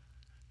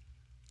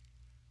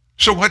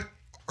 So what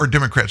are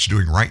Democrats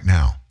doing right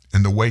now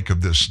in the wake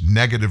of this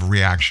negative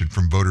reaction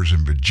from voters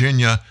in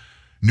Virginia,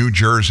 New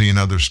Jersey, and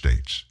other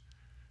states?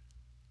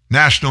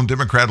 National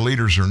Democrat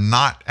leaders are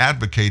not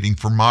advocating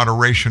for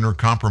moderation or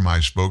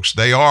compromise, folks.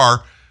 They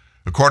are,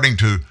 according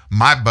to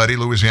my buddy,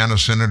 Louisiana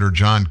Senator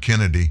John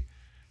Kennedy,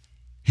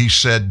 he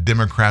said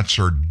Democrats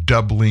are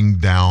doubling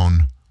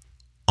down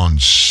on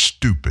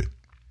stupid.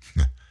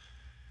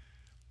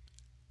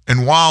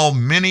 And while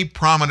many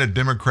prominent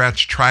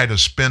Democrats try to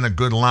spin a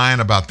good line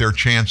about their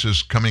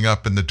chances coming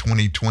up in the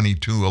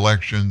 2022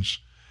 elections,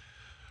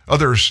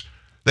 others,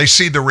 they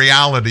see the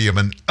reality of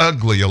an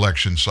ugly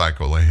election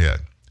cycle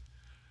ahead.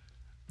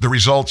 The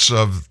results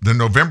of the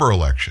November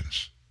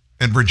elections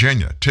in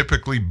Virginia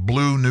typically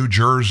blew New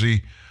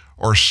Jersey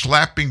or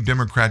slapping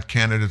Democrat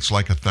candidates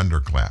like a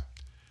thunderclap.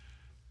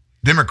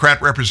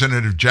 Democrat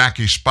Representative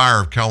Jackie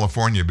Speier of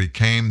California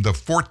became the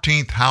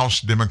 14th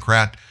House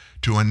Democrat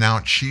to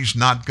announce she's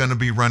not going to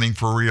be running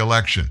for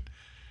re-election.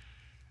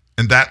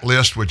 And that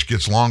list, which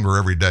gets longer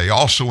every day,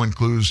 also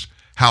includes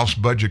House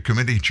Budget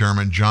Committee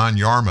Chairman John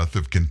Yarmuth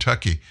of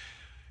Kentucky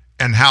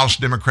and House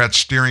Democrat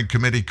Steering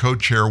Committee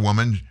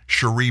co-chairwoman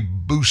Cherie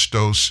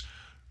Bustos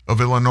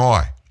of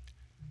Illinois.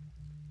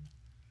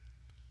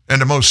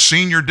 And the most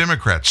senior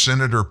Democrat,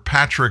 Senator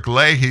Patrick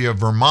Leahy of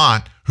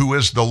Vermont, who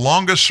is the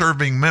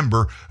longest-serving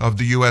member of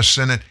the U.S.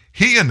 Senate,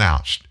 he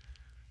announced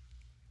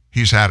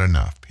he's had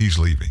enough. He's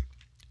leaving.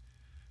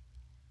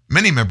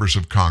 Many members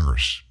of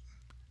Congress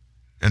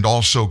and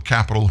also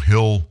Capitol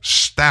Hill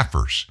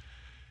staffers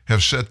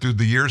have said through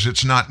the years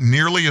it's not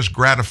nearly as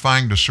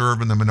gratifying to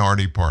serve in the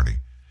minority party.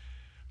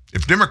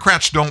 If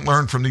Democrats don't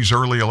learn from these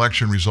early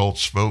election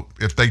results, vote,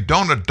 if they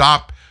don't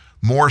adopt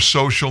more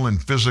social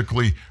and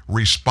physically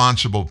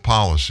responsible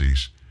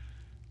policies,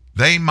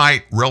 they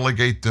might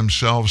relegate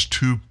themselves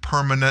to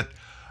permanent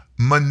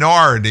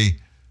minority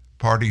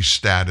party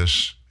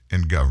status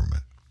in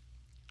government.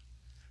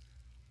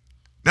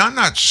 Now, I'm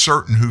not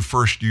certain who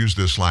first used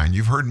this line.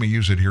 You've heard me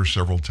use it here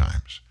several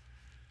times.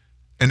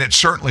 And it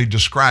certainly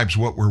describes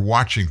what we're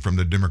watching from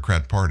the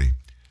Democrat Party.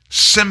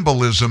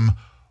 Symbolism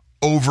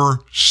over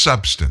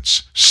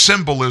substance.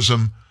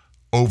 Symbolism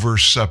over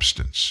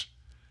substance.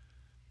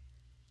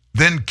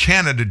 Then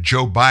candidate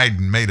Joe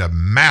Biden made a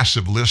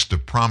massive list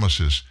of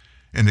promises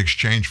in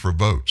exchange for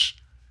votes.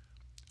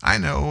 I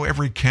know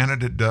every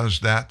candidate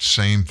does that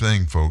same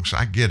thing, folks.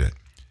 I get it.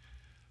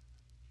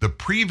 The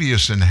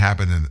previous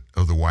inhabitant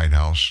of the White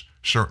House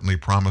certainly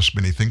promised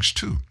many things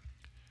too.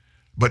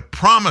 But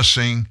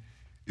promising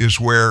is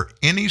where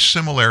any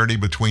similarity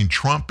between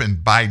Trump and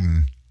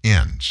Biden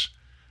ends.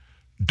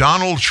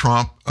 Donald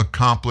Trump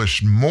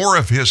accomplished more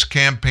of his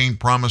campaign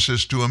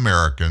promises to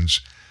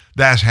Americans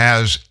than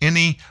has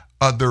any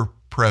other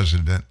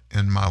president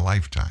in my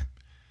lifetime.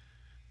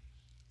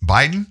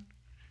 Biden?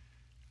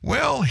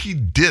 Well, he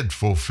did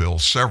fulfill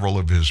several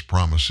of his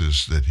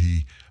promises that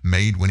he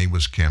made when he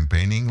was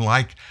campaigning,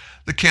 like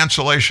the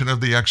cancellation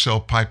of the XL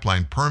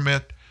pipeline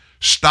permit,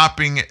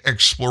 stopping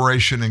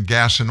exploration in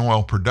gas and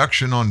oil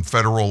production on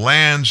federal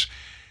lands.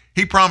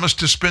 He promised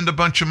to spend a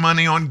bunch of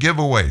money on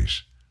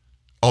giveaways,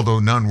 although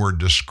none were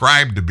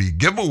described to be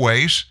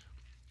giveaways.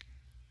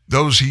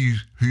 Those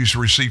he's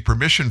received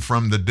permission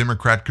from the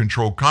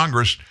Democrat-controlled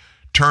Congress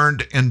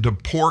turned into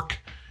pork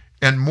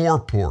and more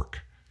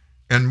pork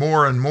and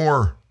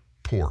more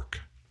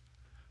pork.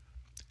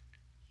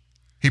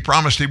 He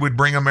promised he would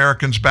bring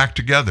Americans back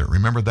together.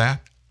 Remember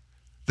that?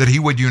 That he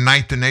would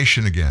unite the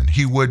nation again.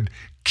 He would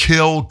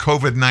kill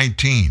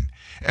COVID-19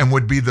 and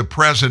would be the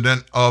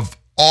president of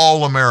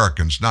all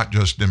Americans, not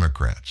just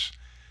Democrats.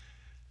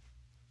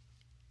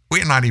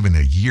 We're not even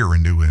a year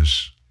into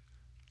his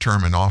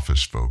term in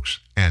office, folks,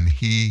 and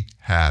he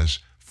has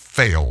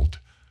failed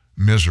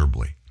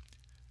miserably.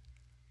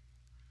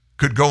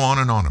 Could go on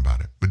and on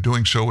about it, but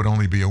doing so would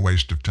only be a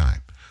waste of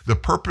time. The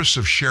purpose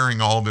of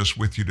sharing all this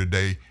with you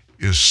today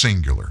is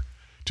singular,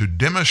 to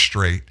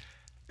demonstrate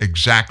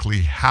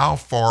exactly how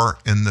far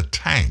in the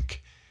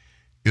tank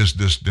is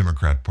this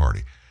Democrat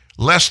Party.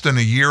 Less than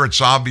a year, it's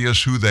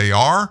obvious who they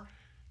are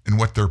and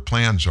what their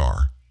plans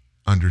are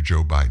under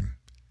Joe Biden.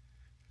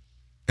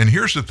 And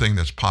here's the thing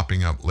that's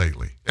popping up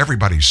lately.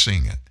 Everybody's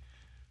seeing it.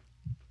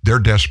 Their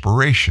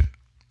desperation.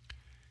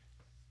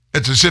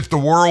 It's as if the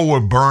world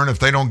would burn if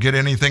they don't get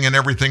anything and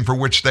everything for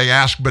which they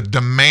ask but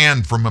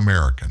demand from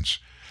Americans.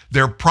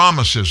 Their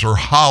promises are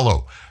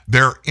hollow.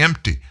 They're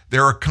empty.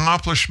 Their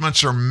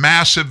accomplishments are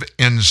massive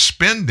in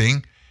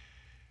spending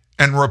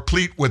and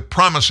replete with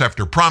promise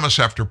after promise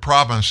after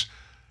promise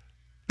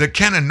that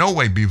can in no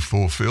way be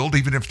fulfilled,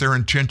 even if their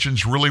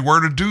intentions really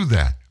were to do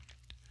that.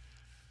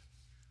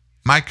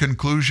 My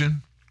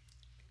conclusion,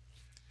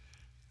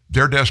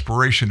 their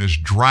desperation is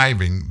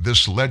driving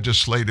this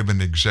legislative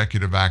and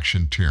executive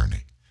action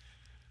tyranny.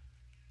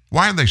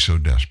 Why are they so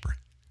desperate?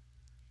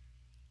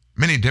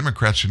 Many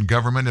Democrats in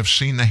government have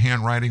seen the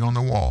handwriting on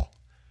the wall.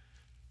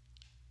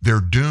 They're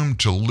doomed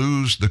to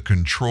lose the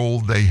control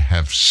they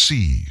have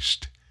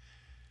seized.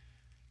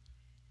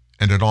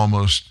 And it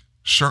almost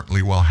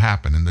certainly will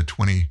happen in the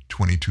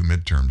 2022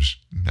 midterms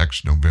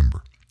next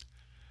November.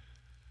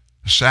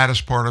 The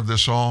saddest part of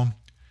this all,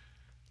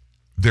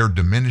 they're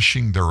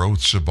diminishing their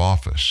oaths of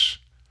office,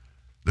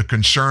 the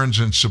concerns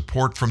and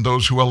support from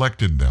those who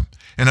elected them,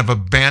 and have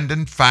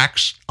abandoned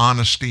facts,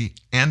 honesty,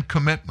 and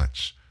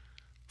commitments.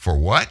 For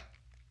what?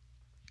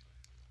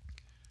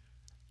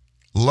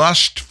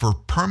 Lust for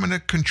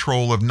permanent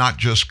control of not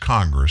just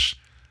Congress,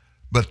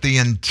 but the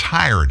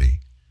entirety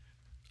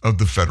of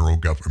the federal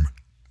government.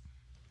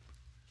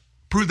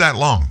 Prove that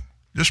wrong.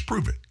 Just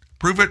prove it.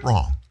 Prove it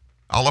wrong.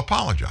 I'll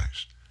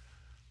apologize.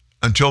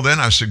 Until then,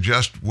 I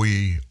suggest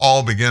we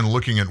all begin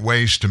looking at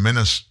ways to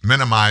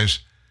minimize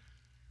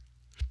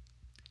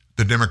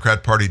the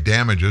Democrat Party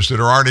damages that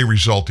are already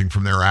resulting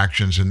from their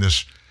actions in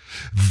this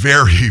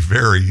very,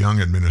 very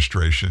young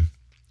administration.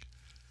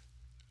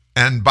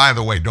 And by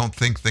the way, don't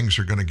think things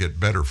are going to get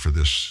better for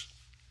this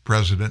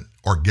president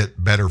or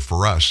get better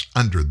for us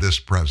under this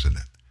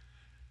president.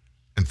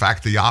 In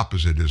fact, the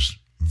opposite is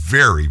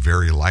very,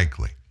 very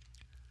likely.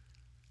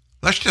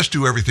 Let's just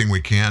do everything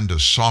we can to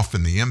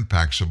soften the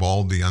impacts of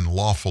all the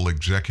unlawful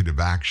executive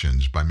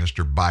actions by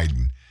Mr.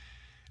 Biden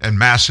and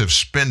massive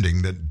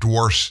spending that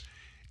dwarfs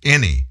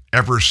any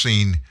ever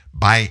seen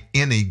by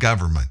any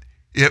government.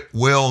 It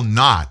will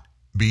not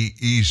be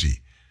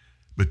easy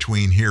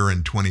between here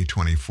and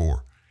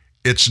 2024.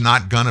 It's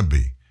not going to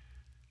be.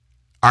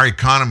 Our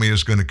economy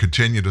is going to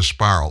continue to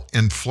spiral.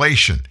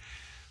 Inflation.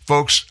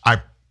 Folks, I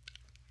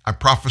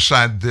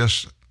prophesied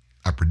this,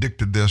 I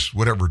predicted this,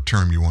 whatever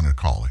term you want to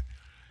call it.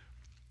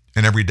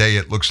 And every day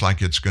it looks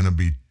like it's going to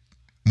be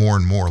more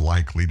and more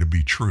likely to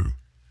be true.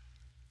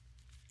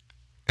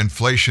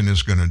 Inflation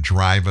is going to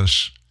drive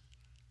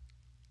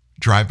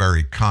our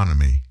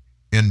economy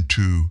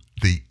into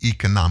the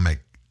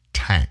economic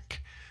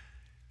tank.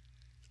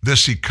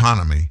 This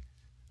economy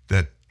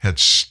that had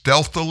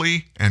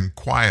stealthily and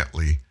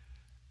quietly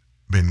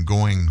been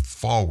going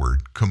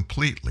forward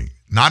completely.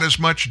 Not as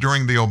much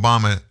during the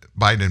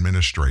Obama-Biden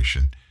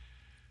administration,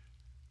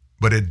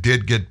 but it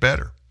did get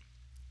better.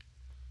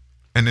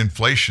 And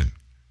inflation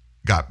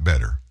got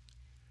better.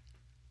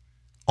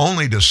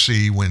 Only to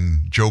see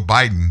when Joe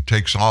Biden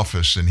takes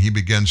office and he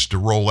begins to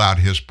roll out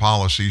his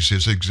policies,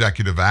 his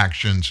executive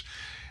actions,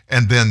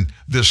 and then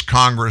this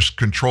Congress,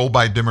 controlled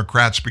by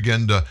Democrats,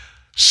 begin to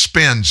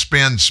spin.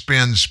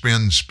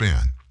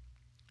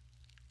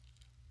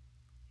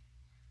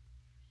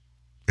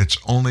 It's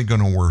only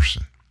going to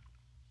worsen.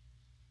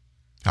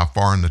 How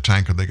far in the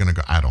tank are they going to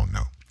go? I don't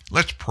know.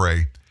 Let's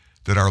pray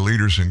that our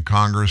leaders in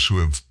Congress who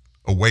have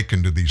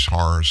awakened to these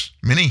horrors,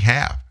 many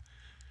have.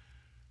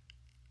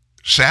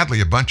 Sadly,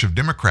 a bunch of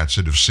Democrats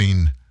that have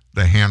seen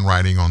the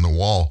handwriting on the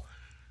wall,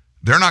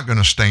 they're not going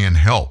to stay and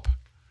help.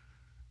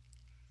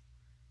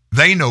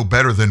 They know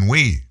better than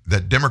we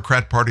that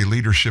Democrat Party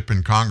leadership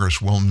in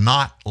Congress will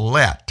not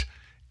let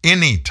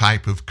any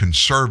type of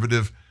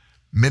conservative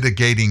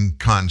mitigating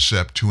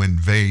concept to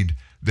invade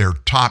their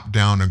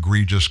top-down,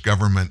 egregious,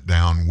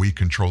 government-down, we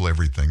control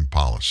everything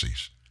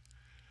policies.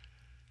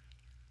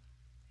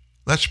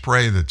 Let's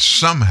pray that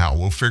somehow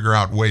we'll figure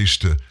out ways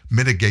to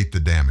mitigate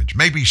the damage,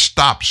 maybe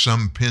stop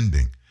some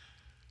pending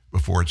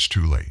before it's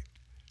too late.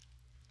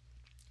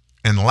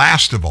 And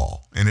last of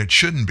all, and it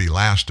shouldn't be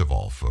last of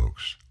all,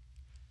 folks,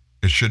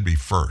 it should be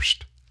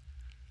first.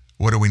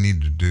 What do we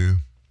need to do?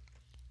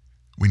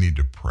 We need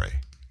to pray.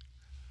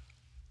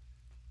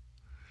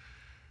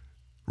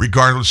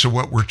 Regardless of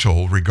what we're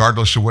told,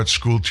 regardless of what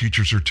school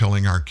teachers are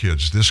telling our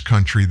kids, this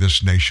country,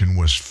 this nation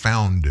was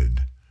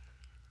founded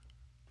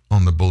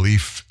on the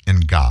belief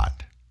in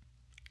God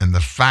and the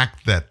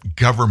fact that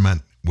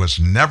government was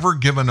never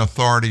given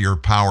authority or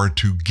power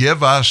to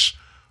give us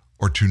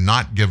or to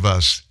not give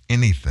us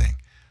anything.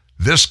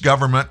 This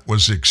government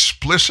was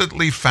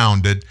explicitly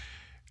founded,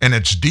 and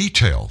it's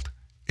detailed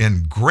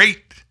in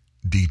great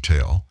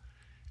detail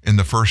in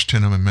the first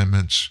 10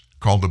 amendments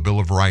called the Bill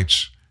of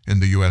Rights in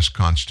the U.S.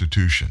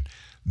 Constitution.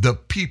 The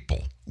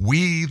people,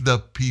 we the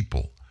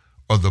people,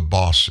 are the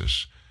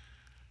bosses.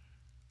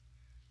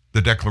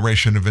 The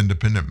Declaration of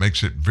Independence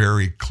makes it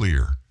very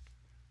clear.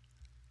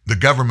 The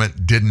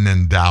government didn't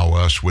endow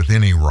us with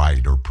any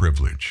right or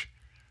privilege.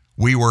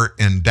 We were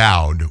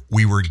endowed,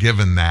 we were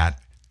given that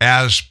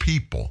as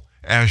people,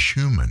 as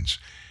humans,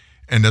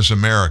 and as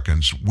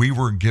Americans. We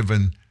were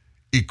given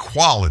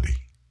equality.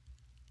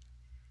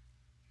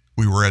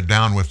 We were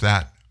endowed with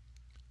that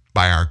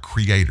by our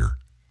Creator,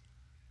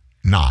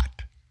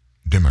 not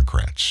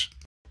Democrats.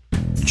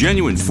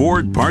 Genuine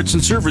Ford Parts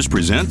and Service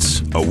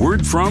presents a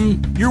word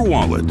from your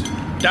wallet.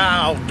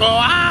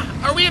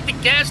 Are we at the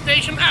gas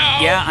station?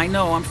 Yeah, I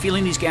know. I'm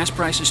feeling these gas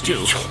prices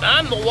too.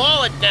 I'm the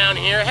wallet down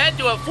here. Head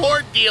to a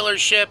Ford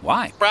dealership.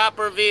 Why?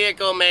 Proper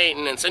vehicle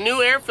maintenance. A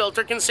new air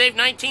filter can save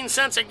 19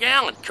 cents a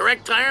gallon.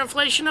 Correct tire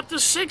inflation up to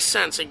 6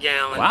 cents a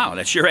gallon. Wow,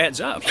 that sure adds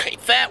up.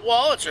 Fat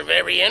wallets are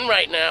very in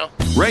right now.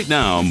 Right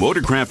now,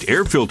 Motorcraft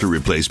air filter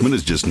replacement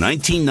is just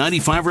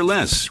 $19.95 or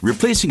less.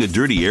 Replacing a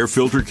dirty air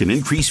filter can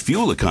increase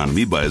fuel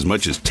economy by as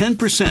much as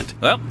 10%.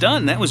 Well,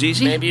 done. That was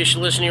easy. Maybe you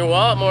should listen to your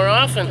wallet more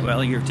often.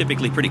 Well, you're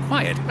typically pretty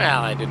quiet.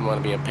 Well, I didn't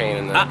want to be a pain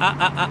in the...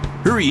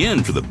 Hurry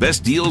in for the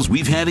best deals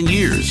we've had in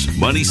years.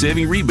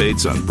 Money-saving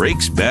rebates on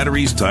brakes,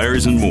 batteries,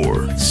 tires, and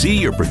more. See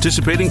your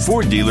participating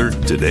Ford dealer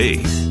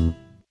today.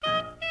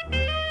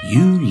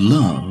 You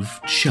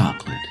love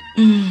chocolate.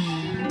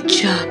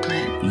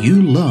 Chocolate.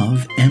 You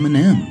love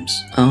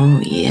M&Ms.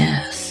 Oh,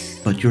 yes.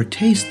 But your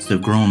tastes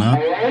have grown up,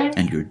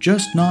 and you're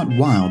just not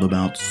wild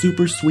about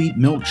super sweet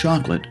milk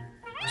chocolate,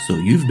 so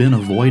you've been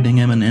avoiding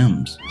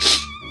M&Ms.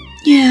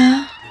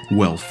 Yeah.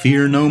 Well,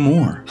 fear no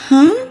more.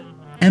 Huh?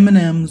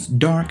 M&M's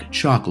Dark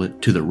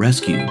Chocolate to the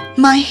rescue.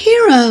 My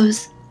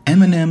heroes.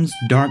 M&M's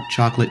Dark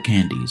Chocolate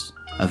Candies.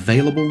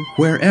 Available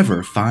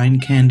wherever fine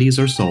candies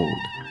are sold.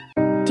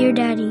 Dear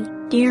Daddy,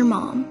 dear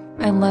Mom,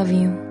 I love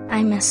you.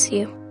 I miss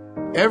you.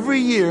 Every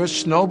year,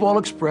 Snowball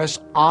Express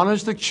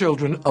honors the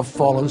children of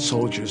fallen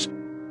soldiers.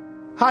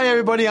 Hi,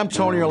 everybody. I'm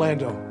Tony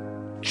Orlando.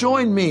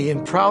 Join me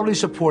in proudly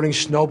supporting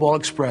Snowball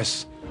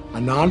Express, a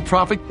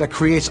nonprofit that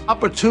creates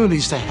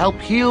opportunities to help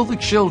heal the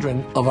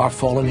children of our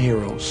fallen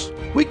heroes.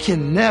 We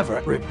can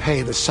never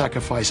repay the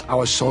sacrifice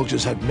our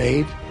soldiers have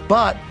made,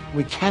 but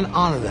we can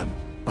honor them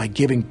by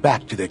giving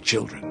back to their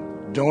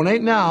children.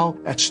 Donate now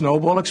at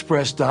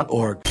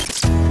snowballexpress.org.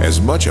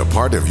 As much a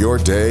part of your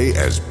day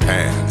as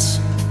pants.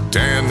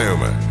 Dan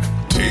Newman,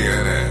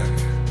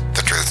 TNN,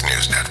 the Truth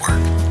News Network.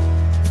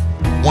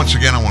 Once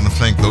again, I want to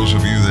thank those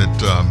of you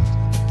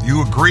that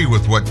you agree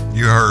with what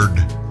you heard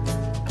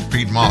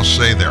Pete Moss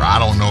say there. I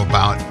don't know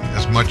about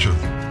as much of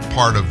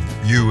part of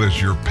you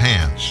as your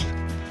pants,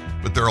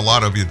 but there are a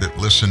lot of you that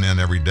listen in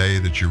every day,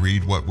 that you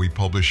read what we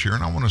publish here,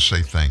 and I want to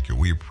say thank you.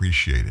 We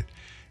appreciate it.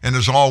 And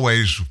as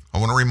always, I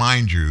want to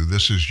remind you,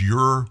 this is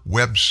your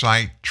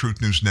website,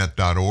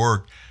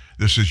 truthnewsnet.org.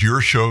 This is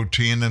your show,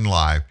 TNN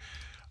Live.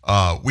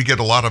 We get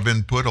a lot of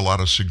input, a lot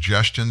of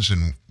suggestions,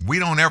 and we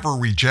don't ever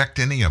reject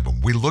any of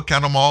them. We look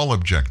at them all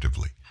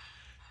objectively.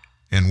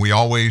 And we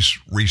always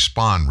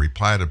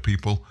reply to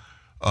people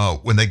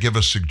when they give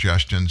us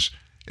suggestions,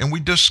 and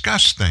we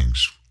discuss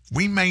things.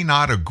 We may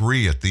not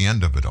agree at the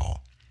end of it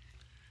all.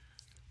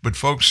 But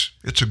folks,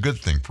 it's a good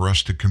thing for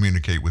us to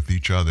communicate with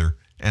each other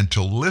and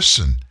to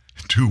listen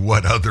to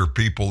what other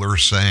people are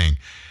saying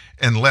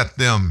and let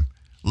them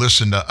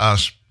listen to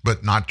us,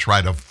 but not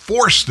try to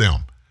force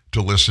them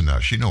to listen to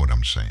us. You know what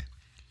I'm saying.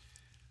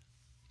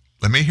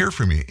 Let me hear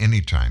from you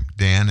anytime.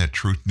 Dan at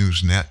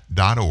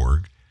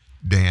truthnewsnet.org.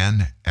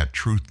 Dan at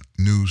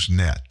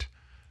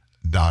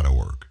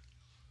truthnewsnet.org.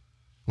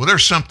 Well,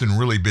 there's something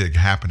really big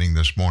happening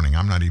this morning.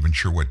 I'm not even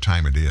sure what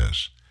time it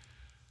is.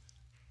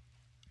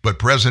 But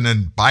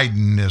President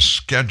Biden is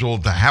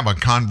scheduled to have a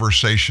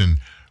conversation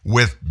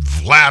with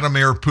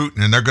Vladimir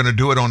Putin, and they're going to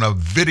do it on a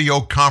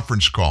video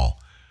conference call.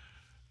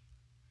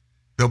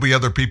 There'll be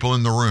other people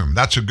in the room.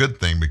 That's a good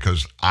thing,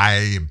 because I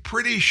am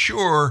pretty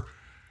sure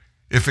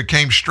if it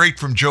came straight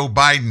from Joe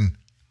Biden,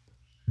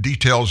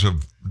 details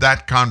of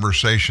that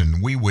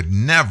conversation, we would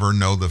never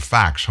know the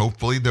facts.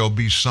 Hopefully there'll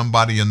be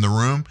somebody in the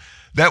room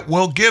that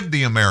will give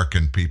the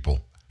American people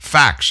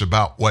facts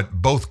about what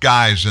both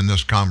guys in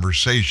this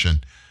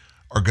conversation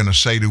are going to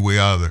say to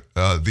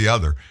the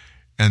other,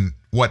 and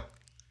what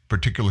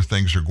particular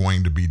things are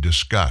going to be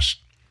discussed.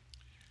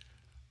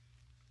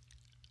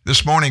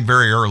 This morning,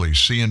 very early,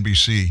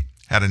 CNBC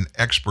had an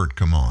expert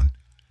come on.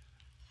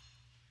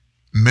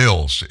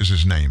 Mills is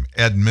his name,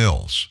 Ed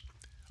Mills,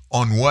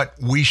 on what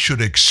we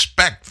should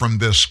expect from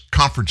this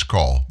conference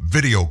call,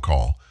 video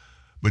call,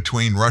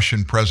 between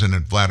Russian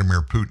President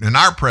Vladimir Putin and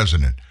our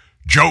President,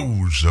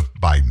 Joseph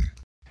Biden.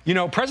 You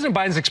know, President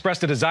Biden's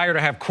expressed a desire to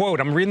have, quote,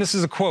 I'm reading this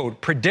as a quote, a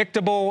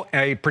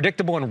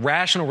predictable and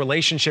rational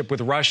relationship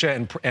with Russia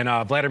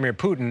and Vladimir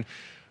Putin.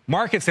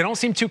 Markets, they don't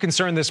seem too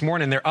concerned this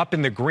morning. They're up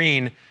in the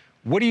green.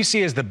 What do you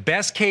see as the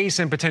best case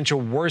and potential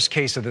worst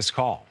case of this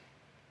call?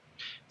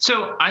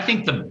 So I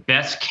think the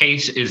best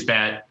case is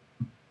that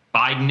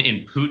Biden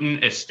and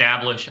Putin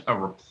establish a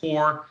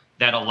rapport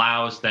that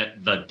allows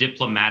that the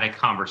diplomatic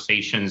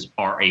conversations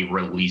are a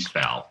release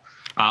valve.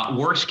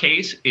 Worst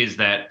case is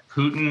that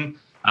Putin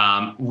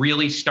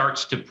really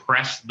starts to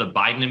press the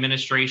Biden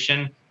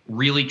administration,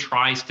 really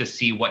tries to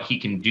see what he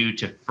can do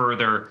to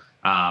further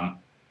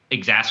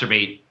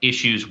exacerbate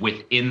issues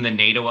within the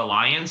NATO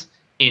alliance,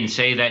 and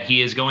say that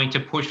he is going to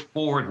push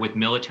forward with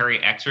military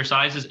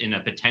exercises in a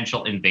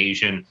potential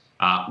invasion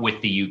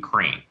with the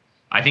Ukraine.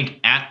 I think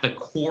at the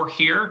core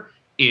here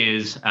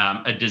is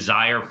a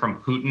desire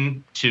from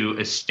Putin to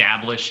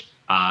establish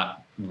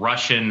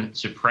Russian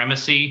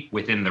supremacy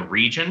within the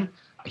region.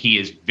 He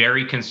is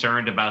very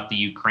concerned about the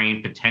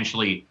Ukraine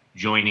potentially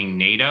joining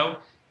NATO.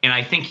 And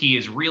I think he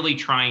is really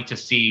trying to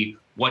see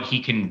what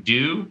he can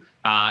do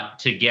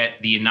to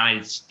get the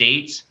United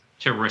States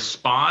to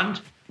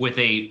respond with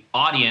an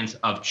audience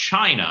of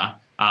China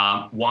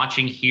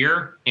watching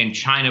here, and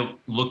China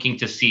looking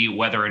to see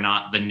whether or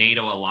not the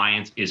NATO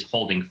alliance is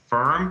holding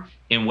firm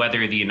and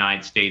whether the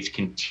United States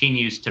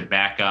continues to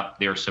back up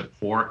their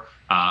support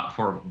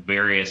for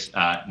various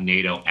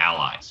NATO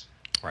allies.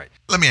 Right.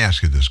 Let me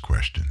ask you this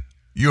question.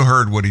 You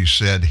heard what he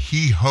said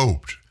he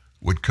hoped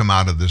would come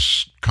out of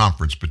this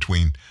conference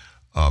between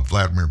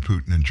Vladimir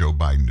Putin and Joe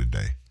Biden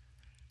today.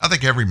 I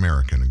think every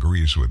American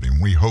agrees with him.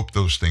 We hope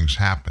those things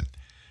happen.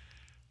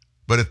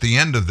 But at the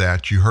end of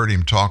that, you heard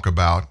him talk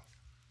about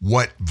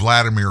what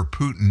Vladimir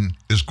Putin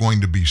is going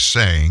to be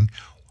saying,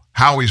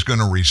 how he's going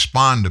to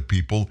respond to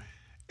people,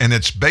 and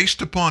it's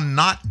based upon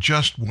not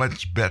just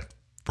what's best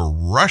for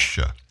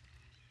Russia.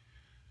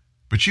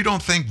 But you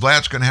don't think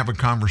Vlad's going to have a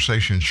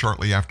conversation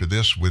shortly after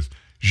this with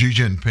Xi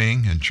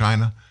Jinping and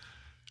China?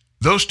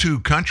 Those two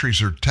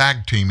countries are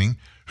tag teaming.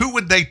 Who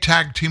would they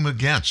tag team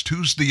against?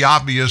 Who's the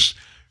obvious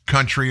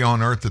country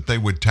on earth that they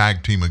would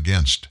tag team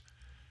against?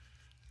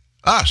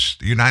 Us,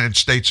 the United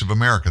States of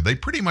America. They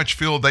pretty much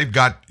feel they've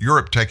got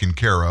Europe taken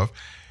care of,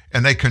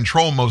 and they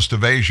control most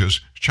of Asia.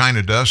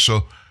 China does,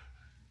 so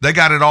they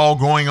got it all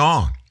going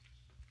on.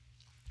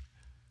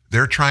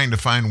 They're trying to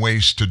find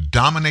ways to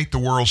dominate the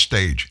world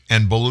stage.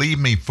 And believe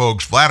me,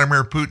 folks,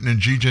 Vladimir Putin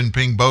and Xi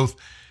Jinping both,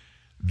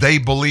 they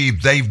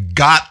believe they've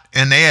got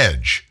an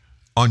edge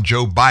on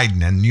Joe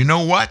Biden. And you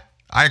know what?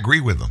 I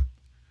agree with them.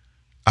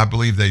 I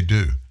believe they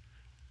do.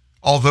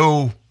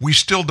 Although we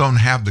still don't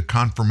have the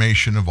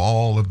confirmation of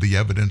all of the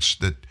evidence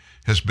that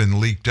has been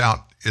leaked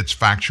out, its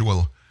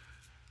factual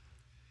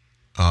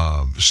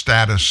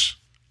status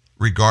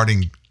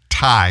regarding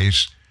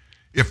ties,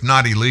 if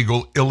not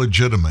illegal,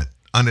 illegitimate,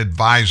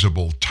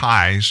 unadvisable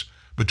ties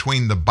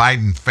between the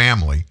Biden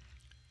family,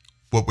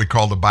 what we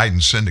call the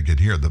Biden syndicate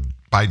here, the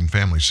Biden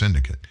family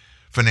syndicate,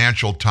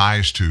 financial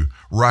ties to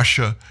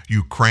Russia,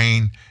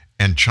 Ukraine,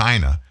 and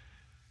China.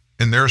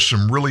 And there's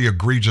some really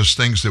egregious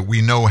things that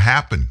we know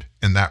happened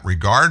in that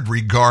regard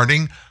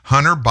regarding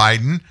Hunter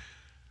Biden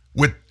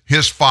with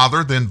his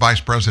father, then Vice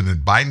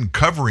President Biden,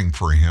 covering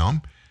for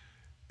him,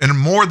 and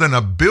more than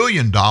 $1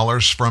 billion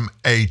from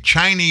a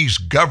Chinese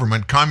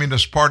government,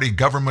 Communist Party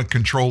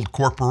government-controlled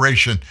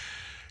corporation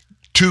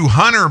to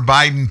Hunter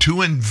Biden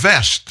to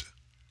invest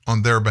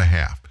on their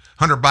behalf.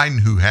 Hunter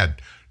Biden, who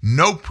had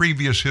no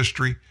previous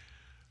history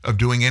of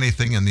doing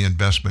anything in the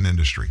investment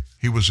industry.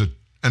 He was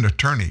an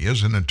attorney,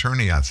 is an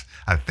attorney.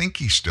 I think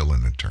he's still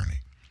an attorney.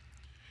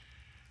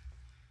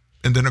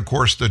 And then, of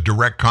course, the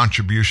direct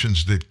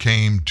contributions that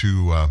came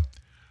to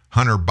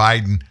Hunter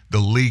Biden, the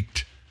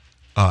leaked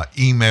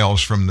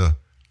emails from the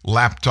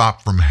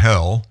laptop from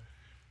hell,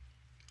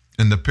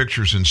 and the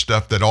pictures and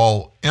stuff that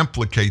all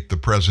implicate the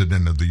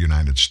President of the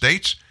United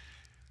States.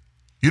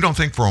 You don't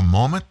think for a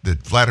moment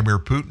that Vladimir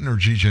Putin or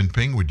Xi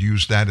Jinping would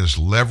use that as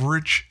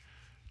leverage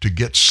to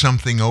get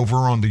something over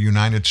on the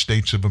United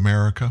States of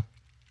America?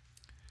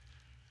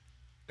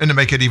 And to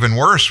make it even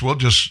worse, we'll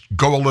just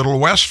go a little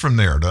west from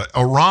there to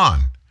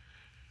Iran.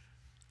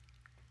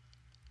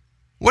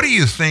 What do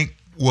you think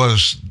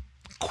was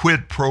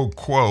quid pro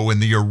quo in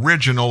the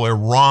original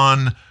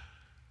Iran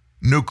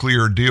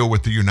nuclear deal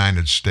with the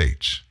United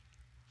States?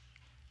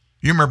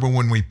 You remember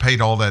when we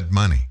paid all that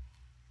money?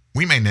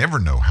 We may never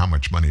know how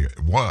much money it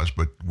was,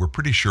 but we're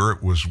pretty sure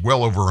it was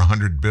well over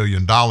 $100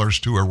 billion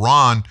to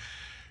Iran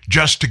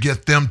just to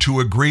get them to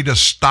agree to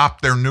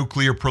stop their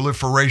nuclear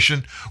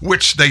proliferation,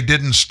 which they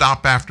didn't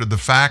stop after the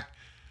fact.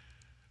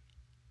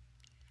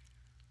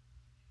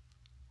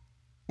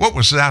 What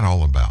was that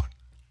all about?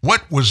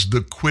 What was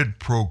the quid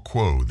pro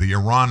quo, the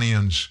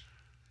Iranians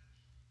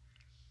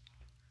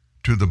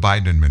to the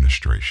Biden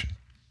administration?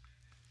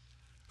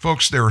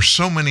 Folks, there are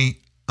so many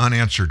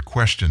unanswered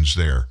questions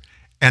there,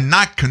 and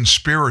not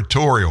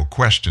conspiratorial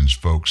questions,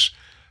 folks,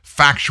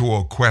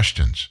 factual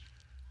questions.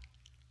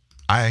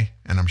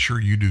 And I'm sure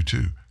you do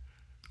too,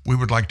 we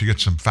would like to get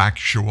some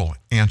factual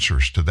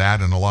answers to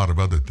that and a lot of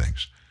other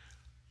things.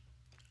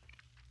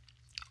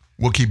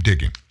 We'll keep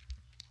digging.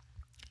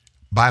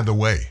 By the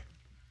way,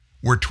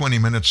 we're 20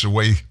 minutes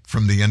away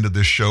from the end of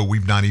this show.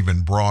 We've not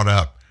even brought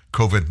up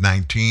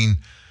COVID-19,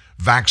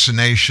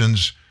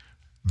 vaccinations,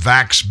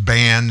 vax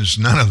bans,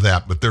 none of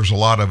that, but there's a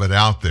lot of it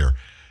out there.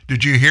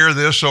 Did you hear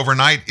this?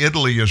 Overnight,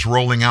 Italy is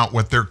rolling out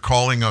what they're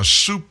calling a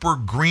super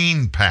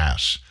green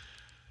pass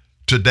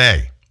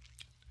today.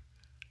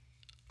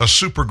 A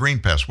super green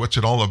pass. What's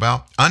it all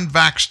about?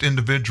 Unvaxxed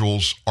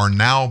individuals are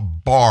now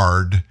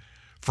barred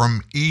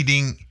from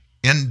eating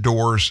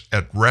indoors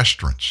at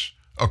restaurants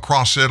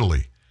across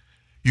Italy.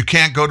 You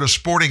can't go to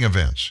sporting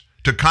events,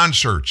 to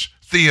concerts,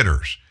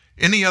 theaters,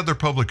 any other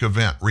public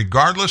event,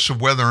 regardless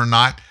of whether or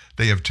not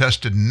they have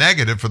tested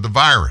negative for the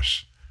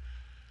virus.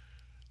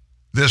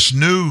 This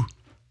new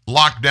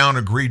lockdown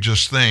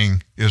egregious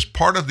thing is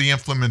part of the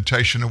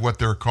implementation of what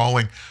they're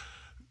calling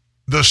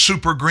the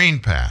Super Green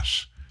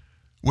Pass,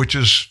 which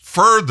is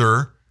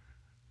further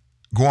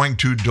going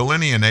to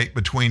delineate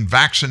between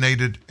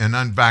vaccinated and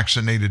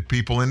unvaccinated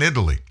people in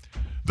Italy.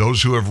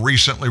 Those who have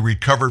recently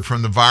recovered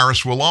from the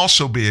virus will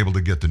also be able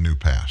to get the new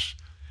pass.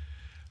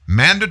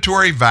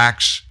 Mandatory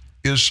vax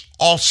is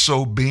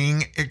also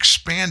being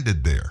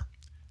expanded there,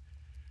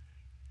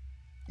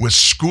 with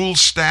school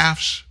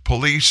staffs,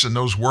 police, and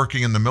those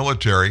working in the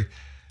military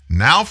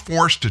now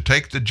forced to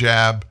take the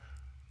jab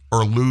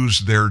or lose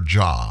their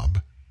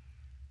job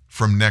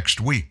from next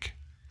week.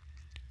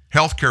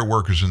 Healthcare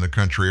workers in the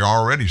country are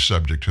already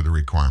subject to the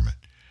requirement.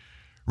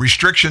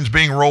 Restrictions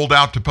being rolled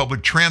out to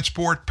public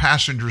transport,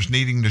 passengers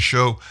needing to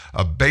show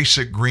a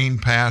basic green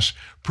pass,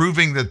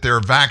 proving that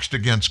they're vaxxed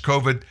against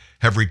COVID,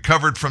 have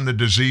recovered from the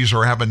disease,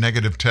 or have a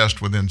negative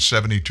test within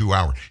 72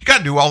 hours. You got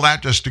to do all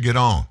that just to get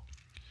on.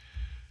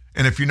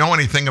 And if you know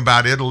anything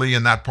about Italy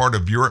and that part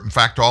of Europe, in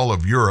fact, all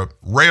of Europe,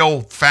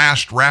 rail,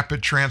 fast,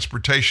 rapid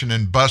transportation,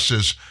 and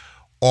buses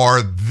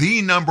are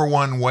the number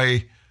one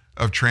way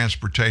of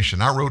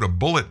transportation. I rode a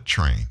bullet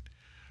train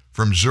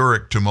from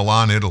Zurich to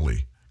Milan,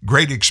 Italy.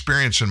 Great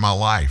experience in my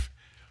life.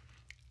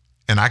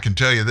 And I can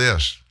tell you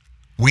this,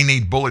 we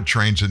need bullet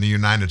trains in the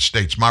United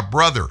States. My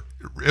brother,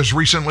 as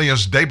recently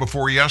as the day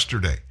before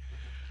yesterday,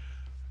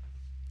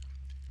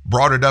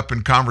 brought it up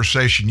in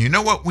conversation. You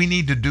know what we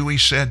need to do, he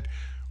said?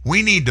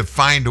 We need to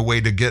find a way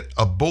to get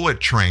a bullet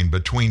train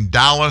between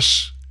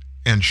Dallas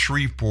and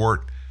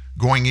Shreveport,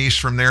 going east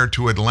from there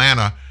to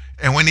Atlanta,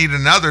 and we need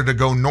another to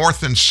go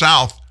north and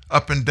south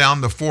up and down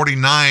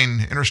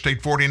the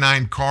Interstate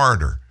 49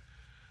 corridor,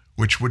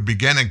 which would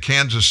begin in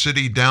Kansas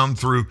City down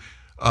through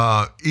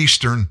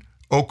eastern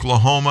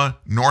Oklahoma,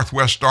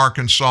 northwest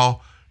Arkansas,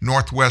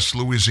 northwest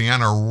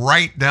Louisiana,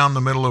 right down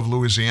the middle of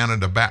Louisiana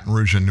to Baton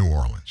Rouge and New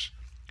Orleans.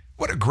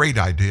 What a great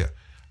idea.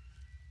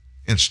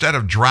 Instead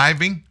of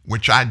driving,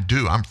 which I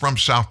do, I'm from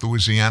South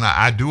Louisiana,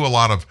 I do a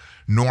lot of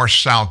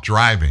north-south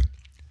driving.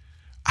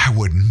 I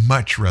would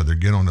much rather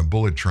get on a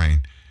bullet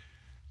train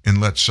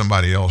and let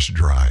somebody else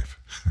drive.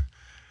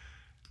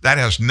 That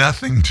has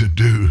nothing to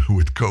do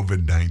with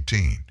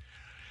COVID-19.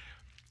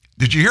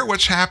 Did you hear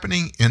what's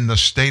happening in the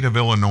state of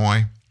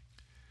Illinois?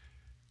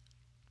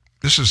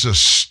 This is a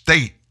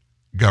state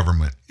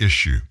government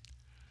issue.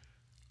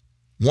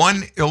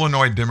 One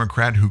Illinois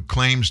Democrat who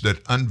claims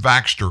that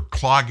unvaxxed are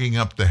clogging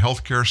up the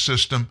healthcare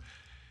system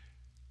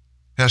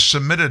has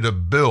submitted a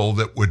bill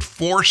that would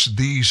force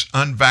these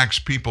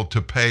unvaxxed people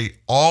to pay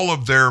all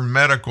of their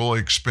medical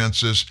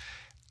expenses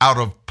out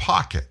of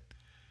pocket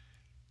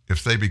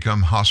if they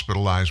become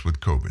hospitalized with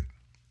COVID.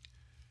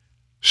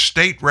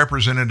 State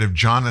Representative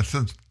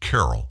Jonathan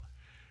Carroll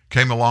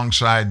came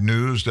alongside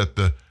news that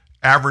the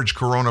average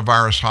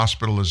coronavirus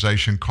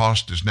hospitalization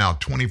cost is now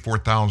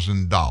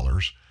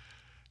 $24,000.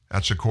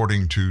 That's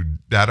according to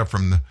data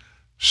from the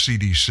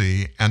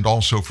CDC and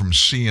also from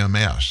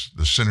CMS,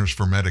 the Centers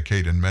for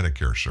Medicaid and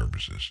Medicare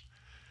Services.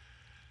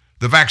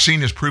 The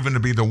vaccine has proven to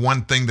be the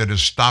one thing that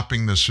is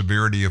stopping the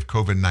severity of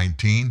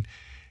COVID-19,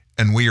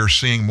 and we are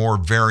seeing more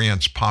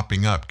variants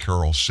popping up,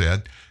 Carroll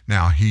said.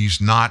 Now,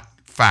 he's not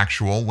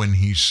factual when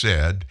he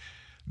said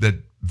that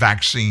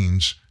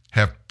vaccines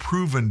have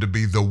proven to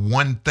be the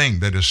one thing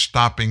that is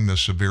stopping the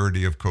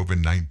severity of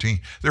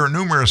COVID-19. There are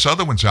numerous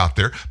other ones out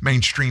there.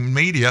 Mainstream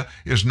media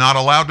is not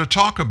allowed to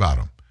talk about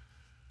them.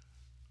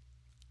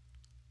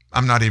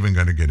 I'm not even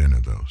going to get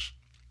into those.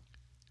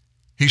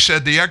 He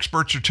said the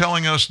experts are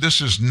telling us this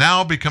is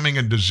now becoming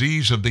a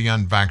disease of the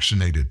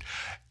unvaccinated.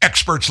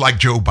 Experts like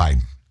Joe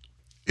Biden.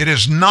 It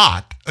is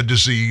not a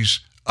disease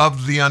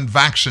of the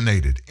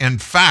unvaccinated. In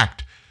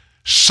fact,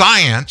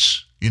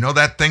 science, you know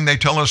that thing they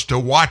tell us to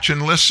watch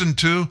and listen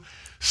to?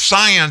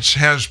 Science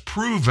has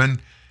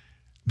proven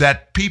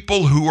that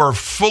people who are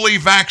fully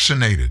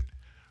vaccinated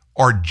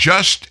are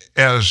just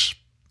as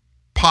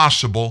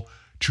possible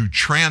to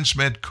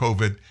transmit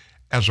COVID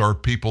as are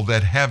people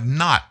that have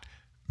not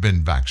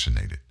been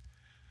vaccinated.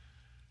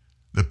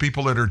 The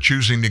people that are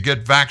choosing to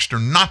get vaxxed are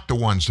not the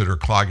ones that are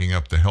clogging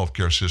up the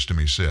healthcare system,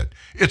 he said.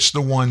 It's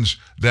the ones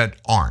that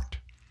aren't.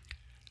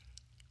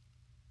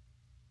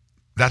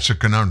 That's a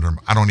conundrum.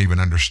 I don't even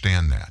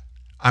understand that.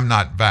 I'm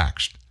not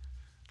vaxxed.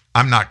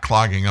 I'm not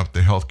clogging up the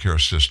healthcare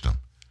system.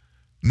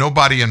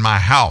 Nobody in my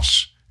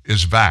house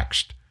is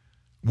vaxxed.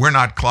 We're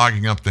not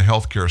clogging up the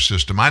healthcare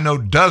system. I know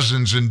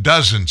dozens and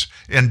dozens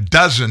and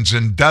dozens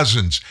and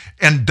dozens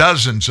and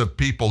dozens of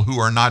people who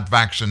are not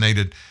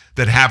vaccinated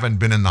that haven't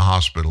been in the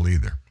hospital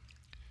either.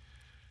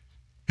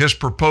 His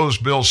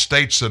proposed bill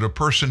states that a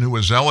person who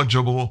is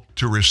eligible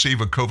to receive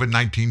a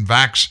COVID-19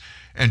 vax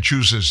and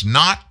chooses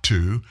not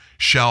to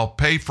shall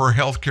pay for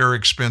healthcare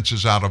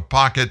expenses out of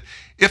pocket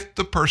if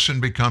the person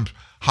becomes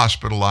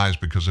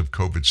hospitalized because of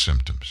COVID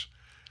symptoms.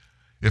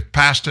 If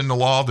passed into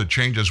law, the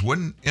changes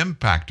wouldn't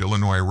impact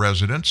Illinois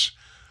residents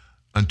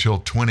until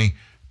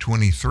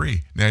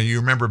 2023. Now, you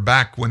remember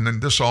back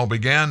when this all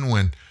began,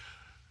 when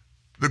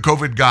the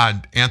COVID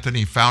god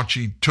Anthony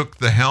Fauci took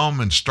the helm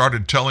and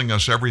started telling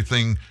us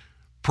everything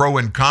pro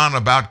and con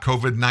about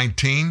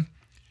COVID-19.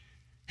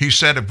 He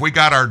said if we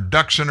got our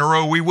ducks in a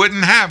row, we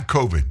wouldn't have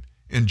COVID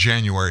in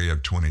January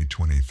of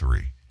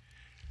 2023.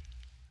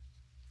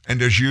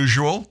 And as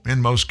usual,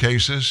 in most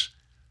cases,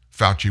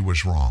 Fauci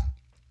was wrong.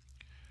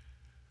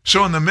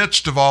 So in the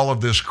midst of all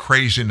of this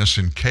craziness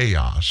and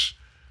chaos,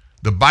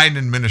 the Biden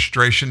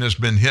administration has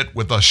been hit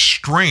with a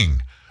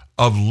string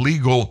of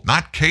legal,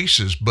 not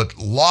cases, but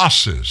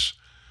losses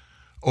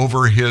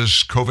over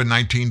his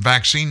COVID-19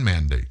 vaccine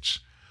mandates.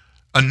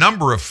 A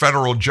number of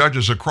federal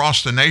judges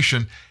across the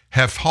nation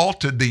have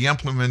halted the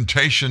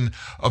implementation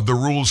of the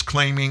rules,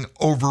 claiming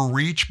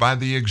overreach by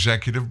the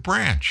executive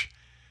branch,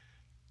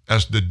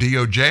 as the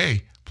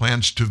DOJ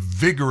plans to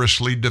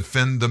vigorously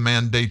defend the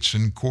mandates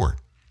in court.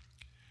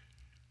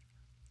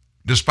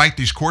 Despite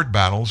these court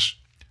battles,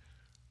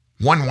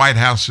 one White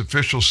House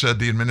official said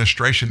the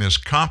administration is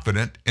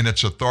confident in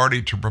its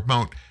authority to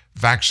promote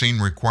vaccine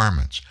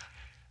requirements.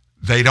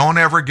 They don't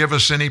ever give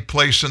us any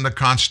place in the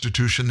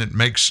Constitution that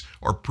makes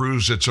or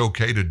proves it's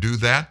okay to do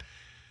that.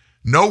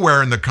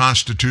 Nowhere in the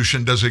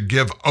Constitution does it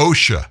give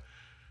OSHA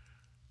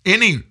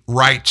any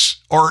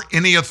rights or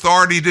any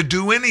authority to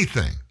do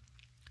anything.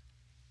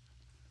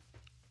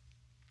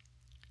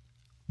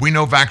 We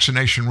know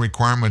vaccination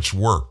requirements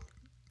work.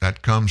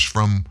 That comes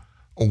from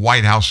a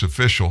White House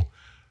official.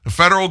 The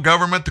federal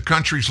government, the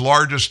country's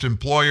largest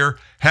employer,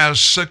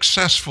 has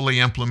successfully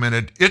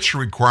implemented its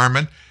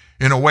requirement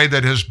in a way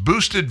that has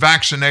boosted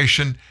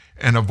vaccination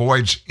and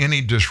avoids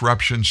any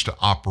disruptions to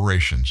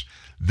operations.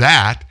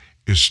 That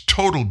is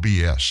total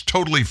BS,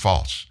 totally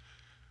false.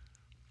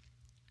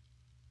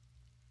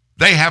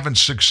 They haven't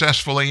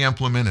successfully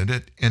implemented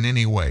it in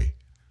any way.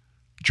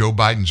 Joe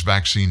Biden's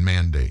vaccine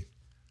mandate.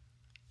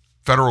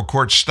 Federal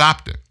court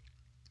stopped it.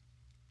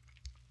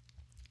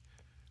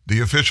 The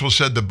official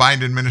said the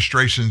Biden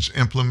administration's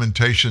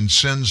implementation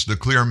sends the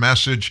clear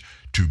message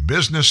to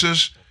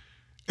businesses,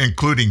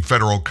 including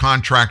federal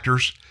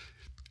contractors,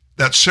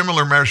 that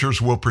similar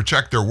measures will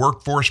protect their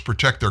workforce,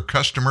 protect their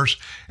customers,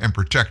 and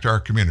protect our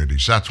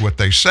communities. That's what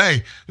they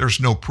say. There's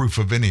no proof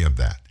of any of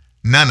that.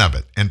 None of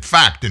it. In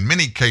fact, in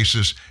many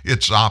cases,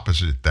 it's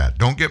opposite that.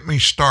 Don't get me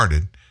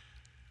started.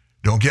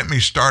 Don't get me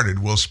started.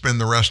 We'll spend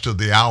the rest of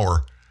the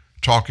hour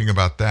talking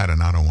about that,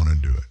 and I don't want to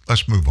do it.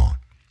 Let's move on.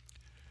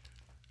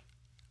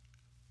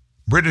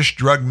 British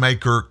drug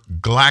maker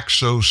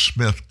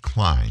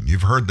GlaxoSmithKline.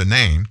 You've heard the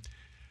name,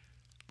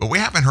 but we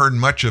haven't heard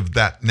much of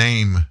that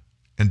name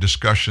in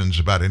discussions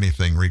about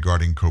anything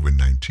regarding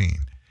COVID-19.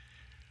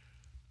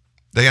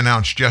 They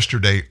announced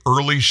yesterday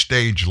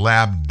early-stage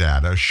lab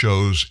data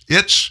shows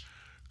its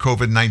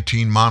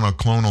COVID-19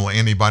 monoclonal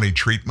antibody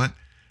treatment,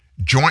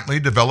 jointly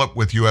developed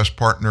with U.S.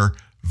 partner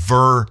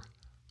VIR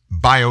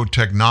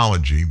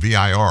Biotechnology,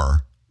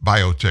 VIR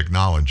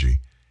Biotechnology,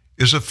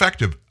 is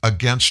effective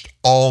against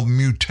all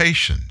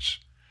mutations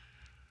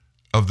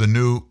of the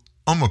new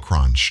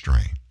Omicron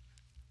strain.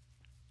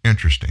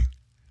 Interesting.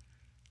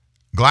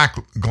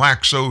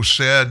 Glaxo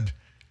said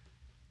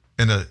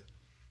in a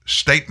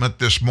statement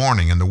this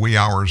morning, in the wee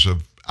hours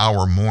of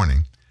our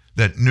morning,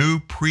 that new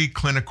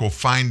preclinical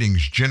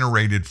findings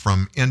generated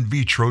from in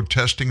vitro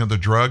testing of the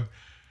drug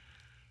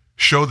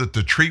show that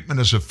the treatment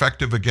is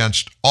effective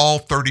against all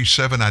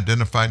 37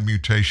 identified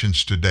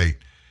mutations to date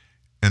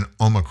in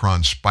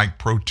Omicron spike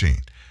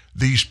protein.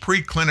 These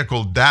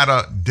preclinical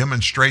data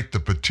demonstrate the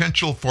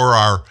potential for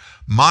our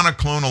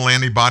monoclonal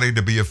antibody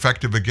to be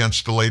effective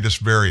against the latest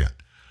variant.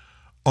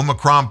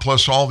 Omicron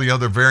plus all the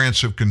other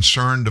variants of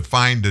concern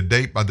defined to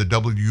date by the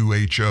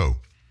WHO.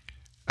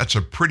 That's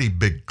a pretty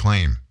big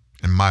claim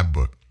in my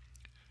book.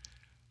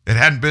 It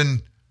hadn't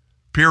been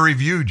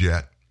peer-reviewed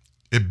yet.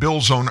 It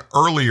builds on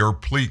earlier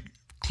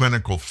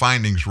clinical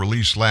findings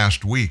released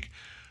last week,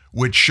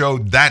 which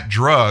showed that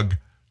drug,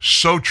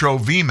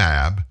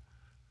 sotrovimab,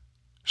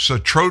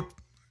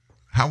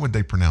 how would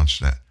they pronounce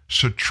that?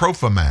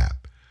 Sotrovimab,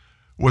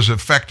 was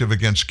effective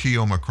against key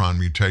Omicron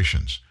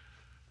mutations.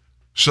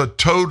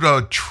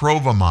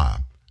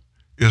 Sotrovimab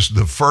is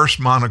the first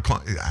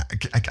monoclonal.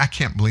 I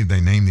can't believe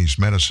they name these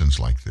medicines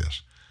like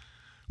this.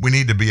 We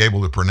need to be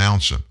able to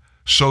pronounce them.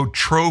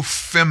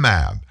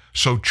 Sotrovimab,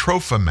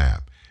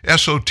 Sotrovimab,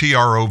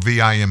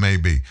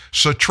 Sotrovimab,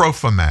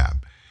 Sotrovimab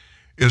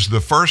is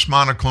the first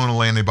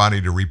monoclonal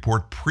antibody to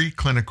report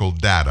preclinical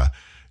data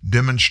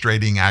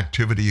demonstrating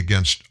activity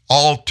against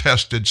all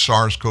tested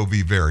SARS-CoV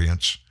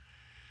variants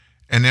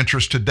and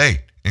interest to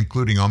date,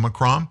 including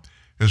Omicron,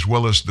 as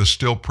well as the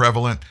still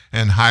prevalent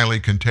and highly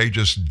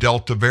contagious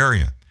Delta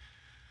variant.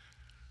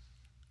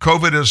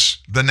 COVID is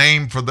the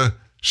name for the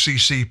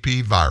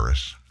CCP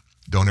virus.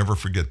 Don't ever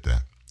forget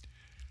that.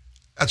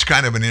 That's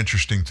kind of an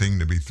interesting thing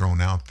to be thrown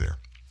out there.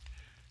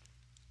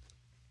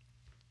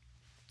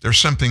 There's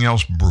something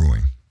else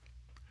brewing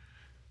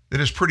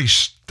that is pretty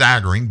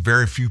staggering.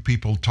 Very few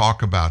people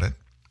talk about it.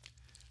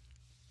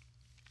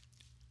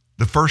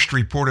 The first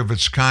report of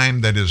its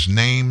kind that is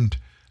named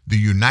the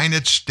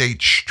United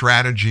States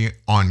Strategy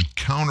on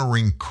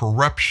Countering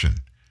Corruption.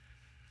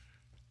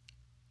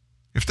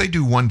 If they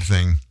do one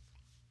thing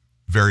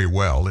very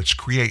well, it's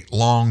create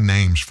long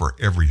names for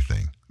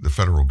everything, the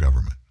federal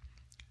government.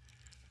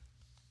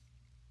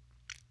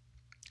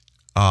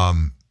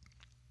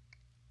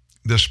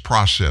 This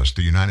process,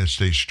 the United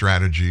States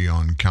Strategy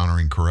on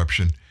Countering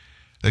Corruption,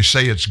 they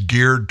say it's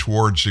geared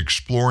towards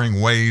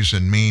exploring ways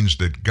and means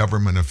that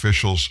government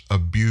officials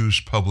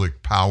abuse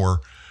public power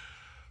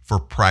for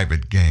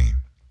private gain.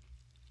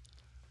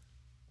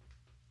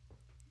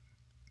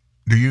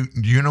 Do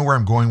you know where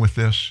I'm going with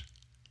this?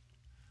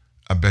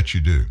 I bet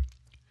you do.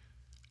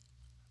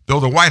 Though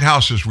the White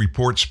House's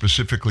report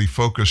specifically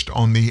focused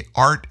on the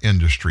art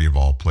industry of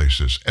all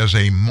places as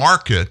a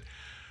market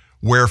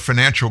where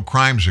financial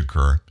crimes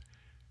occur,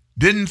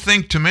 didn't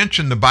think to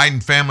mention the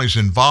Biden family's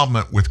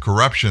involvement with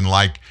corruption,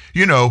 like,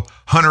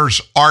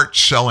 Hunter's art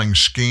selling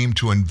scheme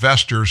to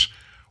investors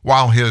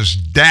while his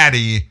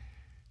daddy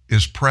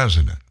is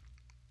president.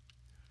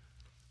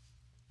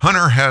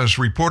 Hunter has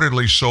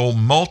reportedly sold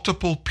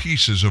multiple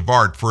pieces of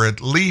art for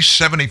at least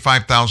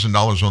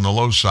 $75,000 on the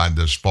low side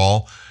this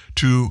fall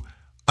to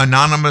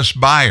anonymous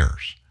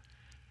buyers.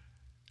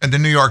 And the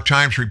New York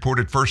Times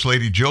reported First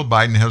Lady Jill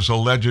Biden has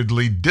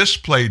allegedly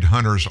displayed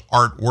Hunter's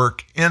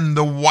artwork in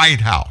the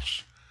White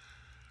House.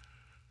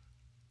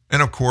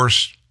 And of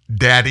course,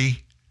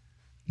 Daddy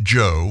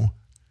Joe,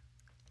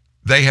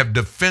 they have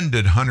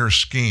defended Hunter's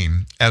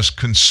scheme as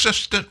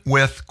consistent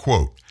with,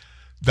 quote,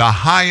 the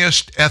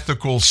highest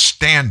ethical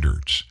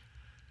standards.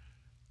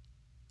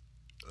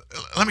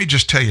 Let me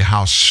just tell you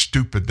how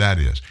stupid that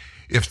is.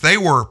 If they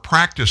were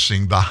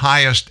practicing the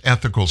highest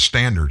ethical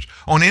standards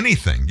on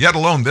anything, yet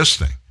alone this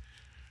thing,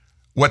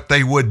 what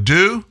they would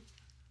do,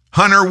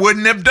 Hunter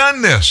wouldn't have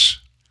done this.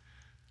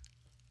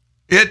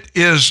 It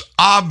is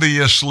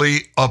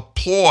obviously a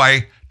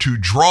ploy to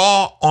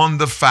draw on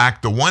the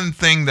fact the one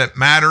thing that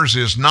matters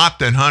is not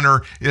that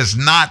Hunter is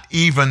not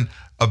even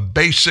a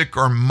basic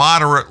or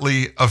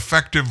moderately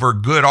effective or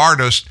good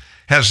artist,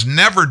 has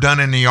never done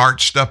any art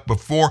stuff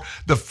before.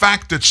 The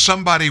fact that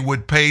somebody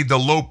would pay the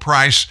low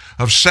price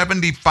of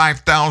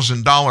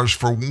 $75,000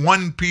 for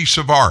one piece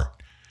of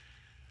art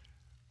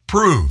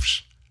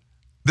proves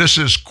this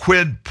is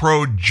quid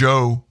pro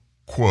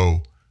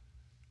quo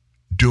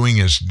doing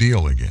his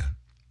deal again.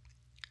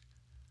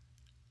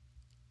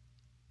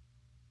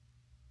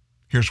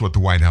 Here's what the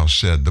White House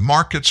said. The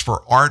markets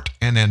for art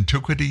and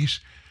antiquities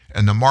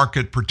and the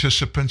market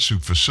participants who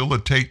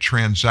facilitate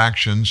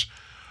transactions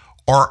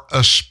are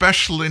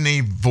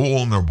especially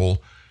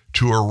vulnerable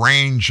to a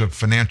range of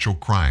financial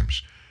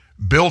crimes.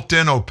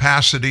 Built-in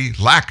opacity,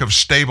 lack of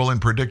stable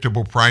and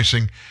predictable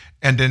pricing,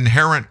 and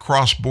inherent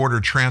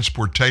cross-border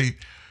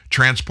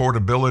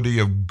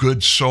transportability of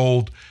goods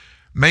sold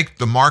make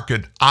the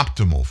market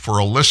optimal for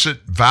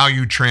illicit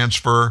value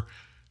transfer,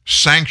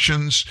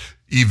 sanctions,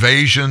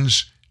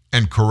 evasions,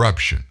 and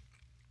corruption.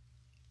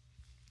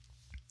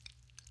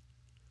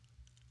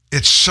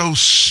 It's so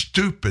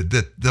stupid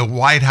that the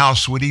White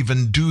House would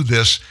even do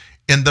this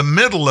in the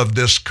middle of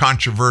this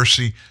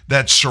controversy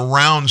that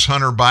surrounds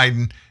Hunter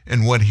Biden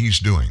and what he's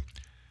doing.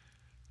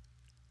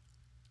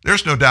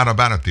 There's no doubt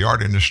about it. The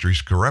art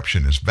industry's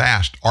corruption is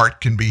vast. Art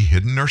can be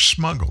hidden or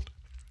smuggled.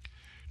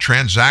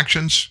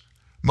 Transactions,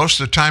 most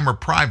of the time, are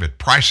private.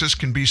 Prices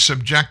can be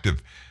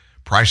subjective.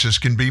 Prices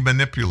can be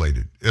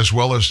manipulated, as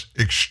well as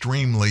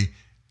extremely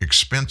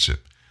expensive.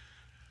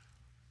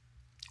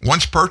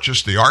 Once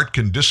purchased, the art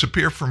can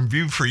disappear from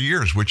view for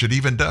years, which it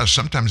even does,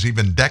 sometimes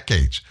even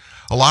decades.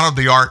 A lot of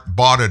the art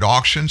bought at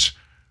auctions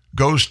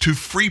goes to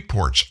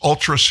Freeport's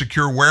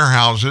ultra-secure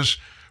warehouses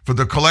for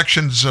the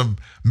collections of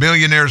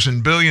millionaires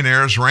and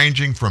billionaires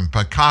ranging from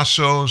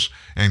Picassos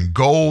and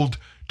gold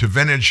to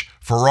vintage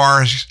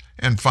Ferraris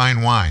and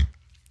fine wine.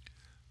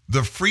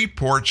 The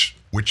Freeports,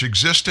 which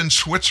exist in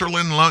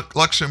Switzerland,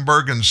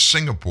 Luxembourg, and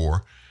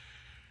Singapore,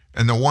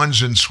 and the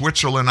ones in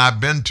Switzerland I've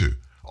been to,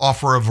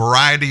 offer a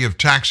variety of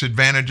tax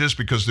advantages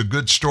because the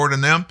goods stored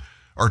in them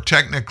are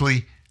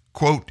technically,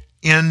 quote,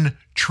 in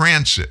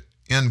transit,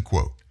 end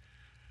quote.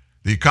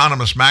 The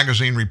Economist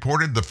magazine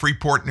reported the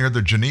Freeport near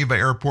the Geneva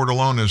airport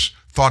alone is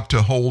thought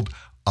to hold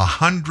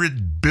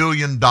 $100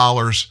 billion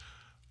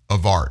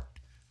of art.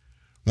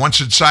 Once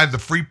inside the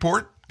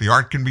Freeport, the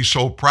art can be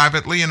sold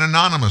privately and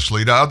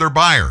anonymously to other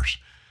buyers.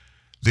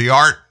 The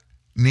art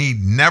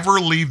need never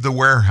leave the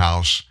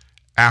warehouse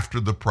after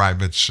the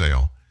private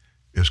sale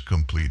is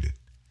completed.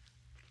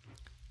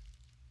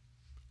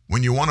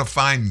 When you want to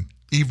find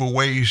evil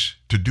ways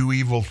to do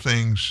evil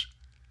things,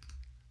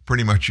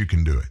 pretty much you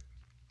can do it.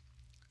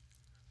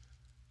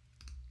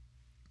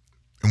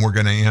 and we're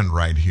going to end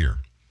right here.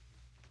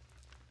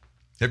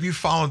 Have you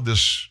followed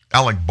this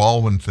Alec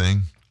Baldwin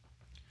thing?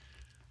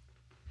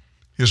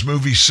 His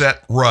movie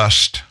set,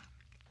 Rust,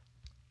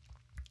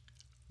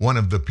 one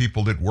of the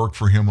people that worked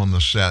for him on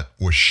the set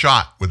was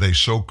shot with a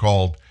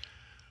so-called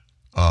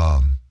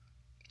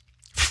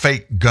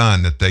fake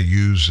gun that they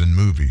use in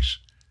movies.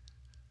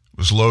 It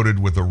was loaded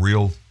with a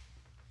real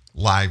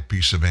live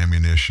piece of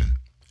ammunition.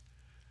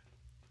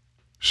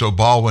 So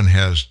Baldwin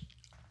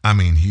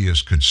he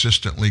has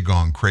consistently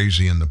gone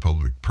crazy in the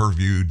public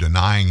purview,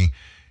 denying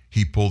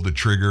he pulled the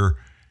trigger.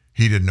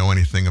 He didn't know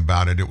anything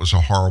about it. It was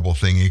a horrible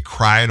thing. He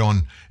cried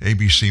on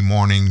ABC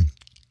Morning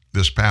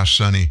this past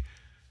Sunday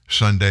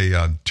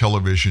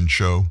television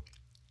show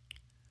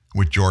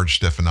with George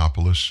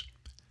Stephanopoulos.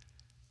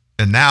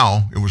 And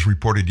now, it was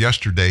reported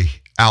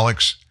yesterday,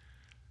 Alex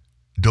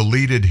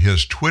deleted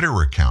his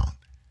Twitter account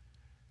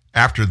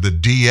after the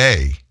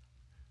DA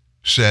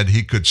said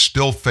he could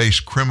still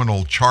face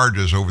criminal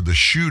charges over the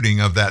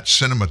shooting of that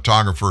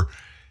cinematographer,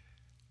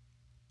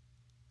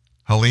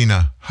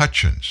 Helena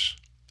Hutchins.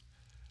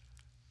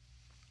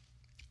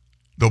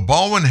 Though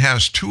Baldwin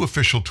has two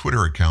official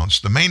Twitter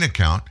accounts, the main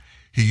account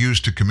he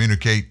used to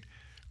communicate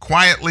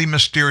quietly,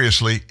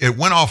 mysteriously, it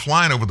went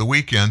offline over the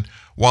weekend,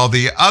 while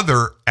the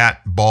other,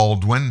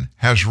 @Baldwin,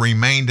 has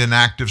remained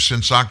inactive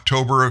since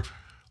October of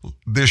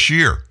this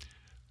year,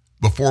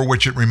 before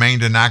which it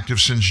remained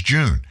inactive since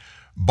June.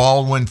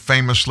 Baldwin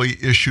famously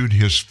issued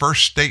his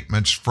first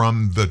statements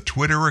from the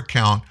Twitter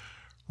account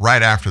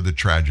right after the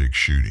tragic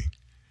shooting.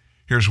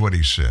 Here's what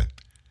he said.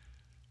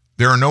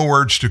 There are no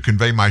words to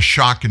convey my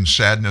shock and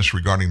sadness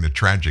regarding the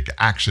tragic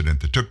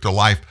accident that took the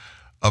life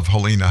of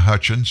Helena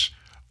Hutchins,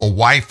 a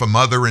wife, a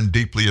mother, and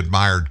deeply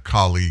admired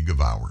colleague of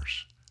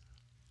ours.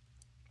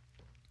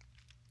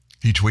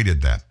 He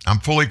tweeted that. I'm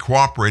fully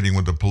cooperating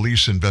with the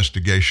police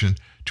investigation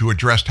to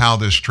address how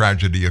this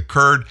tragedy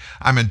occurred.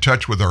 I'm in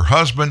touch with her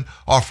husband,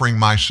 offering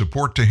my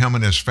support to him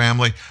and his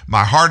family.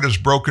 My heart is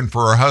broken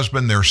for her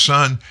husband, their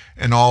son,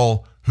 and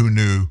all who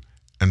knew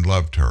and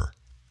loved her.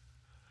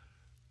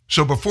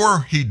 So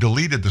before he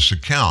deleted this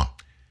account,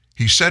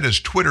 he set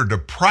his Twitter to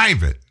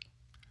private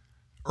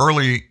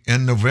early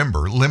in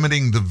November,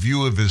 limiting the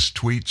view of his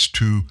tweets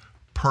to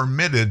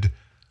permitted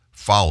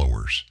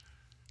followers.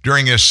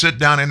 During a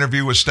sit-down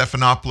interview with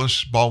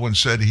Stephanopoulos, Baldwin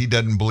said he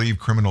doesn't believe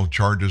criminal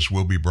charges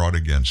will be brought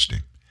against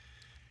him.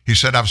 He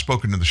said, I've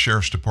spoken to the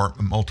sheriff's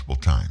department multiple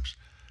times.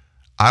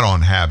 I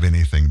don't have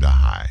anything to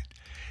hide.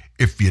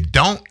 If you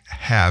don't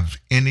have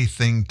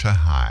anything to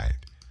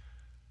hide,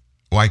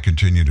 why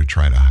continue to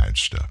try to hide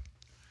stuff?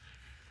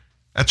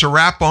 That's a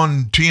wrap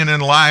on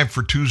TNN Live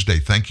for Tuesday.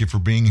 Thank you for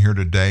being here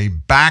today.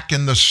 Back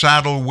in the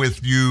saddle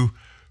with you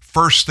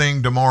first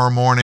thing tomorrow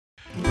morning.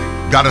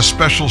 Got a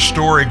special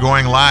story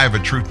going live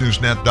at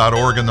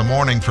truthnewsnet.org in the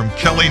morning from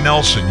Kelly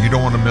Nelson. You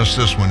don't want to miss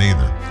this one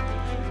either.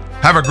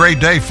 Have a great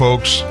day,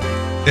 folks.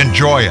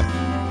 Enjoy it.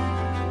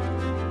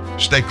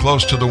 Stay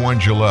close to the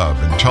ones you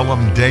love and tell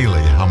them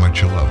daily how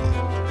much you love them.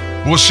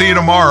 We'll see you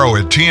tomorrow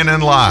at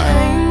TNN Live.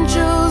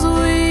 Angels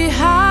we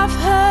have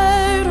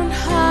heard on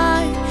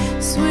high,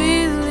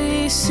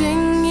 sweetly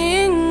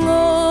singing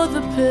o'er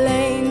the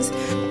plains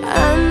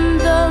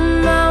and the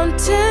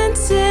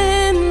mountains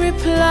in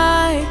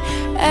reply,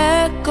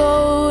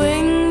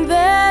 echoing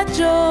their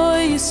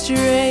joyous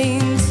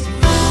strains.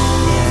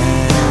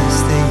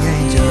 Yes, the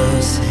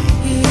angels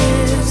sing.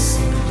 Yes.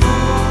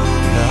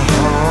 The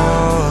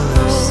whole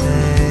earth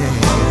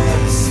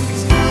sings.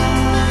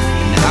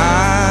 And I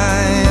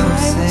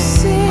will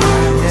sing.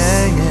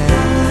 Yeah,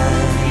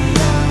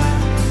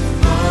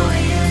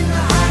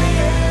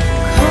 yeah.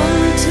 Come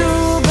to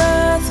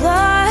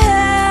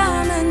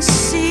Bethlehem and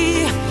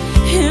see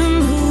him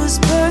whose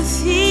birth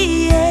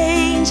the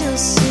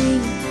angels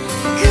sing.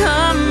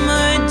 Come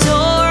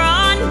adore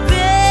on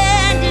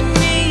bended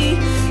knee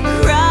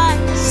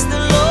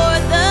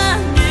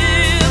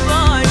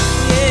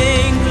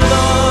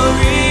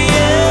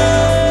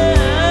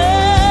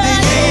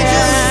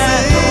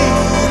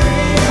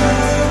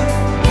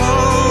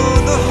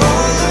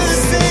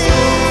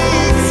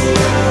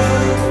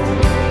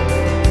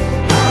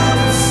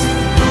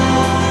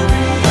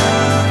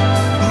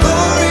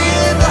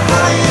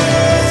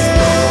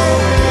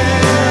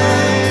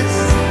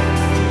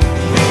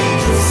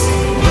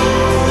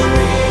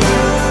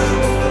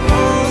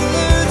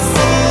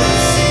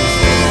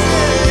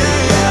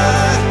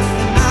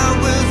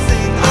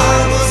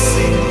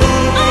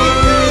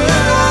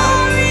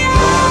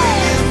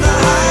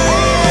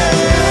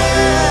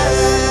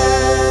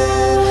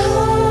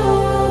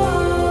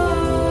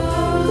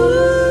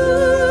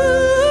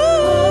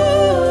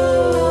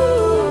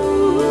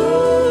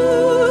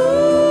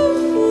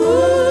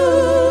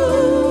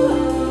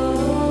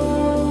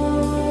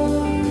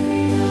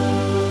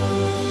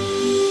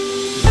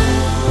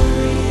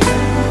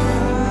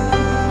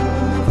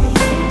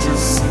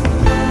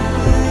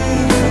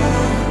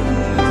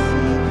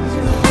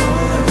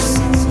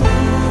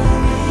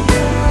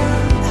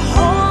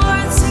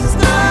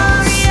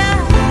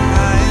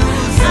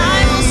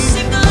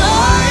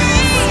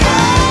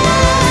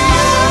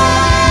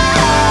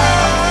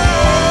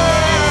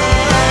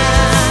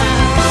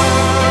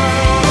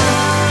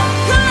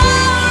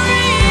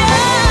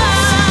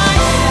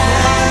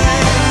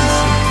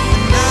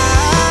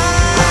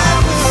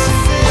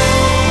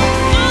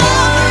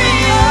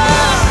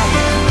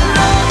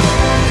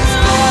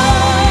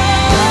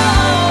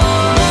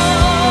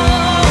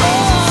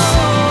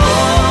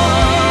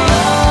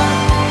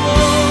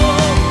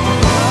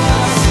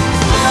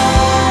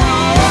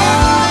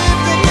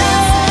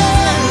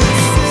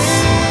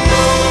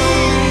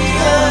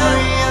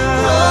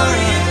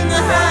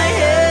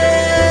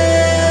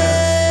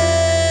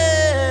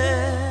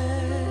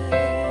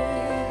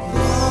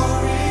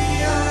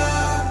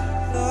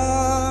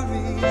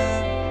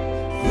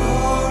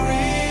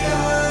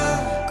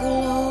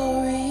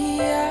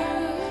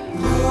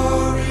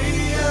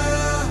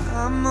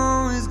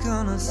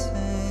gonna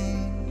sing.